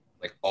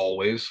 Like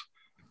always.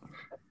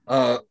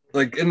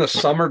 Like in the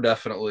summer,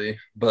 definitely,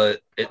 but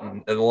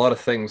a lot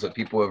of things that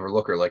people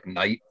overlook are like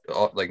night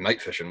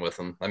fishing with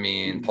them. I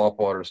mean,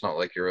 topwater is not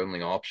like your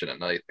only option at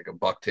night. Like a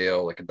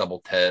bucktail, like a double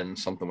 10,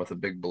 something with a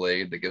big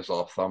blade that gives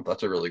off thump.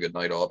 That's a really good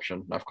night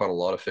option. I've caught a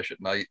lot of fish at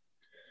night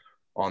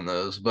on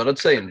those, but I'd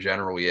say in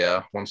general,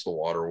 yeah, once the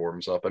water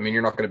warms up. I mean,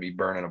 you're not going to be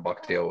burning a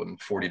bucktail in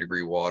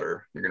 40-degree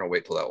water. You're going to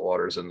wait till that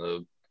water's in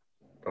the,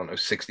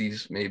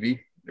 60s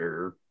maybe,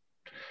 or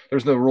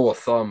there's no rule of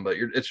thumb, but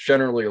it's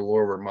generally a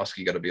lure where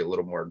musky got to be a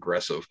little more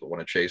aggressive to want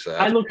to chase that.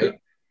 I look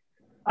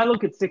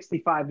at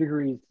 65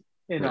 degrees,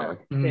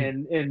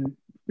 and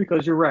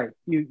because you're right,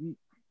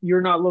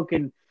 you're not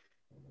looking.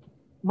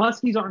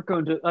 Muskies aren't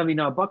going to. I mean,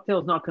 a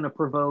bucktail's not going to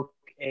provoke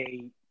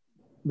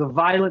the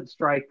violent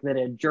strike that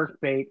a jerk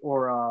bait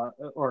or a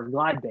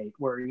glide bait,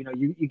 where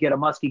you get a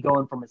muskie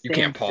going from a You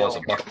can't pause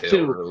a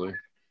standstill bucktail, really.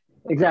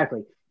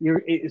 exactly.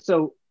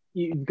 So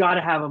you've got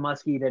to have a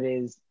muskie that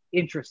is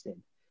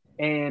interesting,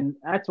 and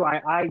that's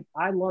why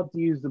I love to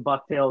use the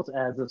bucktails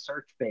as a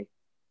search bait.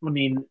 I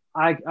mean,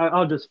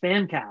 I'll just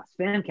fan cast,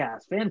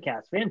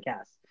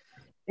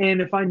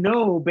 and if I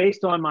know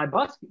based on my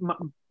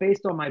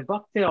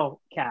bucktail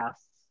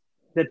casts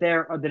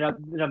that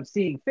I'm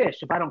seeing fish,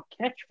 if I don't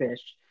catch fish,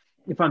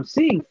 if I'm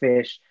seeing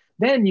fish,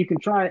 then you can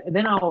try.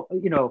 Then I'll,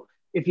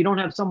 if you don't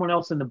have someone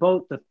else in the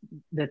boat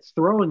that's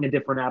throwing a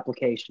different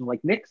application,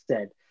 like Nick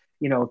said,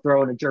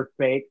 throwing a jerk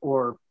bait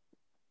or,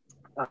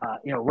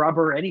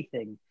 rubber,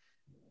 anything,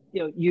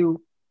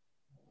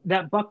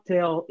 that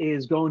bucktail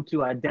is going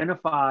to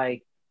identify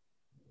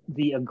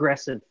the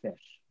aggressive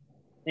fish,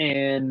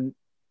 and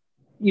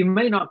you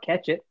may not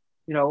catch it,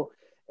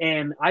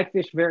 and I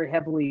fish very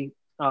heavily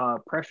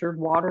pressured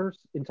waters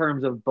in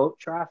terms of boat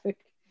traffic.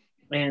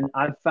 And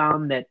I've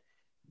found that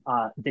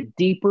the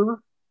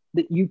deeper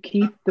that you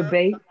keep the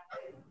bait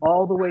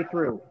all the way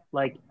through,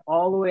 like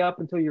all the way up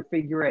until your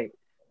figure eight,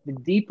 the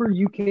deeper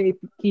you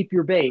keep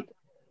your bait,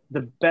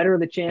 the better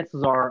the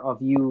chances are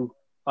of you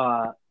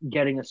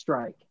getting a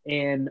strike.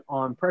 And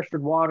on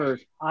pressured waters,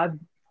 I've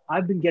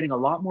been getting a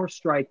lot more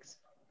strikes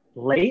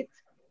late,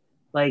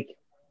 like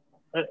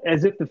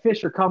as if the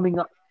fish are coming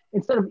up.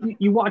 Instead of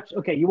you watch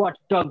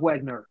Doug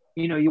Wegner,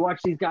 you watch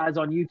these guys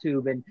on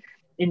YouTube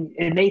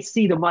and they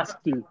see the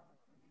muskie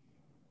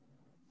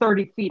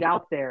 30 feet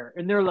out there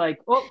and they're like,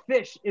 oh,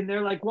 fish. And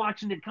they're like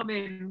watching it come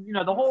in,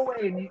 the whole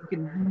way. And you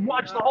can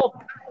watch the whole,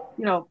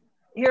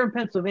 here in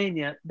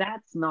Pennsylvania,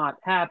 that's not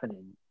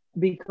happening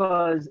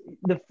because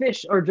the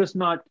fish are just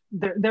not,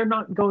 they're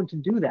not going to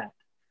do that.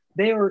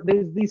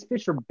 These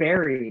fish are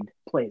buried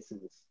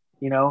places,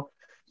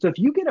 So if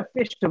you get a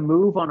fish to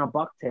move on a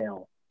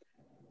bucktail,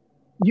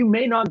 you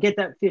may not get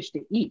that fish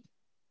to eat.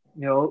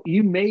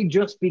 You may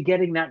just be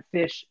getting that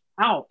fish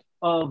out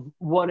of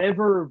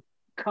whatever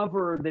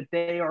cover that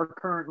they are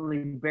currently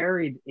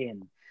buried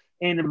in.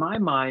 And in my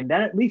mind,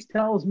 that at least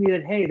tells me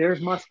that, hey, there's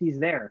muskies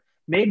there.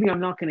 Maybe I'm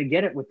not going to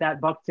get it with that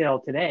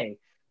bucktail today,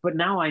 but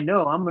now I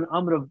know I'm going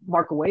to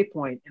mark a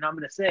waypoint and I'm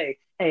going to say,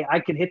 hey, I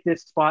can hit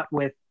this spot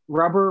with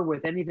rubber,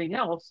 with anything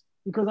else,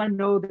 because I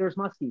know there's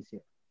muskies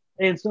here.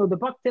 And so the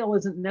bucktail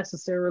isn't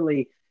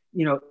necessarily,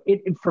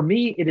 for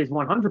me, it is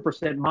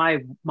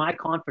 100% my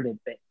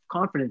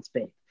confidence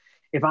bait.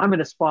 If I'm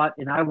in a spot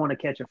and I want to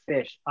catch a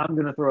fish, I'm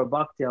going to throw a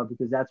bucktail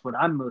because that's what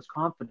I'm most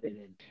confident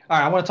in. All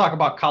right, I want to talk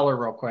about color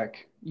real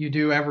quick. You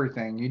do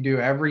everything. You do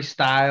every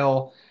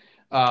style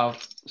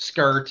of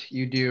skirt.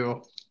 You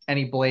do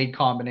any blade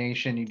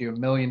combination. You do a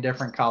million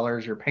different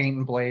colors. You're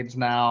painting blades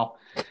now.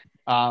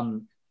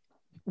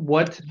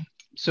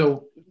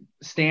 So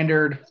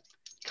standard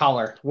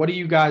color. What are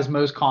you guys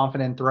most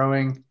confident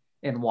throwing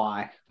and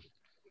why?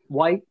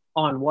 White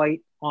on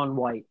white on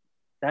white.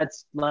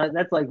 That's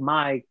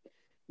like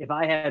if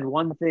I had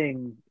one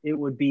thing, it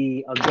would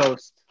be a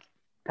ghost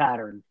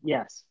pattern.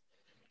 Yes.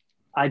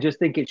 I just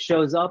think it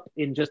shows up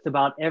in just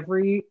about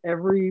every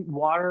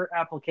water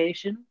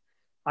application.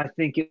 I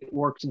think it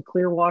works in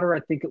clear water. I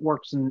think it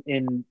works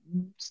in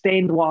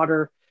stained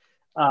water.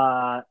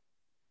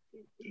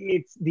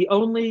 It's the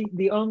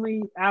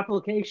only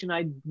application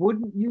I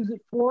wouldn't use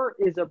it for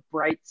is a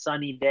bright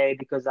sunny day,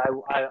 because I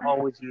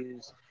always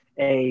use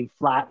a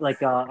flat,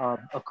 like a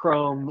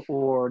chrome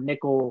or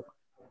nickel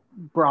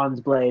bronze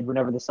blade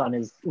whenever the sun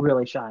is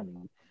really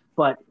shining.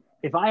 But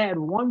if I had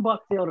one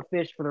bucktail to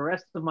fish for the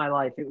rest of my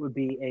life, it would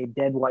be a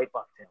dead white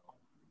bucktail.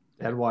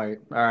 Dead white.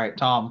 All right,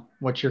 Tom,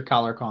 what's your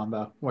color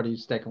combo? What are you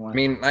sticking with? I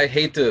mean, I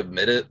hate to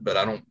admit it, but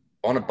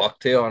on a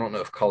bucktail, I don't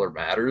know if color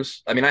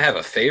matters. I mean, I have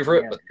a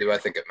favorite, but do I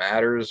think it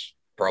matters?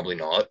 Probably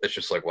not. It's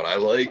just like what I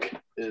like.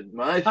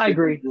 And I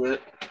agree.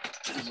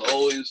 Has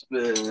always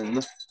been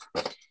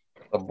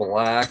a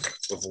black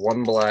with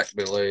one black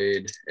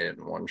blade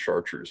and one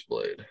chartreuse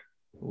blade.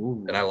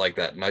 Ooh. And I like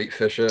that night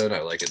fishing.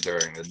 I like it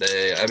during the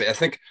day. I mean, I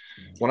think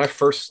when I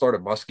first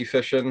started musky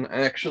fishing,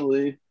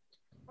 actually,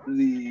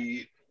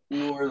 the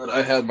lure that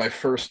I had my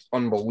first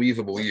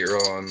unbelievable year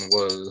on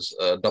was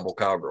a double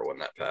cowgirl in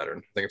that pattern.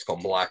 I think it's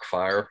called Black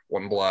Fire.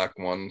 One black,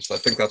 one. So I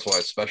think that's why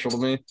it's special to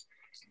me.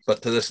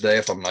 But to this day,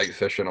 if I'm night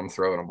fishing, I'm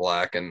throwing a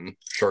black and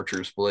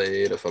chartreuse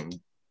blade. If I'm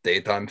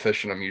daytime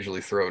fishing, I'm usually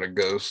throwing a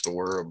ghost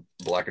or a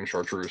black and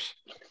chartreuse.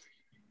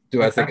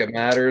 Do I think it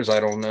matters?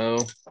 I don't know.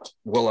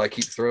 Will I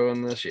keep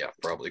throwing this? Yeah,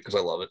 probably, because I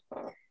love it.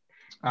 All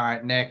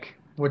right, Nick,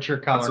 what's your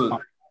color?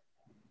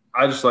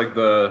 I just like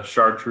the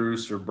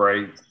chartreuse or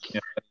bright,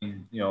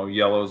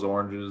 yellows,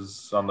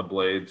 oranges on the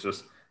blades.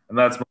 And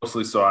that's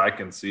mostly so I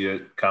can see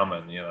it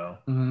coming.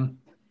 Mm-hmm.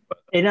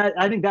 And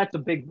I think that's a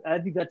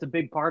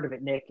big part of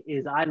it, Nick.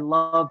 Is I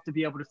love to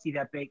be able to see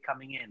that bait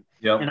coming in.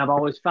 Yep. And I've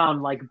always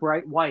found like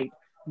bright white.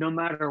 No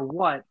matter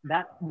what,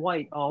 that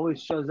white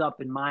always shows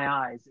up in my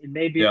eyes, and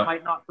maybe it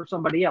might not for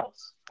somebody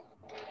else.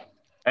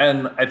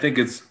 And I think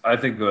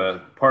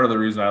the part of the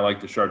reason I like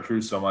the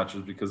chartreuse so much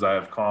is because I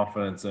have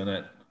confidence in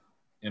it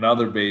in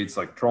other baits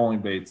like trolling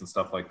baits and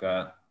stuff like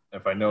that.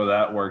 If I know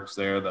that works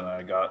there, then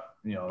I got,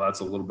 that's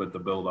a little bit to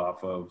build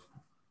off of.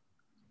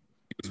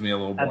 It gives me a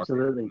little more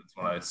Absolutely confidence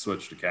when I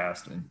switch to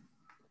casting.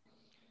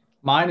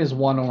 Mine is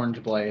one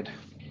orange blade.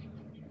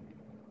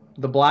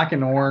 The black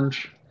and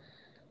orange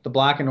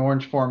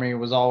for me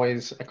was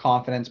always a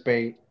confidence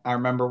bait. I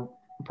remember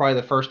probably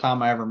the first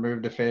time I ever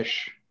moved to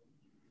fish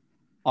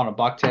on a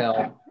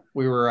bucktail.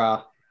 We were,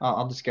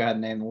 I'll just go ahead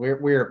and name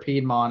it. We were at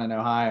Piedmont in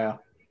Ohio.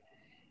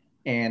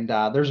 And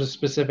there's a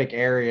specific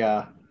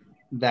area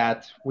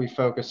that we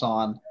focus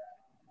on.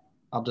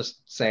 I'll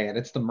just say it.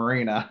 It's the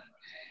marina.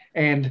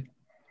 And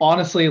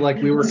honestly,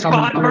 like we were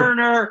spot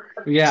burner.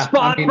 Yeah.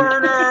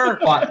 Burner.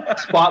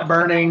 Spot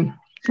burning.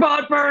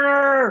 Spot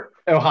burner.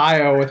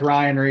 Ohio with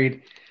Ryan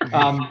Reed.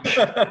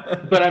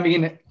 But I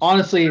mean,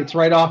 honestly, it's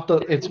right off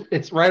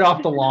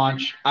the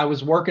launch. I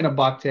was working a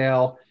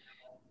bucktail,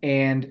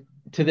 and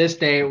to this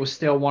day, it was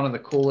still one of the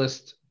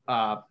coolest,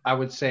 I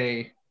would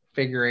say,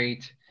 figure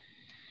eight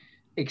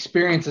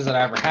experiences that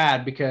I ever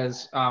had,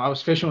 because I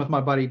was fishing with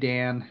my buddy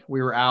Dan.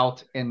 We were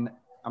out, and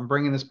I'm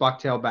bringing this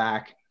bucktail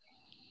back,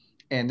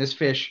 and this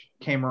fish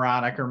came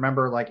around. I can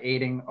remember like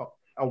aiding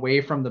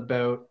away from the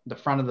boat, the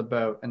front of the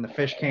boat, and the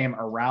fish came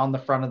around the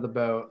front of the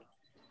boat,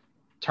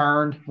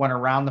 turned, went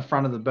around the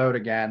front of the boat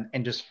again,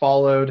 and just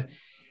followed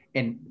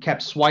and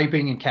kept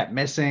swiping and kept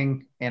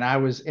missing. And I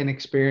was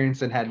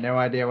inexperienced and had no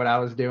idea what I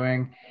was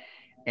doing.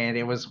 And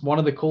it was one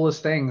of the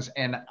coolest things.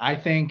 And I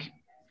think,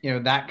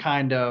 that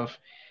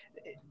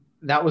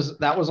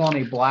was on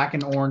a black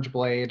and orange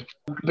blade.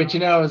 But,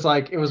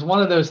 it was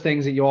one of those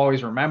things that you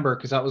always remember,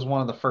 because that was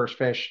one of the first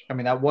fish. I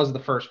mean, that was the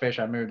first fish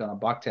I moved on a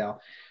bucktail.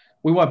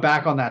 We went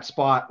back on that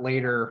spot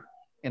later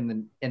in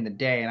the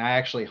day, and I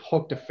actually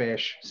hooked a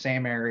fish,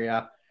 same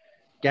area,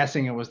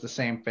 guessing it was the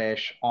same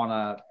fish on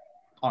a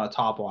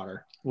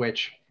topwater,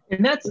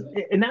 and that's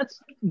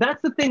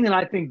the thing that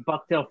I think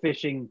bucktail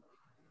fishing,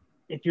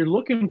 if you're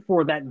looking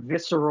for that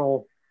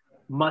visceral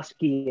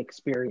musky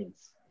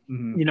experience,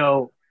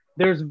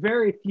 there's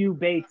very few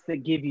baits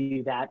that give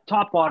you that.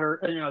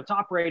 Topwater,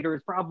 top raider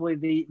is probably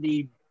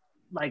the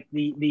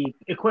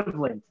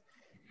equivalent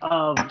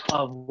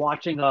of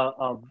watching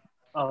a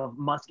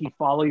musky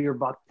follow your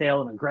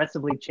bucktail and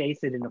aggressively chase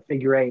it in a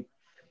figure eight.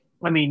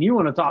 I mean, you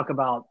want to talk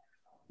about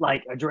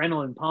like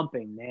adrenaline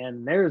pumping,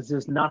 man. There's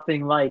just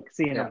nothing like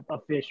seeing a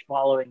fish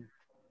following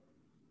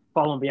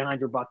behind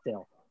your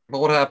bucktail. But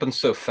what happens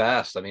so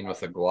fast? I mean,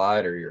 with a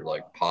glider, you're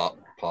like pop,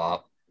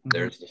 pop.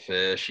 There's the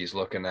fish. He's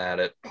looking at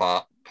it.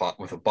 Pop, pop.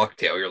 With a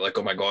bucktail, you're like,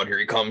 oh my god, here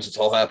he comes. It's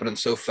all happening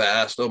so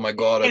fast. Oh my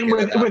god. And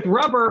with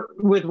rubber,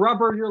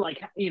 you're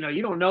like, you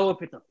don't know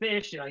if it's a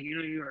fish.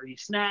 You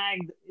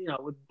snagged.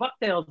 With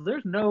bucktails,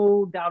 there's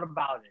no doubt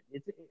about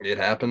it. It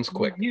happens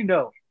quick.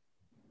 All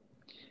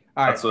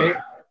right.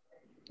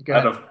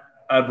 I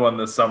had one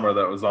this summer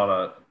that was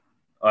on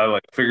I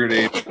figured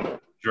eight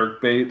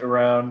jerk bait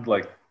around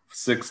like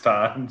 6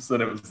 times,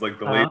 and it was like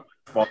the latest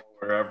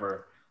follower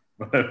ever.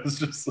 But it was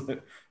just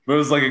it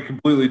was like a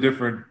completely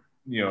different,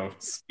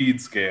 speed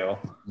scale.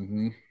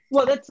 Mm-hmm.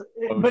 Well, that's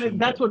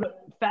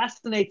what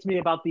fascinates me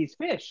about these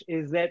fish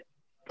is that,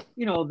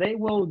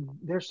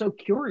 they're so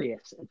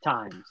curious at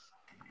times.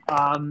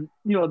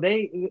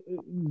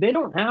 They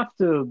don't have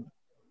to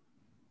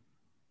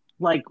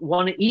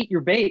want to eat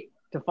your bait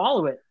to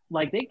follow it.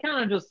 Like they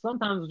kind of just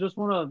sometimes just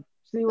want to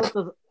see what's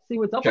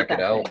up. Check with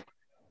it out.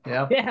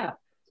 Thing. Yeah.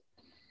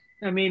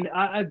 I mean,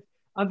 I've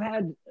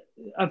had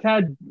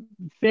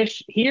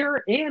fish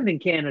here and in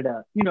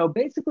Canada,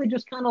 basically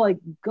just kind of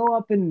go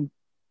up and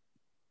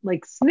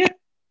snip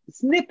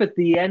at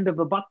the end of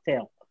a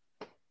bucktail.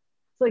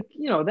 It's like,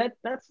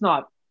 that's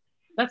not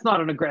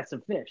an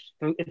aggressive fish.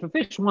 If a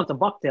fish wants a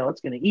bucktail,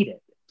 it's going to eat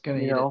it. It's going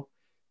to eat it.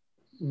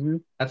 Mm-hmm.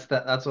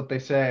 That's what they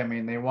say. I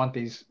mean, they want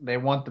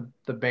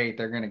the bait,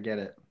 they're going to get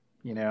it,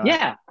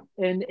 Yeah.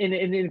 And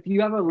if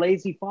you have a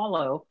lazy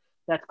follow,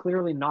 that's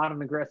clearly not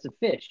an aggressive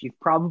fish. You've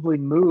probably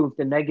moved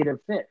a negative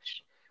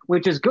fish,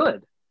 which is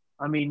good.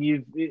 I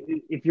mean,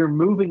 if you're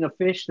moving a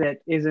fish that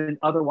isn't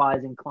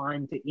otherwise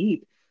inclined to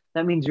eat,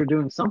 that means you're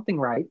doing something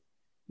right,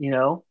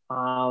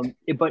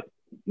 but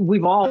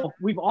we've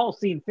all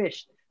seen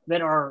fish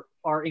that are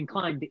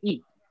inclined to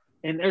eat,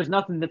 and there's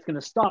nothing that's going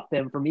to stop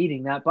them from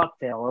eating that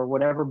bucktail or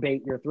whatever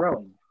bait you're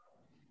throwing.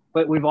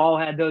 But we've all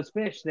had those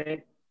fish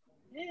that,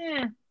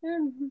 you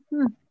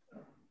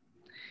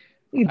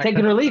can take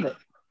it or leave it.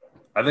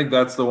 I think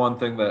that's the one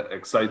thing that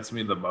excites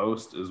me the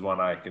most is when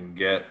I can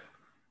get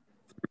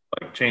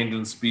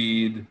changing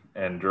speed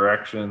and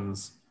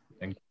directions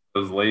and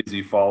those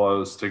lazy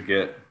follows to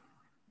get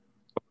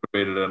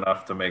motivated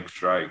enough to make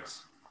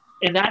strikes.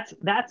 And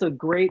that's a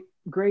great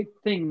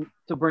thing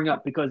to bring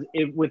up, because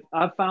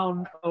I've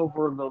found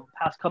over the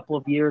past couple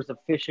of years of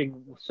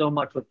fishing so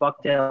much with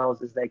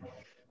bucktails is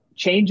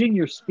changing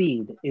your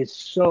speed is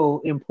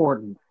so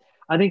important.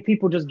 I think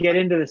people just get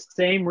into the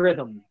same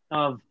rhythm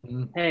of,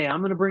 hey,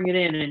 I'm going to bring it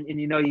in, and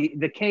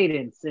the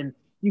cadence, and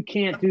you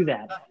can't do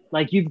that.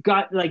 You've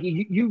got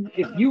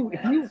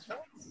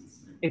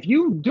if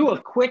you do a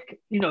quick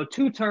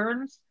 2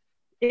 turns,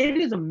 it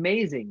is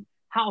amazing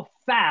how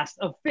fast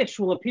a fish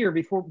will appear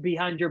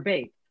behind your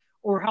bait,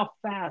 or how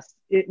fast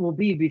it will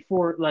be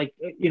before, like,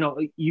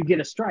 you get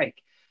a strike,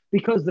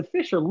 because the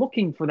fish are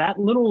looking for that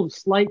little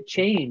slight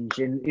change.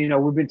 And,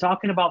 we've been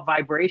talking about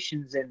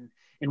vibrations and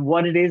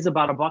what it is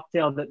about a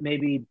bucktail that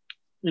maybe,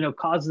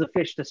 causes a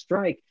fish to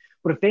strike.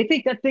 But if they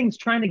think that thing's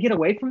trying to get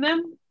away from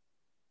them,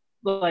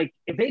 like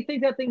if they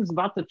think that thing's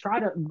about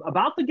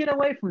to get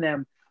away from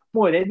them,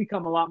 boy, they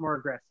become a lot more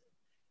aggressive.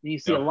 And you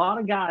see a lot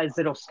of guys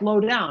that'll slow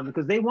down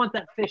because they want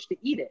that fish to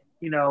eat it,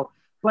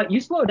 but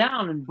you slow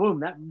down and boom,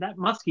 that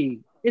muskie,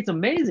 it's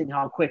amazing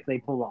how quick they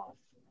pull off.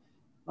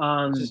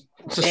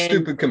 It's a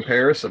stupid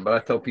comparison, but I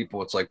tell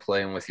people it's like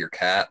playing with your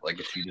cat. Like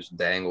if you just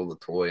dangle the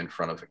toy in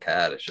front of a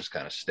cat, it just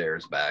kind of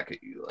stares back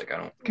at you. Like, I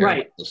don't care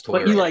about this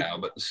toy now.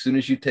 But as soon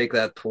as you take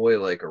that toy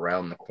like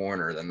around the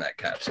corner, then that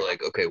cat's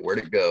like, okay, where'd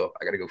it go?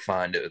 I got to go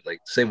find it.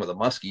 Like same with a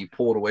muskie, you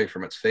pull it away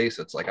from its face.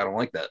 It's like, I don't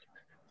like that.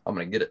 I'm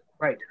going to get it.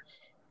 Right.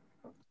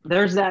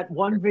 There's that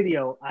one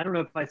video. I don't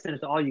know if I sent it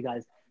to all you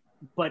guys,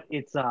 but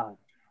it's a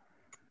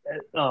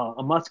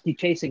muskie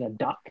chasing a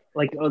duck,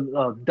 like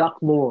a duck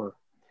lure.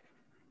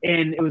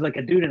 And it was like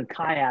a dude in a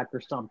kayak or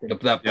something.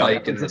 That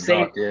pike in the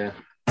duck, yeah.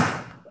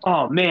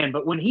 Oh, man.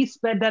 But when he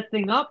sped that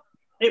thing up,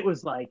 it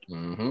was like,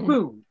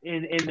 boom.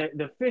 And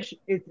the fish,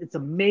 it's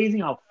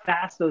amazing how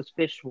fast those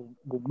fish will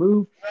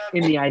move.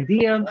 And the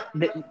idea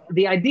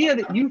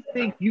that you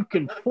think you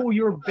can pull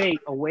your bait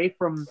away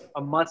from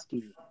a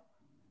muskie,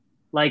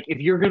 like if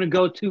you're going to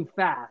go too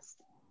fast,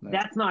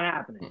 that's not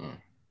happening.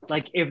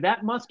 Like if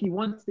that muskie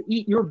wants to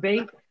eat your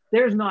bait,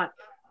 there's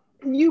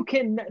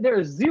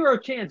zero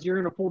chance you're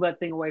going to pull that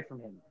thing away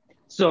from him.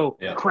 So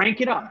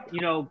crank it up,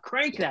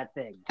 crank that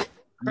thing,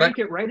 crank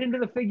it right into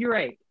the figure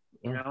eight.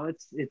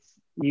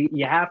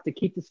 You have to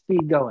keep the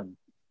speed going.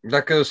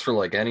 That goes for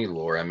like any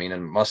lure. I mean,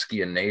 in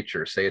muskie in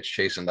nature, say it's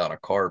chasing down a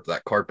carp,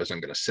 that carp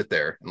isn't going to sit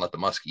there and let the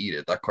muskie eat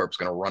it. That carp's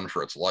going to run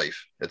for its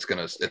life. It's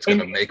going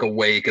to make a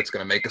wake. It's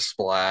going to make a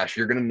splash.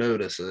 You're going to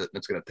notice it. And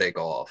it's going to take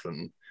off.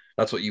 And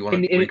that's what you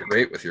want to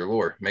recreate with your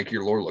lure. Make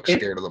your lure look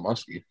scared of the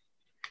muskie.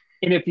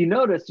 And if you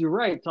notice, you're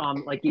right,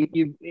 Tom. Like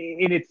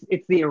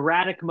it's the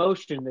erratic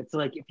motion. It's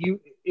like if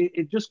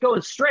it just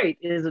goes straight,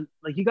 isn't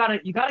like you gotta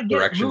get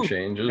direction moving,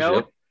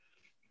 changes.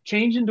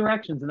 Changing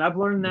directions. And I've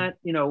learned that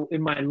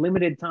in my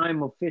limited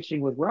time of fishing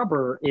with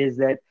rubber is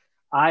that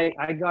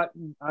I've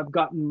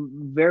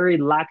gotten very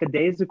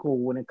lackadaisical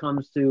when it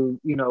comes to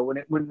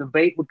when the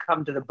bait would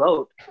come to the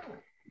boat,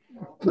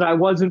 but I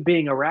wasn't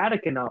being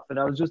erratic enough, and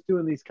I was just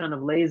doing these kind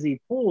of lazy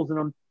pulls, and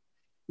I'm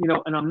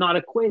not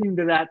equating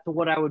to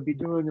what I would be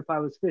doing if I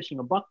was fishing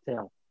a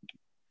bucktail.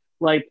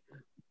 Like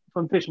if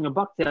I'm fishing a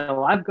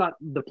bucktail, I've got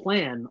the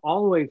plan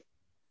all the way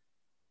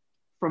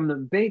from the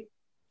bait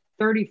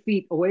 30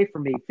 feet away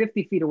from me,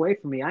 50 feet away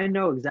from me. I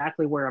know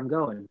exactly where I'm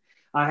going.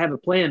 I have a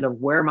plan of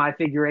where my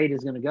figure eight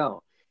is going to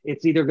go.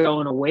 It's either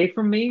going away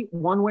from me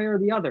one way or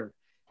the other.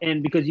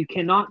 And because you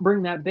cannot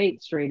bring that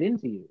bait straight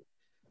into you.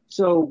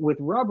 So with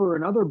rubber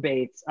and other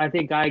baits, I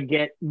think I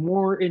get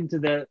more into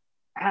the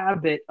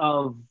habit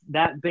of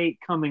that bait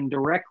coming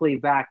directly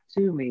back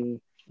to me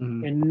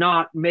and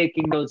not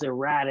making those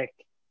erratic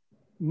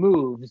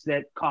moves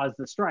that cause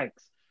the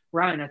strikes.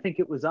 Ryan, I think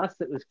it was us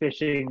that was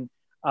fishing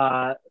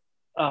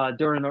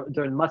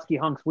during Musky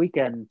Hunks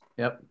weekend.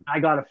 Yep. I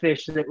got a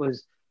fish that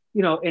was,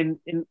 and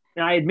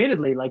I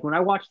admittedly, like when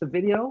I watched the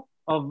video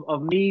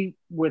of me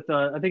with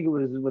I think it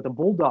was with a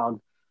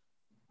bulldog,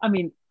 I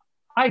mean,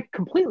 I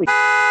completely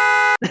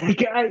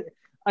I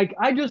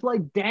just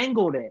like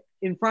dangled it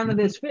in front of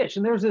this fish,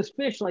 and there's this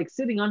fish like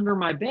sitting under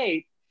my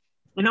bait,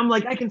 and I'm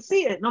like, I can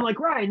see it, and I'm like,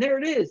 Ryan, there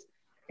it is,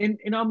 and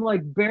I'm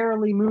like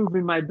barely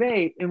moving my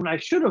bait, and when I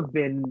should have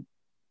been,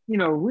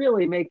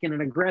 really making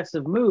an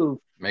aggressive move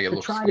to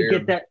try to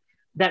get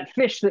that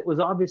fish that was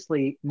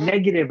obviously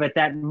negative at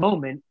that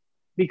moment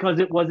because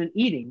it wasn't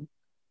eating.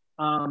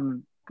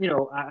 I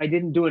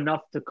didn't do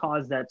enough to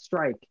cause that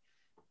strike,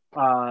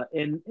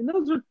 and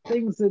those are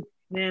things that,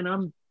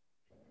 man,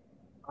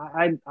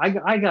 I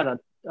got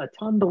a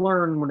ton to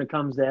learn when it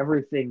comes to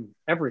everything.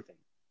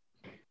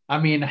 I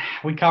mean,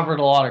 we covered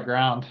a lot of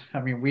ground. I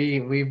mean,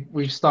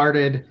 we've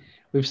started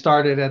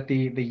at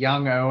the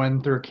young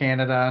Owen through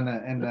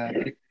Canada and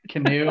the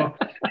canoe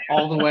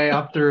all the way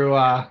up through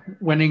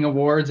winning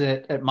awards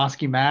at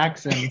Musky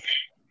Max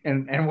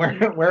and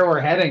where we're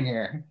heading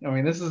here. I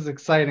mean, this is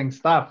exciting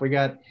stuff. We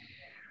got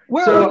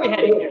where are we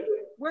heading here?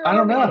 I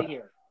don't know.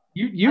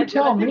 You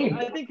tell me.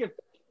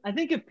 I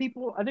think if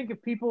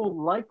people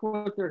like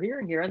what they're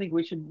hearing here, I think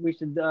we should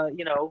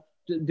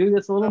do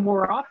this a little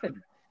more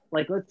often.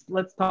 Like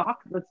let's talk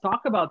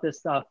about this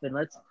stuff, and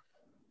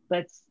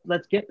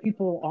let's get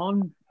people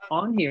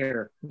on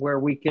here where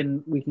we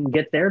can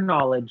get their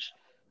knowledge,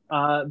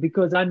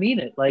 because I mean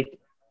it. Like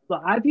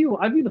I view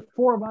the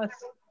four of us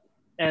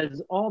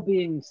as all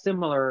being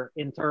similar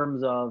in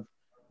terms of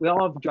we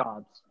all have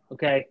jobs.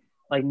 Okay,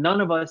 like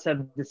none of us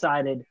have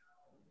decided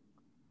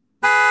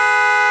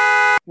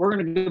we're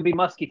going to be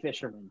musky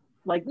fishermen.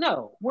 Like,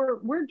 no,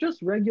 we're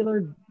just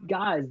regular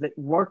guys that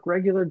work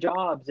regular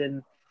jobs.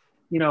 And,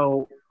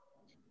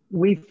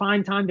 we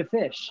find time to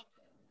fish.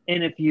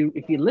 And if you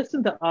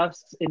listen to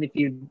us and if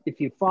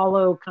you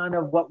follow kind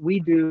of what we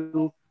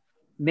do,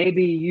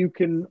 maybe you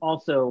can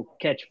also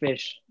catch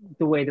fish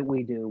the way that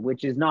we do,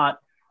 which is not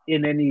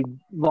in any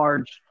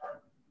large,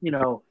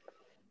 none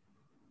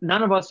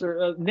of us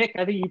are. Nick,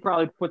 I think you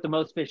probably put the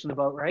most fish in the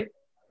boat, right?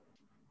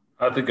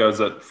 I think I was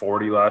at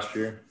 40 last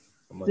year.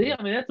 See,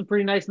 I mean, that's a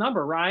pretty nice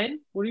number. Ryan,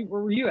 where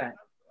were you at?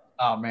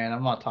 Oh man,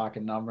 I'm not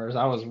talking numbers.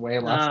 I was way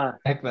less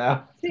heck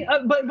though. See,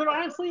 but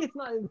honestly, it's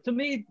not to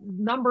me.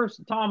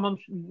 Numbers, Tom.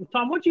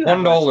 Tom, what'd you have?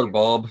 $1,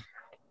 Bob.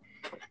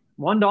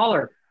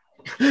 $1.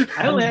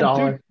 I only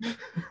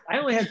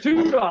had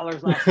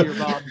 $2 last year,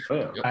 Bob.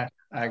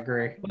 I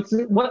agree.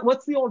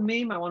 What's the old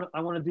meme? I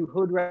want to do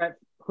hood rat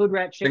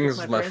shit Things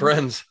with my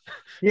friends.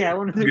 Yeah, I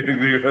want to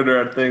do hood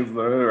rat things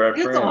with hood rat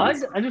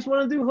friends. I just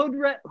want to do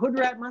hood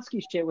rat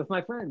musky shit with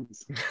my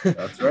friends.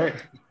 That's right.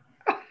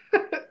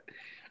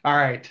 All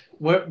right.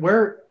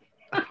 Where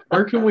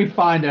can we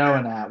find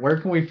Owen at? Where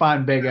can we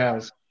find Big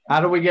O's?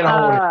 How do we get a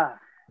hold of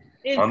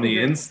it? On the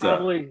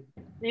Insta.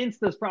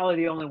 Insta's probably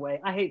the only way.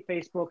 I hate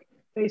Facebook.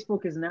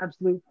 Facebook is an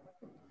absolute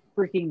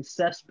freaking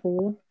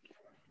cesspool,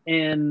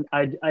 and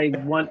I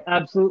want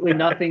absolutely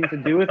nothing to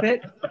do with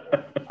it.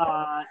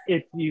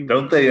 If you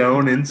don't they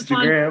own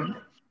Instagram?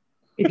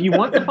 If you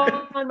want to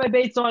find my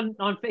baits on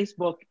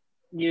Facebook,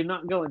 you're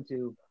not going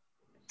to.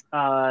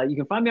 You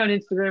can find me on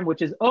Instagram,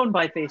 which is owned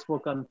by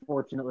Facebook,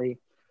 unfortunately,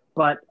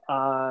 but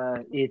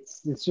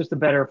it's just a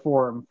better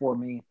forum for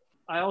me.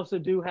 I also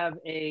do have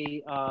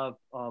a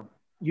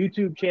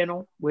YouTube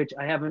channel, which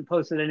I haven't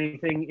posted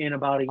anything in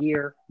about a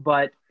year,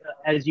 but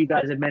as you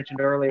guys had mentioned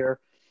earlier,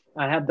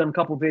 I have done a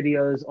couple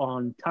videos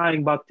on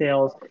tying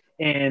bucktails,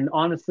 and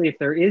honestly, if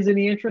there is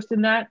any interest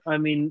in that, I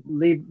mean,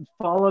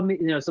 follow me,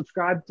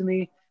 subscribe to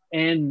me,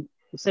 and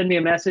send me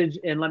a message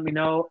and let me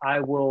know.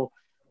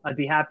 I'd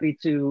be happy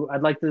to.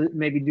 I'd like to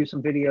maybe do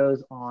some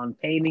videos on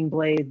painting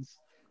blades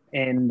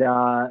and,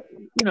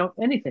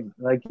 anything.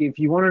 Like if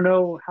you want to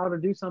know how to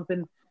do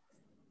something,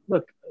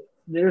 look,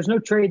 there's no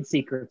trade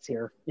secrets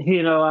here.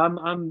 I'm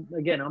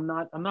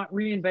not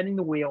reinventing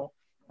the wheel.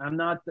 I'm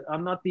not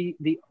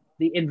the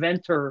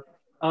inventor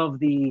of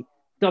the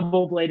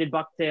double-bladed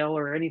bucktail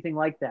or anything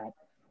like that.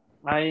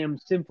 I am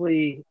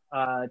simply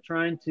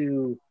trying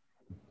to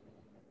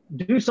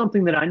do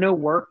something that I know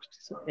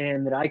works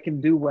and that I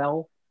can do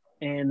well.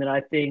 And that I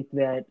think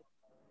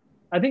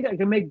I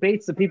can make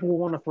baits that people will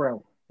want to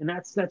throw. And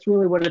that's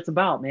really what it's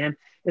about, man.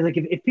 It's like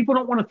if people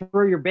don't want to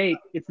throw your bait,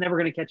 it's never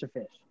going to catch a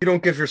fish. You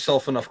don't give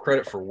yourself enough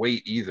credit for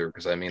weight either,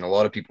 because I mean, a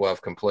lot of people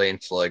have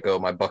complaints like, "Oh,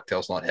 my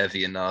bucktail's not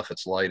heavy enough,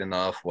 it's light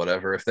enough,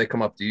 whatever." If they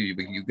come up to you,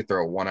 you could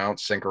throw a 1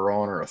 ounce sinker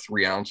on, or a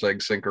 3 ounce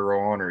egg sinker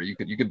on, or you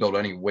could build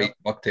any weight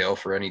bucktail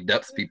for any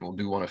depth people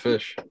do want to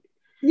fish.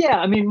 Yeah,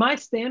 I mean, my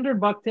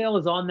standard bucktail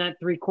is on that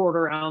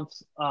 3/4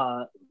 ounce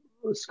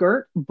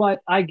skirt, but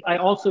I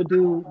also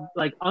do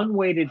like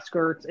unweighted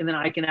skirts, and then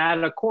I can add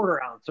a 1/4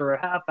 ounce or a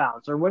 1/2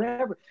 ounce or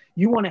whatever.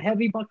 You want a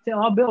heavy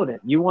bucktail, I'll build it.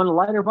 You want a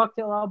lighter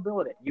bucktail, I'll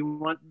build it. You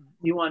want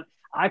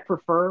I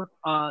prefer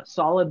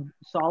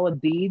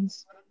solid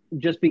beads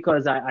just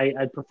because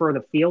I prefer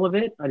the feel of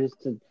it. It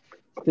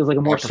feels like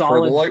a more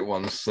solid. The light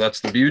ones. So that's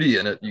the beauty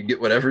in it. You get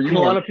whatever you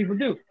want. A lot of people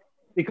do.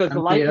 Because the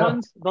light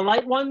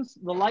ones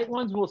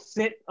will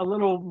sit a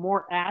little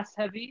more ass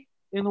heavy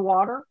in the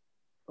water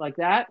like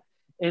that.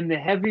 And the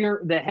heavier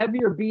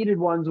beaded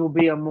ones will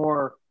be a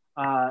more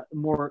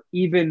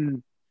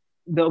even.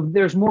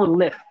 There's more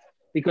lift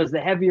because the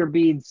heavier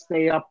beads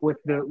stay up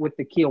with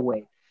the keel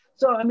weight.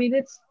 So I mean,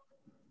 it's.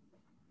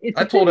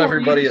 I told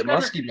everybody at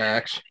Musky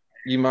Max,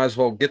 you might as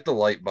well get the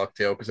light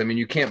bucktail because I mean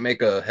you can't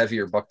make a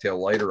heavier bucktail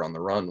lighter on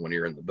the run when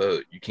you're in the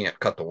boat. You can't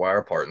cut the wire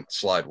apart and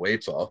slide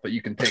weights off, but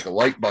you can take a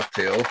light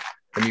bucktail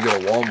and you go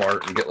to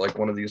Walmart and get like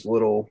one of these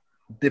little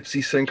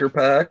dipsy sinker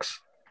packs.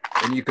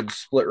 And you could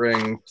split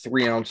ring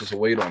 3 ounces of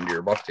weight onto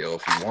your bucktail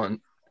if you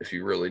want, if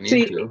you really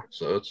need to.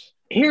 So it's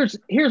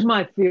here's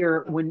my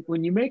fear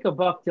when you make a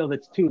bucktail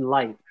that's too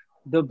light,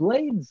 the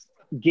blades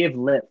give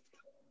lift.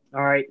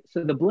 All right,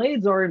 so the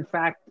blades are in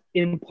fact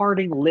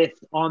imparting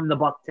lift on the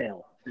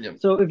bucktail. Yep.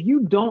 So if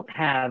you don't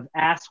have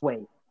ass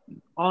weight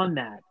on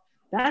that,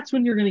 that's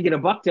when you're going to get a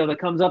bucktail that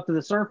comes up to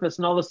the surface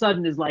and all of a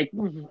sudden is like,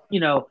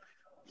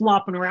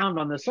 flopping around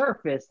on the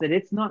surface that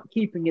it's not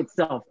keeping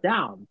itself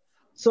down.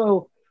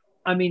 So.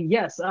 I mean,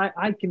 yes,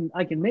 I can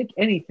make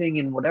anything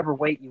in whatever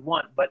weight you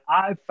want, but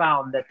I've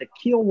found that the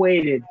keel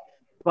weighted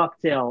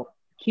bucktail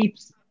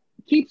keeps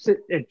it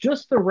at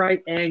just the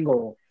right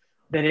angle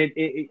that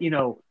it you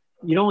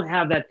don't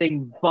have that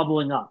thing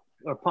bubbling up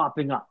or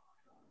popping up.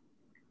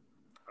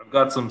 I've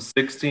got some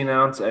 16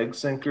 ounce egg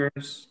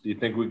sinkers. Do you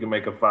think we can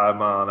make a 5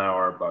 mile an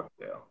hour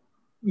bucktail?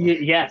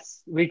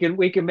 Yes, we can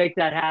make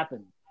that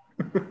happen.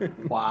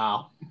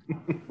 Wow.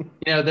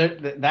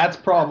 That's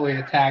probably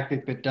a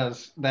tactic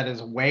that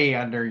is way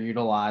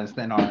underutilized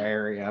in our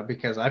area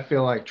because I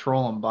feel like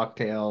trolling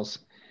bucktails.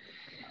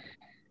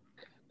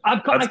 I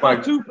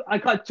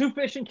caught two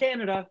fish in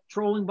Canada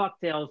trolling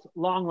bucktails,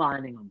 long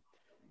lining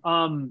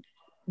them.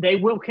 they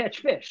will catch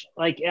fish.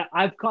 Like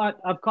I've caught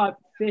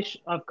fish.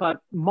 I've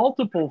caught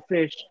multiple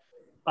fish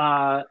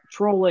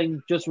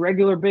trolling just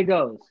regular big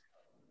O's.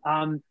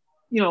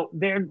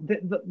 They're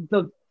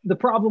the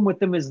problem with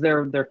them is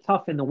they're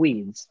tough in the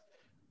weeds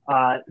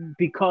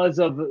because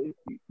of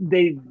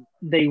they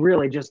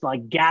really just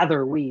like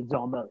gather weeds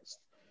almost.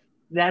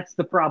 That's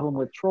the problem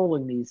with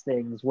trolling these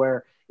things.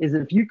 Where is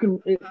if you can,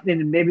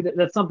 and maybe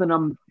that's something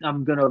I'm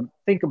gonna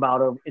think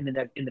about in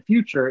the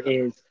future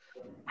is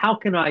how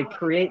can I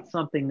create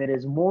something that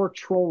is more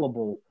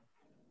trollable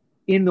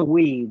in the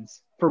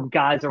weeds for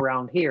guys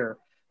around here?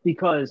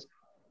 Because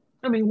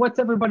I mean, what's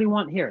everybody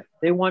want here?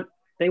 They want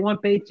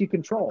baits you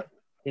control.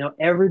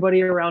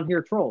 Everybody around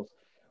here trolls.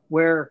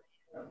 Where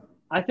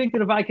I think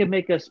that if I could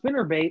make a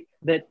spinner bait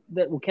that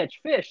will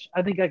catch fish,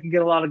 I think I could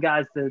get a lot of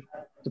guys to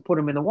put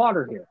them in the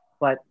water here.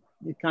 But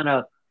you kind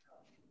of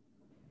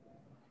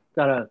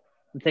gotta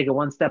take it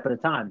one step at a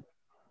time.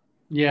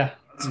 Yeah.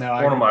 No,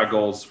 one of my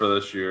goals for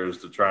this year is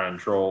to try and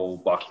troll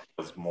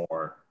bucktails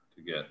more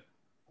to get.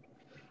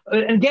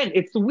 And again,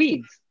 it's the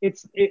weeds.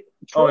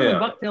 Trolling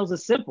bucktails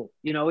is simple.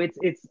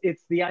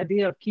 It's the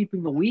idea of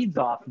keeping the weeds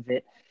off of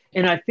it.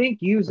 And I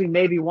think using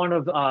maybe one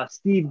of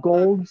Steve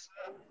Gold's,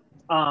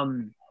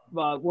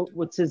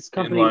 what's his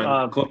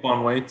company?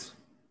 Clip-on weights.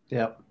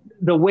 Yep.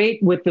 The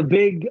weight with the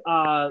big,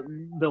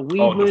 the weed.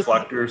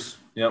 Deflectors.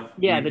 Yep.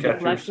 Yeah, weed the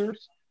catchers.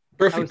 deflectors.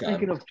 Perfect.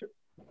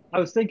 I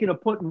was thinking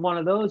of putting one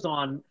of those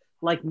on,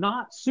 like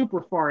not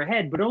super far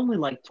ahead, but only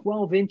like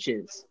 12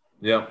 inches.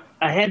 Yep.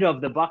 Ahead of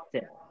the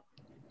bucktail.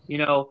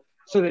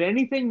 So that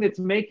anything that's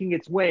making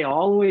its way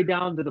all the way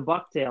down to the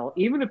bucktail,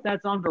 even if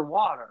that's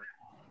underwater,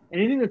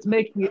 anything that's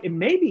making it,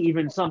 maybe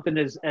even something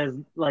as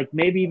like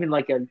maybe even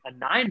like a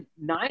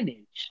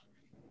 9-inch,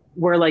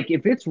 where like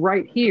if it's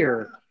right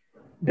here,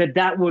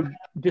 that would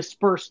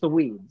disperse the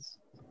weeds.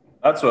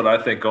 That's what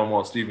I think.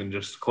 Almost even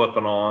just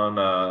clipping on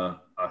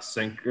a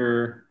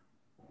sinker,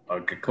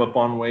 like a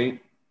clip-on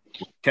weight,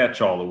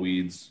 catch all the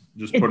weeds.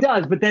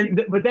 But then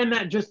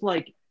that just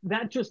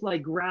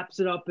like wraps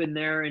it up in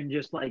there and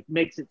just like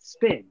makes it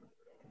spin.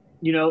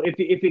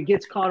 If it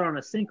gets caught on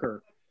a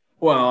sinker.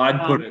 Well,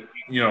 I'd put it,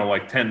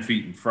 like 10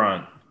 feet in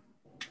front.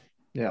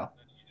 Yeah.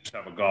 Just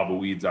have a gob of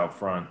weeds out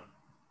front.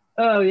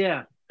 Oh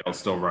yeah. It's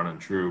still running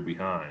true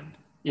behind.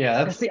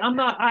 Yeah. See, I'm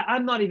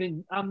not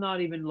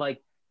even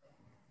like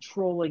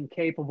trolling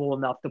capable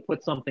enough to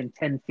put something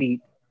 10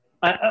 feet.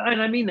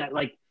 And I mean that,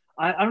 like,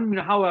 I don't even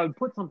know how I would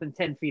put something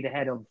 10 feet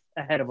ahead of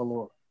a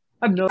lure.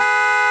 I've no.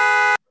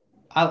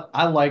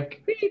 I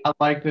like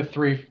the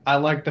 3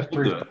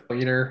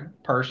 liter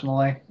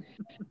personally,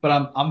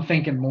 but I'm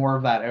thinking more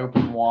of that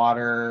open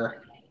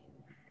water,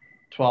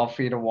 12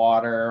 feet of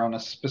water on a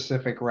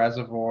specific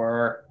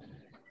reservoir,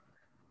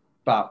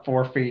 about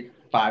 4 feet,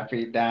 5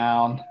 feet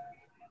down.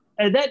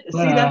 And that's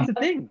the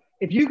thing.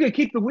 If you could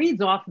keep the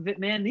weeds off of it,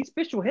 man, these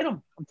fish will hit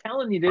them. I'm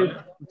telling you, dude.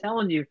 I'm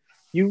telling you.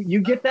 You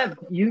get that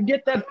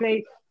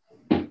bait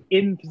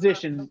in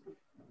position.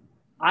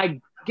 I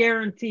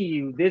guarantee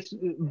you, this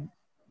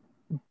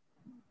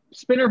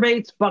spinner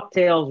baits,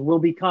 bucktails will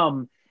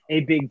become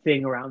a big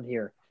thing around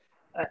here.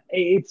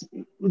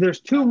 There's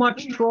too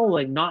much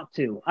trolling not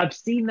to. I've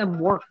seen them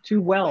work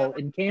too well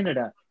in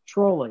Canada.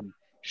 Trolling,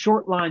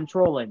 short line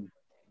trolling.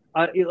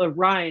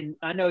 Ryan,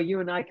 I know you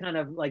and I kind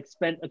of like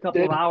spent a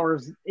couple of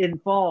hours in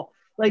fall.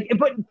 Like,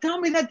 but tell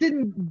me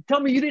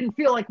you didn't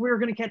feel like we were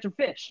going to catch a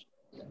fish.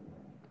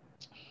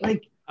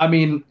 Like, I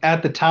mean,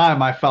 at the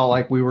time, I felt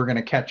like we were going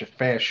to catch a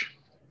fish.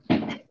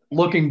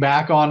 Looking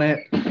back on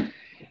it,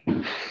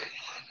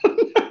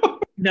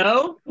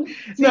 no.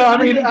 I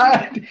mean,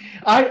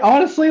 I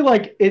honestly,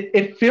 like,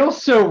 it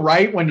feels so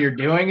right when you're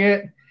doing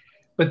it,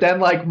 but then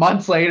like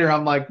months later,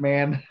 I'm like,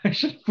 man,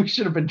 we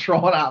should have been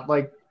trolling out.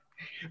 Like,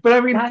 but I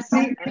mean,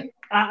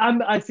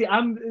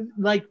 I'm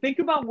like, think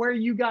about where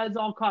you guys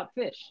all caught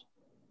fish.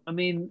 I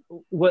mean,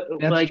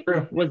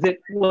 true. Was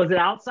it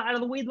outside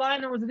of the weed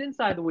line or was it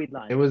inside the weed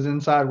line? It was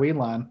inside weed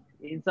line.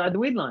 Inside the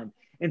weed line.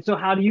 And so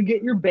how do you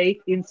get your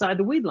bait inside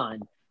the weed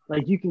line?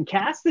 Like, you can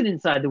cast it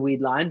inside the weed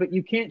line, but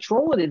you can't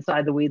troll it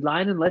inside the weed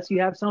line unless you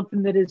have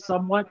something that is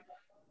somewhat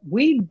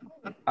weed.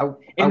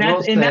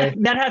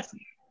 That has,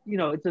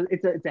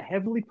 it's a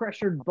heavily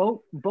pressured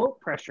boat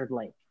pressured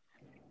lake.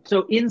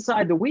 So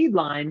inside the weed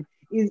line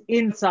is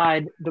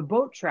inside the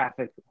boat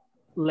traffic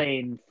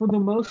lane for the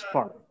most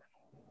part.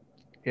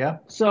 Yeah.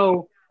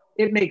 So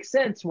it makes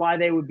sense why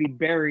they would be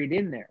buried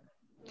in there.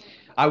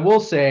 I will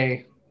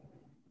say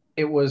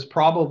it was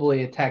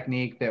probably a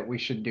technique that we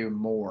should do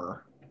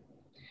more.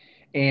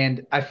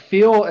 And I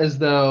feel as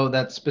though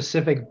that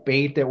specific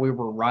bait that we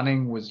were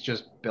running was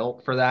just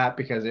built for that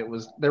because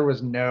there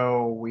was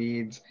no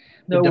weeds.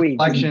 The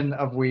deflection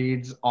of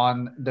weeds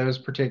on those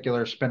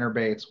particular spinner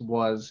baits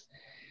was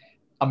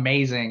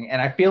amazing.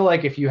 And I feel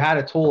like if you had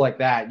a tool like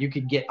that, you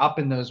could get up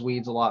in those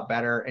weeds a lot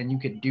better and you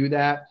could do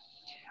that.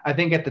 I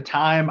think at the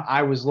time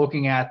I was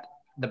looking at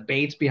the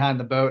baits behind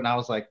the boat and I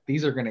was like,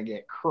 these are going to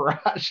get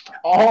crushed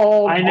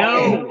all day. I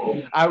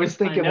know. I was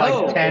thinking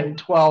like 10,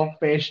 12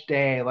 fish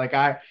day. Like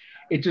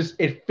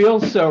it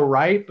feels so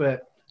right,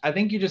 but I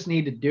think you just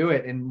need to do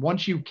it. And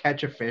once you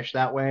catch a fish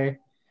that way,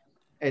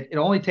 it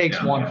only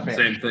takes one fish.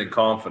 Same thing,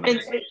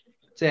 confidence. That's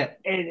it.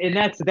 And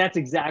that's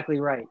exactly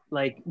right.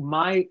 Like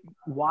why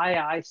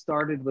I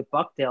started with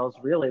bucktails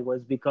really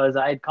was because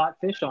I had caught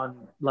fish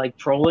on like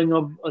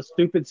trolling a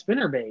stupid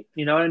spinner bait.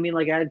 You know what I mean?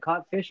 Like I had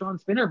caught fish on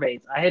spinner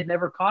baits. I had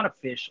never caught a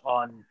fish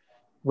on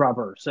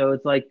rubber. So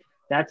it's like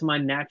that's my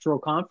natural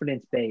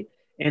confidence bait.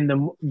 And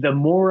the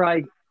more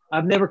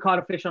I've never caught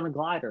a fish on a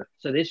glider.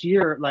 So this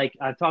year, like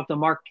I've talked to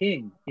Mark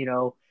King, you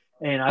know,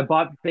 and I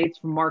bought baits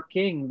from Mark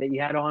King that you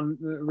had on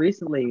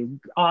recently.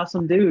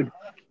 Awesome dude.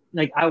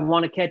 Like I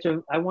want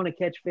to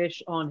catch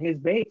fish on his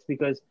baits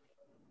because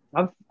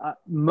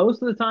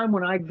most of the time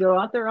when I go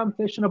out there, I'm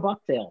fishing a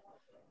bucktail.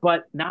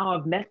 But now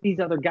I've met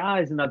these other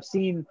guys and I've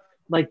seen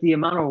like the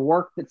amount of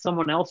work that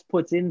someone else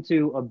puts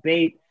into a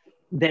bait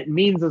that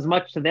means as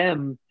much to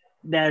them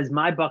as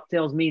my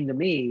bucktails mean to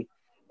me.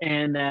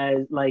 And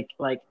like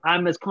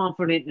I'm as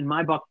confident in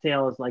my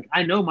bucktail as like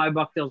I know my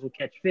bucktails will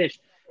catch fish.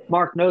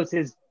 Mark knows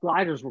his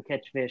gliders will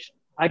catch fish.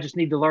 I just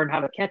need to learn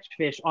how to catch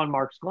fish on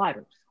Mark's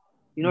gliders.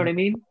 You know what I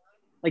mean?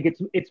 Like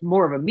it's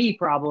more of a me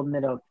problem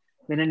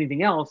than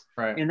anything else,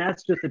 right. And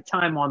that's just a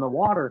time on the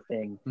water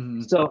thing.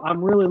 Mm-hmm. So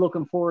I'm really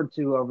looking forward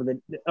to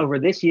over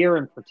this year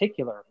in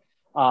particular,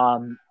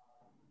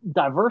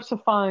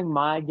 diversifying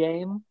my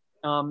game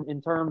in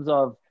terms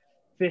of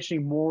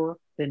fishing more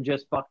than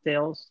just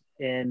bucktails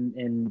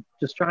and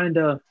just trying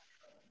to,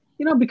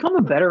 you know, become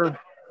a better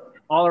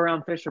all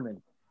around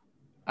fisherman.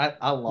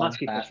 I love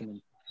Musky that.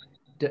 fisherman.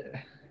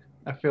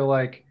 I feel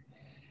like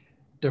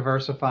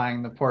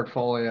diversifying the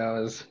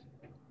portfolio is.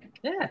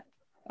 Yeah.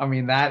 I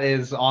mean, that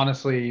is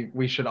honestly,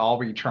 we should all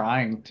be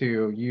trying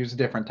to use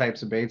different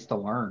types of baits to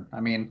learn.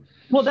 I mean,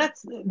 well,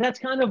 that's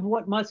kind of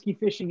what musky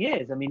fishing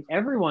is. I mean,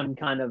 everyone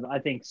kind of, I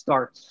think,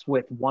 starts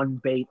with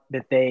one bait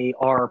that they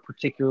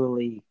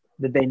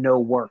know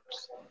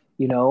works,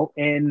 you know,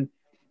 and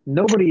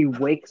nobody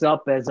wakes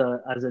up as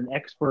an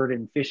expert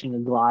in fishing a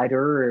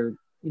glider or,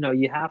 you know,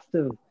 you have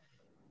to.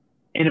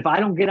 And if I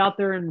don't get out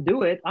there and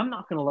do it, I'm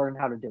not going to learn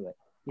how to do it.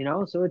 You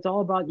know, so it's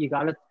all about you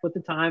got to put the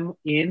time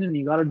in and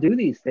you got to do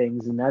these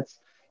things. And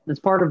that's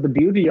part of the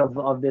beauty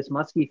of this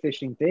musky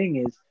fishing thing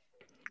is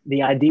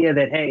the idea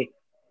that, hey,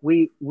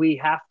 we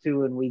have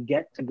to and we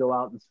get to go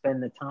out and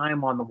spend the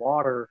time on the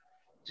water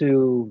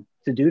to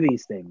do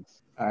these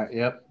things. All right.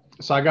 Yep.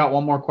 So I got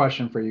one more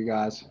question for you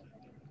guys.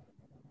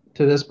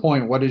 To this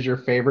point, what is your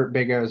favorite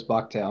Big O's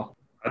bucktail?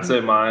 I'd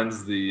say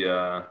mine's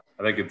I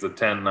think it's a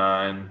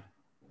 10-9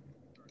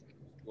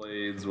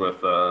 blades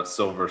with a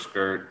silver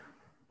skirt.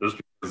 Just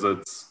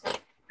because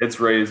it's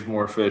raised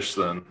more fish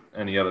than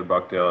any other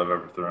bucktail I've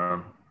ever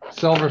thrown.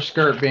 Silver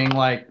skirt being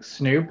like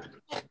Snoop.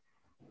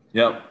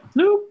 Yep.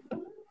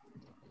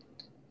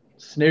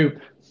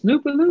 Snoop.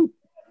 Snoop-a-loop.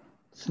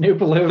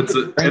 Snoop-a-loop.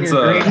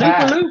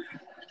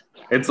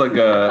 It's like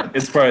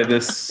it's probably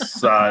this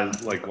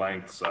size, like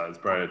length size,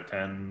 probably a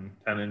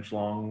 10-inch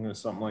long or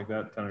something like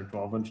that, 10 or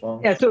 12-inch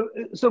long. Yeah,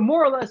 so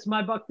more or less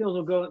my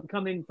bucktails will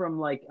come in from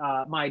like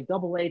my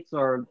double eights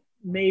are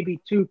maybe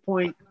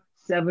 2.7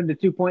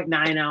 to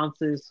 2.9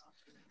 ounces.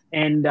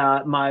 And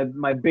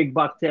my big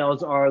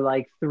bucktails are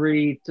like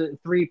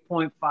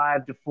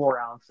 3.5 to 4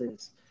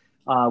 ounces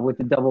with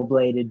the double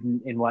bladed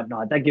and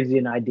whatnot. That gives you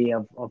an idea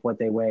of what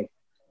they weigh.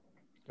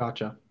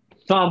 Gotcha.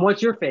 Tom,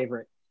 what's your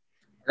favorite?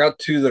 I got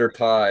two that are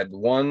tied.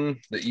 One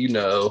that you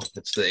know,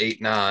 it's the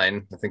 8-9.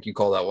 I think you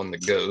call that one the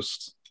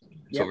Ghost.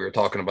 So Yep. we were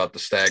talking about the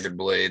staggered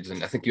blades,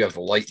 and I think you have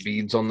the light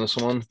beads on this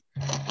one.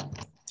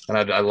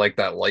 And I like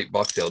that light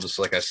bucktail. Just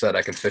like I said,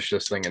 I can fish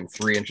this thing in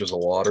 3 inches of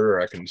water,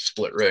 or I can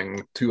split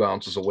ring 2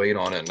 ounces of weight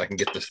on it, and I can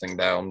get this thing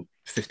down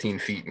 15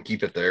 feet and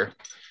keep it there.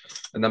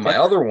 And then my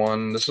other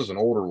one, this is an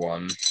older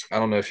one. I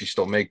don't know if you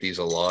still make these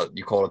a lot.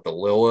 You call it the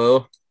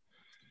Lilo.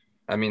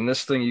 I mean,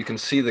 this thing, you can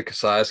see the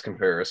size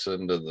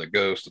comparison to the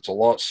Ghost. It's a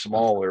lot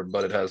smaller,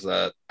 but it has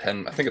that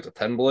 10, I think it's a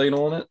 10 blade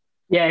on it.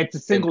 Yeah, it's a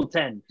single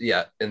 10.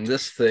 Yeah, and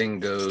this thing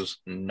goes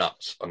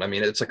nuts. And I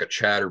mean, it's like a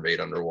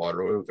chatterbait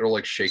underwater. It'll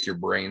like shake your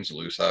brains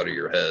loose out of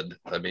your head.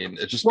 I mean,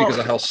 it's just because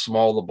of how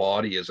small the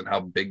body is and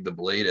how big the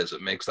blade is.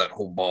 It makes that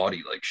whole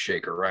body like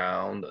shake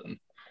around, and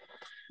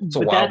it's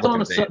a wild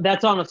looking bait.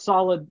 That's on a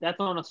solid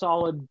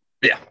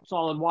Yeah,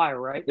 solid wire,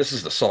 right? this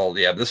is the solid.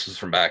 Yeah, this is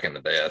from back in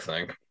the day, I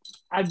think.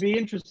 I'd be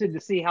interested to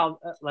see how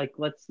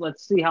let's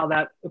see how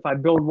that, if I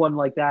build one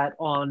like that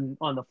on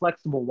the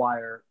flexible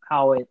wire,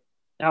 how it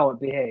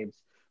behaves.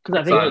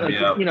 Because I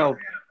think you know,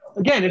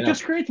 again, it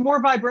just creates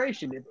more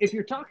vibration. If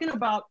you're talking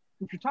about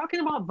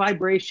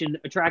vibration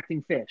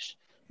attracting fish,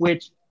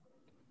 which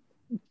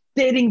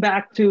dating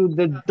back to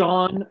the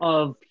dawn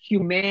of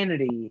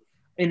humanity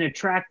in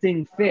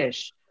attracting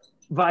fish,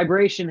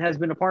 vibration has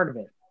been a part of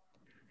it.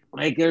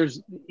 Like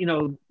there's, you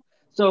know,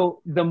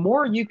 so the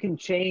more you can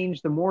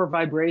change, the more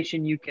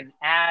vibration you can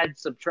add,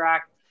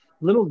 subtract,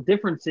 little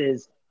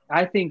differences.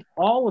 I think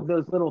all of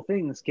those little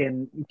things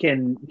can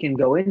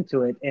go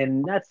into it,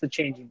 and that's the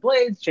changing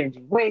blades,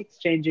 changing weights,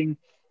 changing.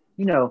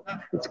 You know,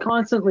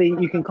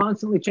 you can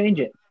constantly change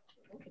it.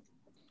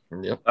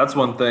 Yep. That's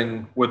one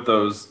thing with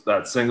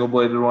that single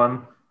bladed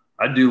one.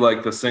 I do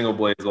like the single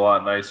blades a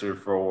lot nicer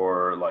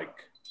for like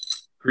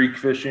creek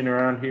fishing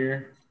around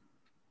here.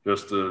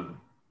 Just a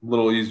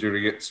little easier to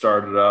get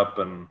started up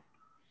and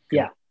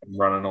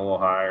running a little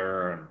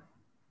higher and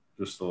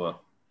just a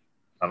little.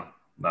 I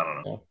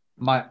don't know.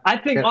 I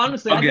think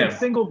honestly, Again. I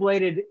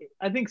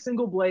think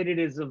single bladed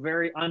is a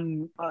very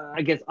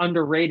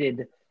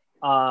underrated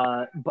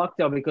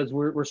bucktail because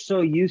we're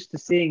so used to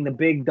seeing the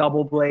big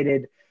double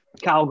bladed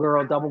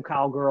double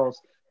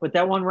cowgirls. But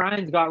that one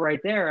Ryan's got right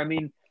there, I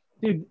mean,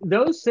 dude,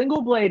 those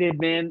single bladed,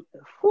 man,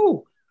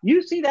 whew,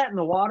 you see that in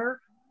the water,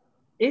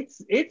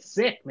 it's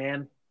sick,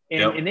 man.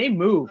 And they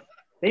move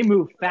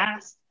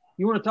fast.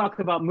 You want to talk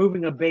about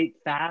moving a bait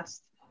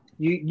fast?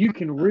 You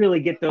can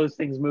really get those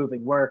things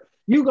moving where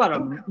you gotta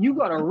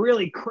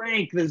really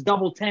crank those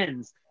double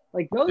tens.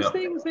 Like those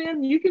things,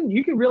 man, you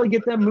can really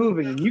get them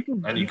moving and you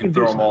can throw do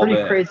them some all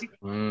pretty day. crazy.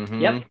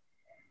 Mm-hmm.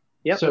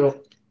 Yep.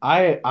 So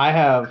I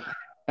have,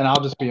 and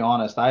I'll just be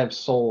honest, I have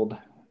sold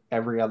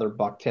every other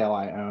bucktail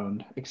I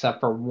owned except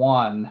for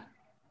one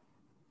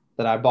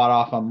that I bought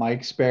off of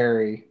Mike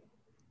Sperry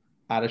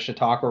out of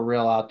Chautauqua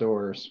Real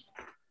Outdoors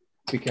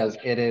because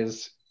it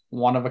is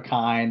one of a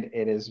kind.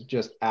 It is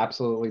just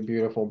absolutely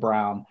beautiful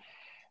brown.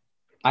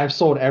 I've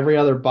sold every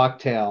other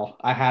bucktail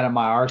I had in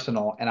my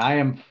arsenal, and I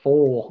am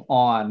full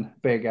on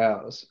Big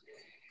O's.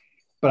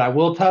 But I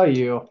will tell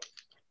you,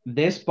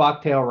 this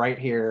bucktail right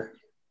here,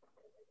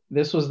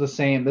 this was the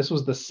same. This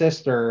was the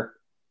sister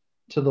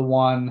to the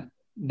one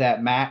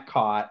that Matt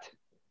caught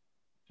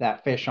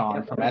that fish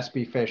on from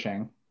SB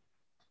Fishing.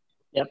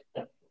 Yep.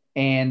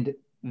 And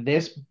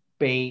this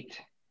bait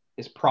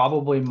is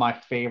probably my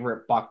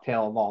favorite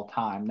bucktail of all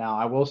time. Now,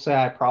 I will say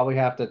I probably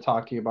have to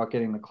talk to you about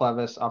getting the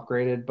Clevis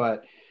upgraded,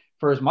 but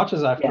for as much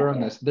as I've thrown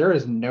this, there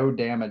is no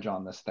damage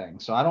on this thing.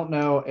 So I don't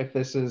know if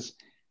this is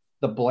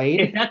the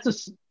blade. If that's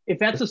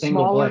a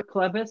smaller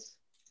Clevis,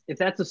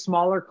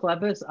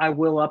 I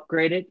will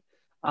upgrade it.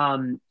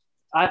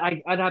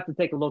 I'd have to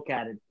take a look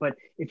at it. But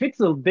if it's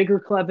a bigger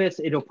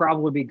Clevis, it'll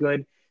probably be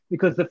good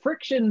because the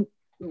friction,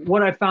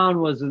 what I found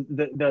was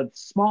the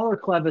smaller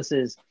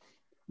Clevises,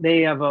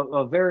 they have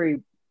a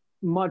very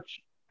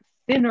much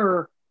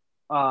thinner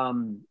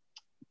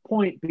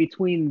point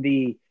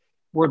between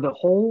where the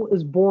hole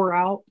is bore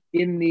out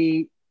in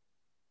the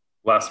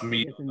less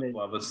meat on the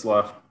Clevis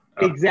left.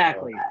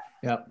 Exactly.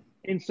 Yep.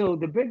 And so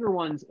the bigger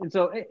ones,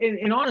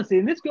 and honestly,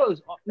 and this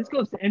goes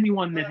to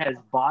anyone that has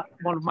bought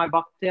one of my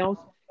bucktails.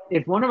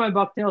 If one of my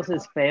bucktails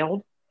has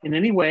failed in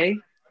any way,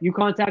 you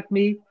contact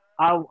me.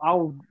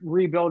 I'll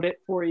rebuild it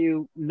for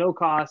you, no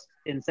cost,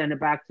 and send it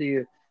back to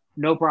you,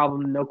 no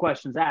problem, no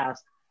questions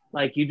asked.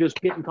 Like you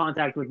just get in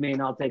contact with me,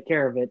 and I'll take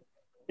care of it.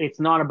 It's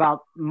not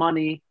about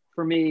money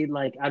for me.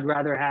 Like I'd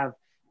rather have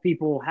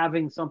people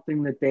having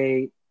something that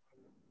they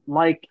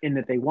like and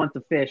that they want to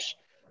fish.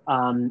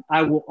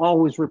 I will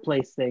always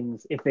replace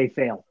things if they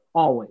fail.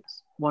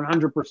 Always.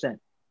 100%.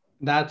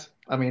 That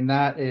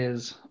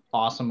is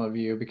awesome of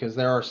you because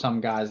there are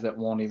some guys that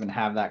won't even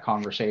have that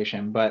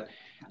conversation, but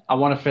I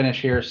want to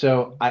finish here.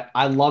 So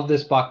I love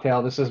this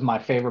bucktail. This is my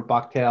favorite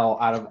bucktail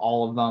out of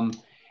all of them.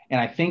 And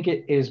I think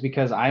it is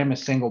because I am a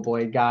single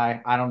blade guy.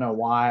 I don't know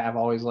why. I've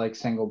always liked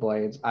single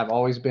blades. I've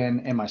always been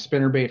in my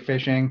spinnerbait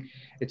fishing.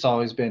 It's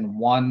always been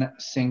one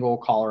single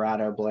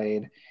Colorado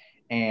blade.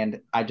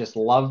 And I just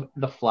love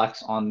the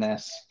flex on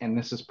this. And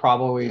this is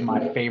probably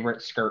my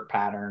favorite skirt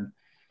pattern.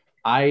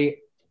 I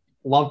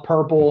love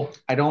purple.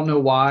 I don't know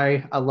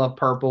why I love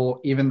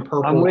purple, even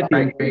purple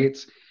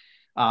crankbaits.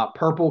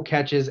 Purple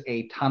catches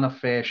a ton of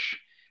fish.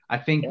 I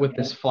think with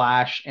this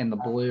flash and the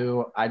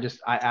blue, I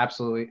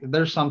absolutely,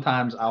 there's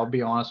sometimes I'll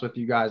be honest with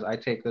you guys, I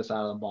take this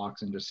out of the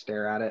box and just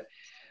stare at it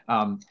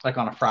like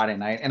on a Friday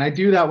night. And I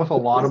do that with a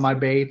lot of my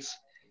baits,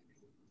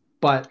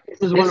 but this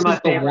is one of my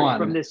favorites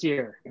from this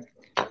year.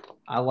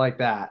 I like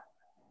that.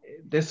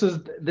 This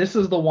is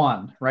the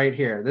one right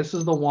here. This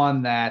is the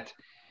one that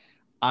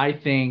I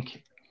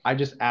think I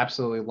just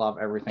absolutely love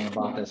everything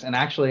about this. And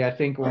actually, I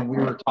think when we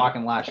were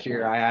talking last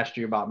year, I asked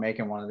you about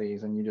making one of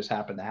these and you just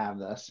happened to have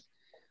this.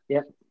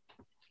 Yep.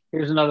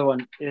 Here's another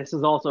one. This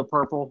is also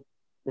purple.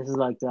 This is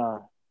like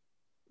the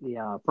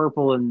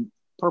purple and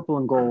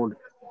gold.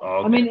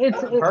 Okay. I mean,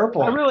 it's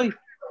purple. I really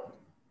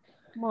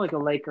more like a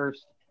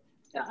Lakers.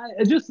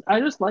 I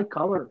just like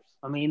colors.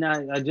 I mean,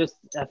 I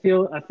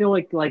feel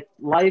like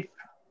life.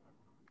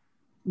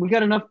 We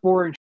got enough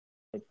boring,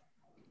 get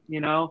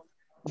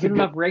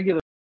enough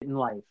regular in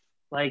life.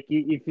 Like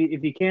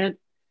if you can't,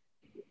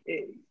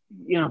 if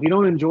you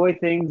don't enjoy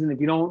things and if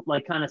you don't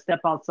like kind of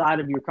step outside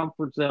of your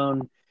comfort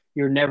zone,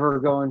 you're never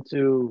going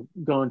to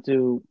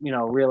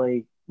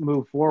really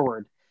move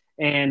forward.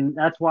 And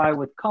that's why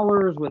with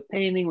colors, with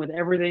painting, with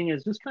everything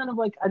is just kind of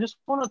like I just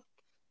want to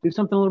do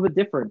something a little bit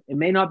different. It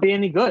may not be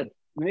any good. It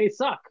may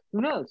suck.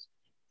 Who knows?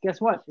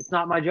 Guess what? It's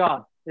not my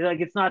job.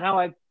 It's not how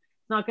I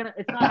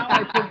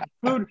put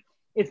food.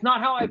 It's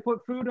not how I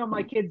put food on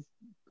my kids'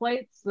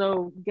 plates.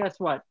 So guess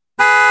what?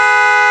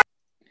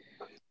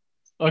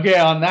 Okay.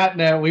 On that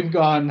note, we've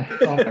gone,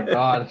 oh my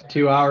God,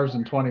 2 hours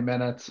and 20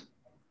 minutes.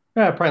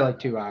 Probably like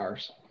 2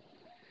 hours.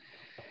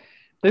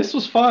 This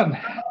was fun.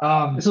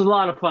 This was a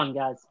lot of fun,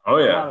 guys. Oh,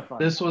 A yeah. lot of fun.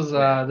 This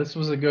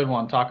was a good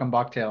one, talking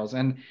bucktails.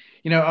 And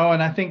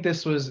Owen, I think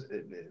this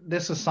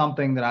is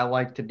something that I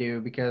like to do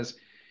because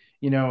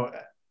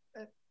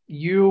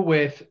you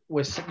with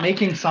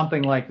making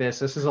something like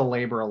this is a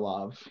labor of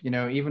love.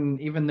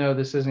 Even though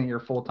this isn't your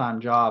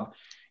full-time job,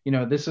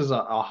 this is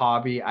a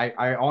hobby.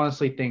 I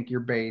honestly think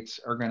your baits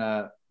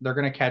they're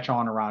gonna catch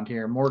on around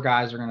here. More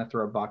guys are gonna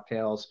throw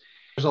bucktails.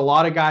 There's a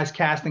lot of guys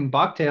casting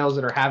bucktails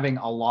that are having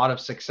a lot of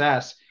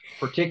success,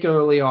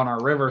 particularly on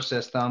our river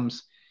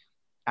systems,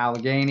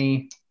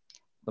 Allegheny,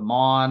 the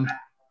Mon.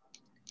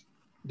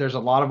 There's a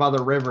lot of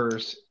other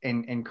rivers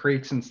and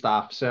creeks and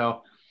stuff.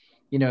 So,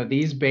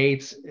 these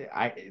baits,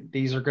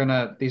 these are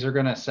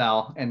gonna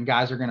sell, and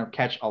guys are gonna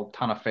catch a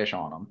ton of fish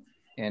on them.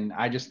 And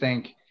I just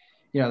think,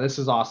 this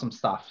is awesome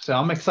stuff. So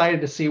I'm excited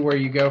to see where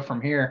you go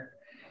from here.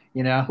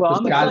 Well, the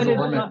I'm sky's the excited.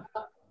 limit.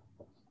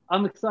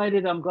 I'm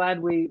excited. I'm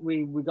glad we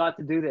got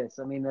to do this.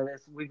 I mean,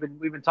 we've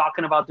been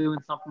talking about doing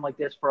something like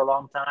this for a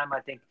long time. I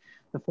think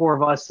the four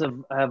of us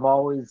have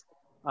always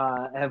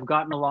have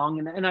gotten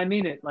along, and I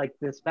mean it. Like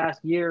this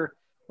past year,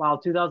 while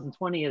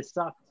 2020 has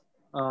sucked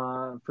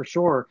for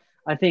sure,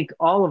 I think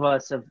all of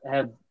us have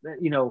had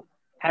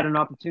an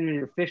opportunity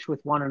to fish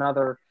with one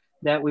another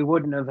that we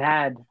wouldn't have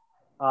had,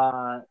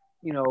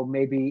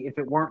 maybe if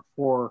it weren't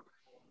for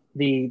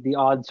the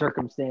odd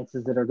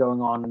circumstances that are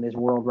going on in this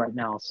world right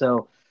now.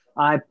 So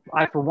I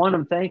for one,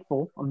 I'm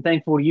thankful. I'm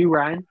thankful to you,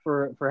 Ryan,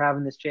 for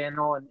having this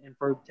channel and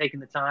for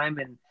taking the time.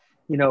 And,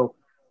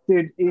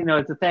 dude,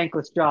 it's a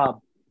thankless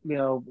job.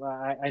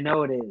 I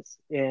know it is.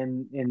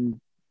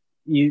 And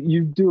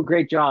you do a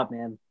great job,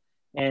 man.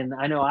 And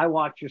I know I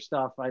watch your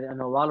stuff. I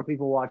know a lot of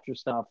people watch your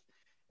stuff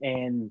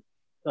and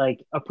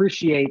like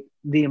appreciate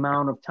the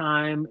amount of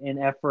time and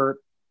effort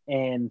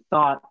and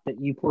thought that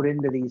you put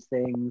into these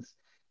things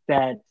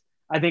that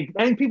I think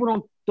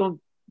people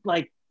don't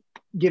like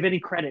give any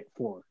credit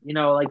for,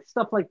 like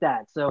stuff like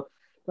that. So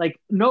like,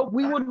 no,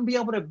 we wouldn't be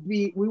able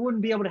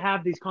to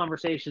have these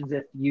conversations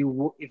if you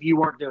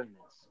weren't doing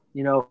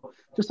this,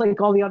 just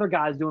like all the other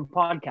guys doing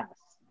podcasts,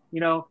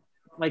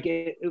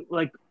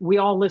 like we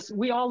all listen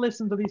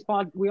to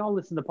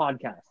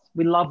podcasts.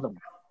 We love them.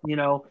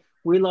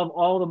 We love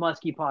all the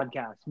Musky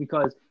podcasts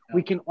because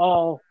we can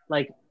all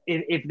like,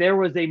 if there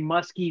was a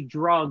Musky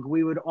drug,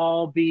 we would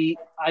all be,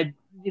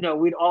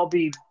 we'd all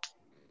be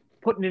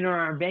putting it in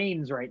our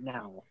veins right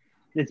now.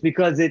 It's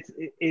because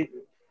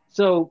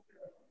so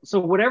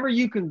whatever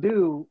you can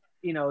do,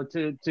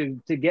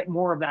 to get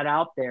more of that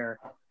out there,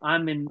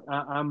 I'm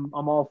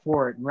all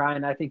for it. And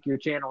Ryan, I think your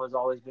channel has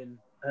always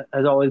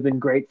been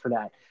great for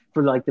that.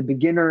 For like the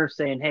beginner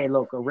saying, hey,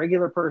 look, a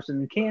regular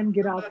person can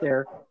get out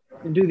there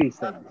and do these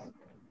things.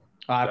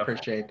 I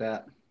appreciate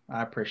that.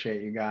 I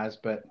appreciate you guys,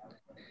 but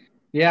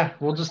yeah,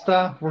 we'll just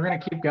we're gonna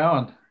keep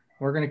going.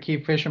 We're gonna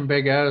keep fishing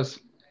big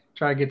O's.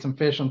 Try to get some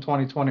fish in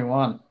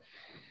 2021.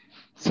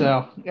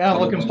 So yeah,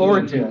 looking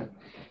forward to it.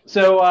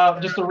 So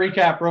just to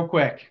recap real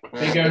quick,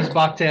 Big O's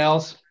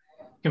Bucktails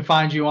can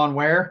find you on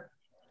where?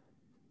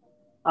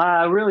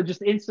 Really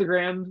just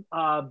Instagram,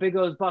 Big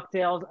O's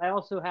Bucktails. I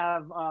also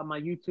have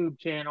my YouTube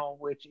channel,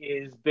 which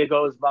is Big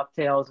O's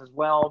Bucktails as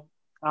well.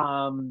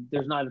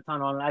 There's not a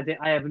ton on it.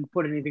 I haven't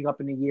put anything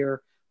up in a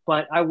year,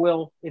 but I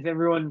will. If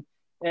everyone,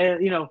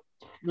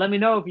 let me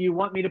know if you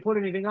want me to put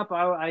anything up.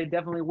 I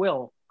definitely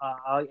will.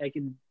 I'll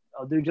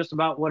do just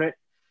about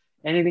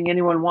anything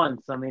anyone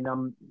wants. I mean,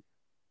 I'm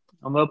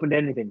open to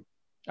anything.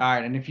 All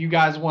right, and if you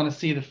guys want to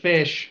see the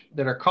fish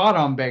that are caught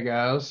on Big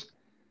O's,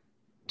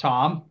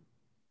 Tom,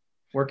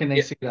 where can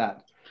they see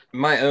that?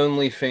 My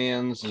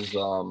OnlyFans is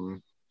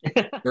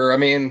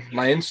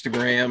my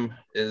Instagram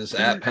is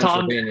at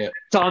Pennsylvania.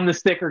 Tom the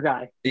sticker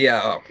guy.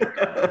 Yeah,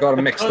 got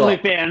them mixed up.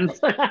 OnlyFans.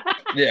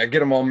 Yeah, get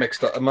them all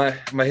mixed up. My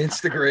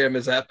Instagram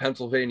is at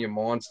Pennsylvania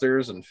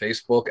Monsters and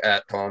Facebook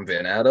at Tom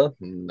Vanatta.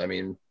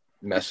 And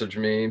message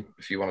me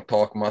if you want to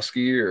talk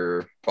musky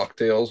or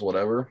bucktails,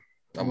 whatever.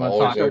 I'm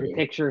always open.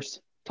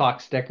 Pictures.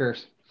 Talk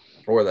stickers.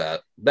 For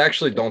that.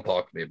 Actually, don't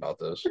talk to me about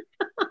those.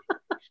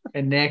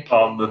 And Nick.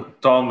 Tom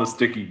the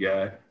sticky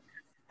guy.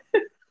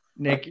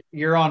 Nick,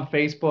 you're on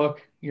Facebook.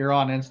 You're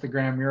on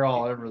Instagram. You're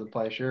all over the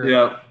place.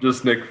 Yeah,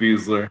 just Nick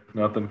Fielser.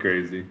 Nothing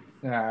crazy.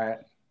 All right.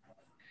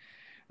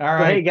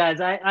 Well, hey guys,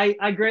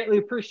 I greatly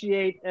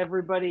appreciate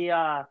everybody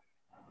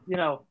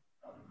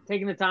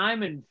taking the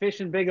time and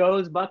fishing Big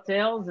O's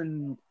Bucktails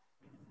and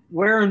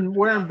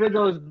wearing Big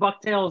O's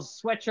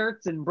Bucktails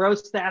sweatshirts and bro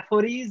staff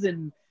hoodies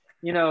and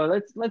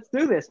let's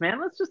do this, man.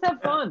 Let's just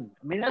have fun.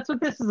 I mean, that's what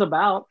this is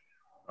about.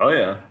 Oh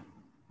yeah.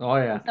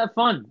 Let's have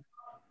fun.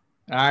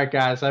 All right,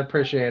 guys, I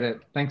appreciate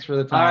it. Thanks for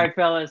the time. All right,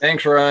 fellas.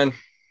 Thanks, Ryan.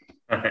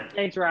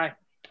 Thanks, Ryan.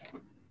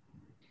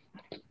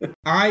 All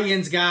right,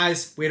 Yins,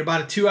 guys. We had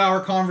about a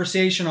 2-hour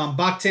conversation on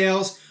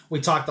Bucktails. We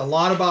talked a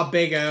lot about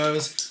Big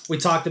O's. We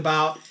talked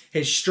about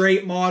his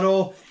straight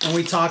model, and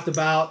we talked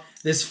about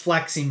this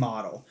flexi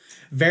model.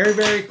 Very,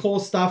 very cool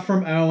stuff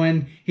from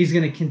Owen. He's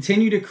going to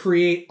continue to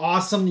create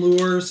awesome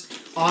lures,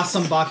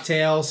 awesome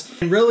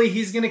bucktails, and really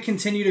he's going to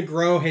continue to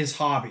grow his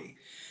hobby.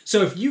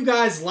 So if you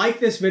guys like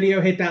this video,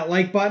 hit that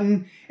like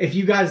button. If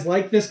you guys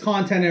like this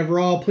content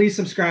overall, please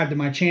subscribe to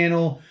my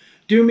channel.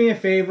 Do me a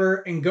favor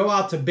and go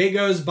out to Big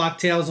O's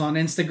Bucktails on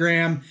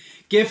Instagram.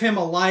 Give him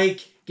a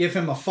like, give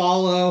him a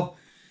follow.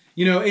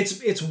 You know,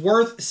 it's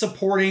worth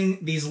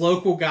supporting these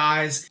local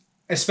guys,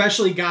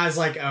 especially guys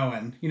like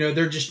Owen. You know,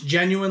 they're just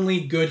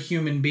genuinely good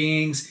human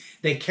beings.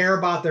 They care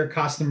about their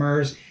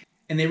customers,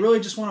 and they really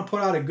just want to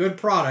put out a good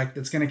product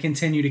that's going to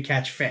continue to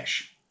catch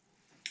fish.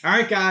 All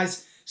right,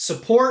 guys,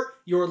 support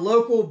your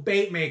local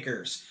bait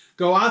makers.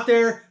 Go out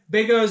there,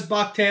 Big O's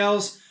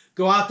Bucktails.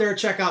 Go out there,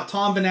 check out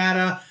Tom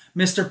Vanatta,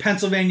 Mr.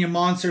 Pennsylvania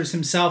Monsters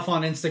himself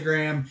on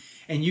Instagram,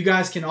 and you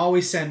guys can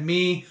always send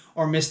me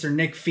or Mr.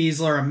 Nick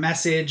Fielser a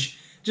message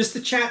just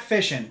to chat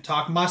fishing,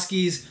 talk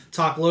muskies,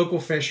 talk local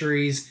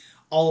fisheries,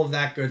 all of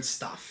that good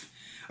stuff.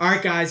 All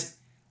right, guys.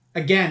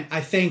 Again, I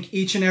thank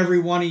each and every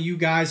one of you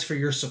guys for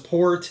your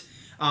support,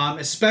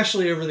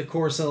 especially over the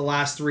course of the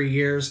last 3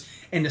 years,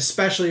 and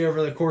especially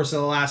over the course of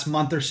the last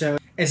month or so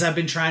as I've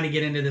been trying to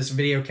get into this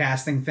video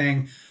casting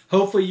thing.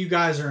 Hopefully you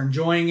guys are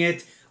enjoying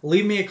it.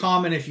 Leave me a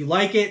comment if you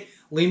like it.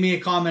 Leave me a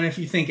comment if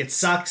you think it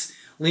sucks.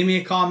 Leave me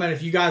a comment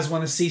if you guys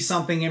want to see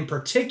something in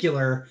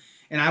particular,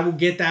 and I will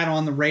get that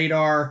on the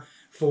radar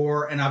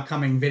for an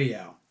upcoming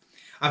video.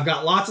 I've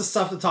got lots of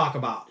stuff to talk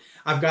about.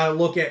 I've got to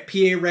look at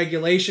PA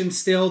regulations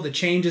still, the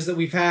changes that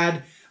we've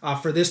had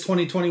for this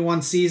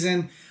 2021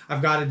 season.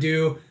 I've got to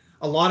do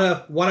a lot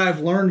of what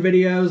I've learned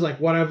videos, like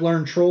what I've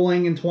learned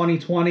trolling in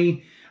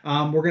 2020.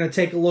 We're going to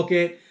take a look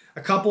at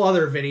a couple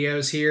other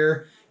videos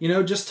here, you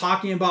know, just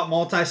talking about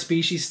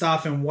multi-species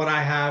stuff and what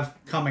I have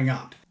coming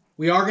up.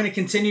 We are going to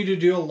continue to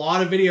do a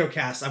lot of video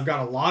casts. I've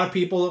got a lot of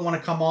people that want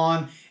to come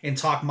on and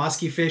talk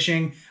musky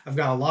fishing. I've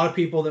got a lot of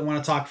people that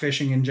want to talk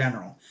fishing in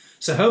general.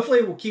 So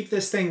hopefully we'll keep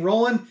this thing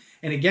rolling.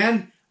 And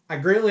again, I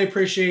greatly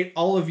appreciate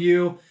all of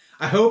you.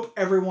 I hope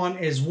everyone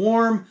is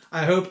warm.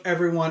 I hope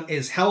everyone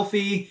is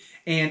healthy.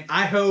 And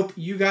I hope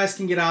you guys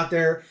can get out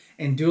there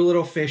and do a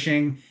little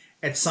fishing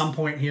at some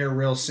point here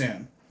real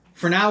soon.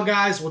 For now,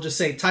 guys, we'll just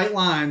say tight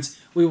lines.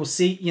 We will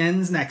see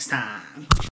yins next time.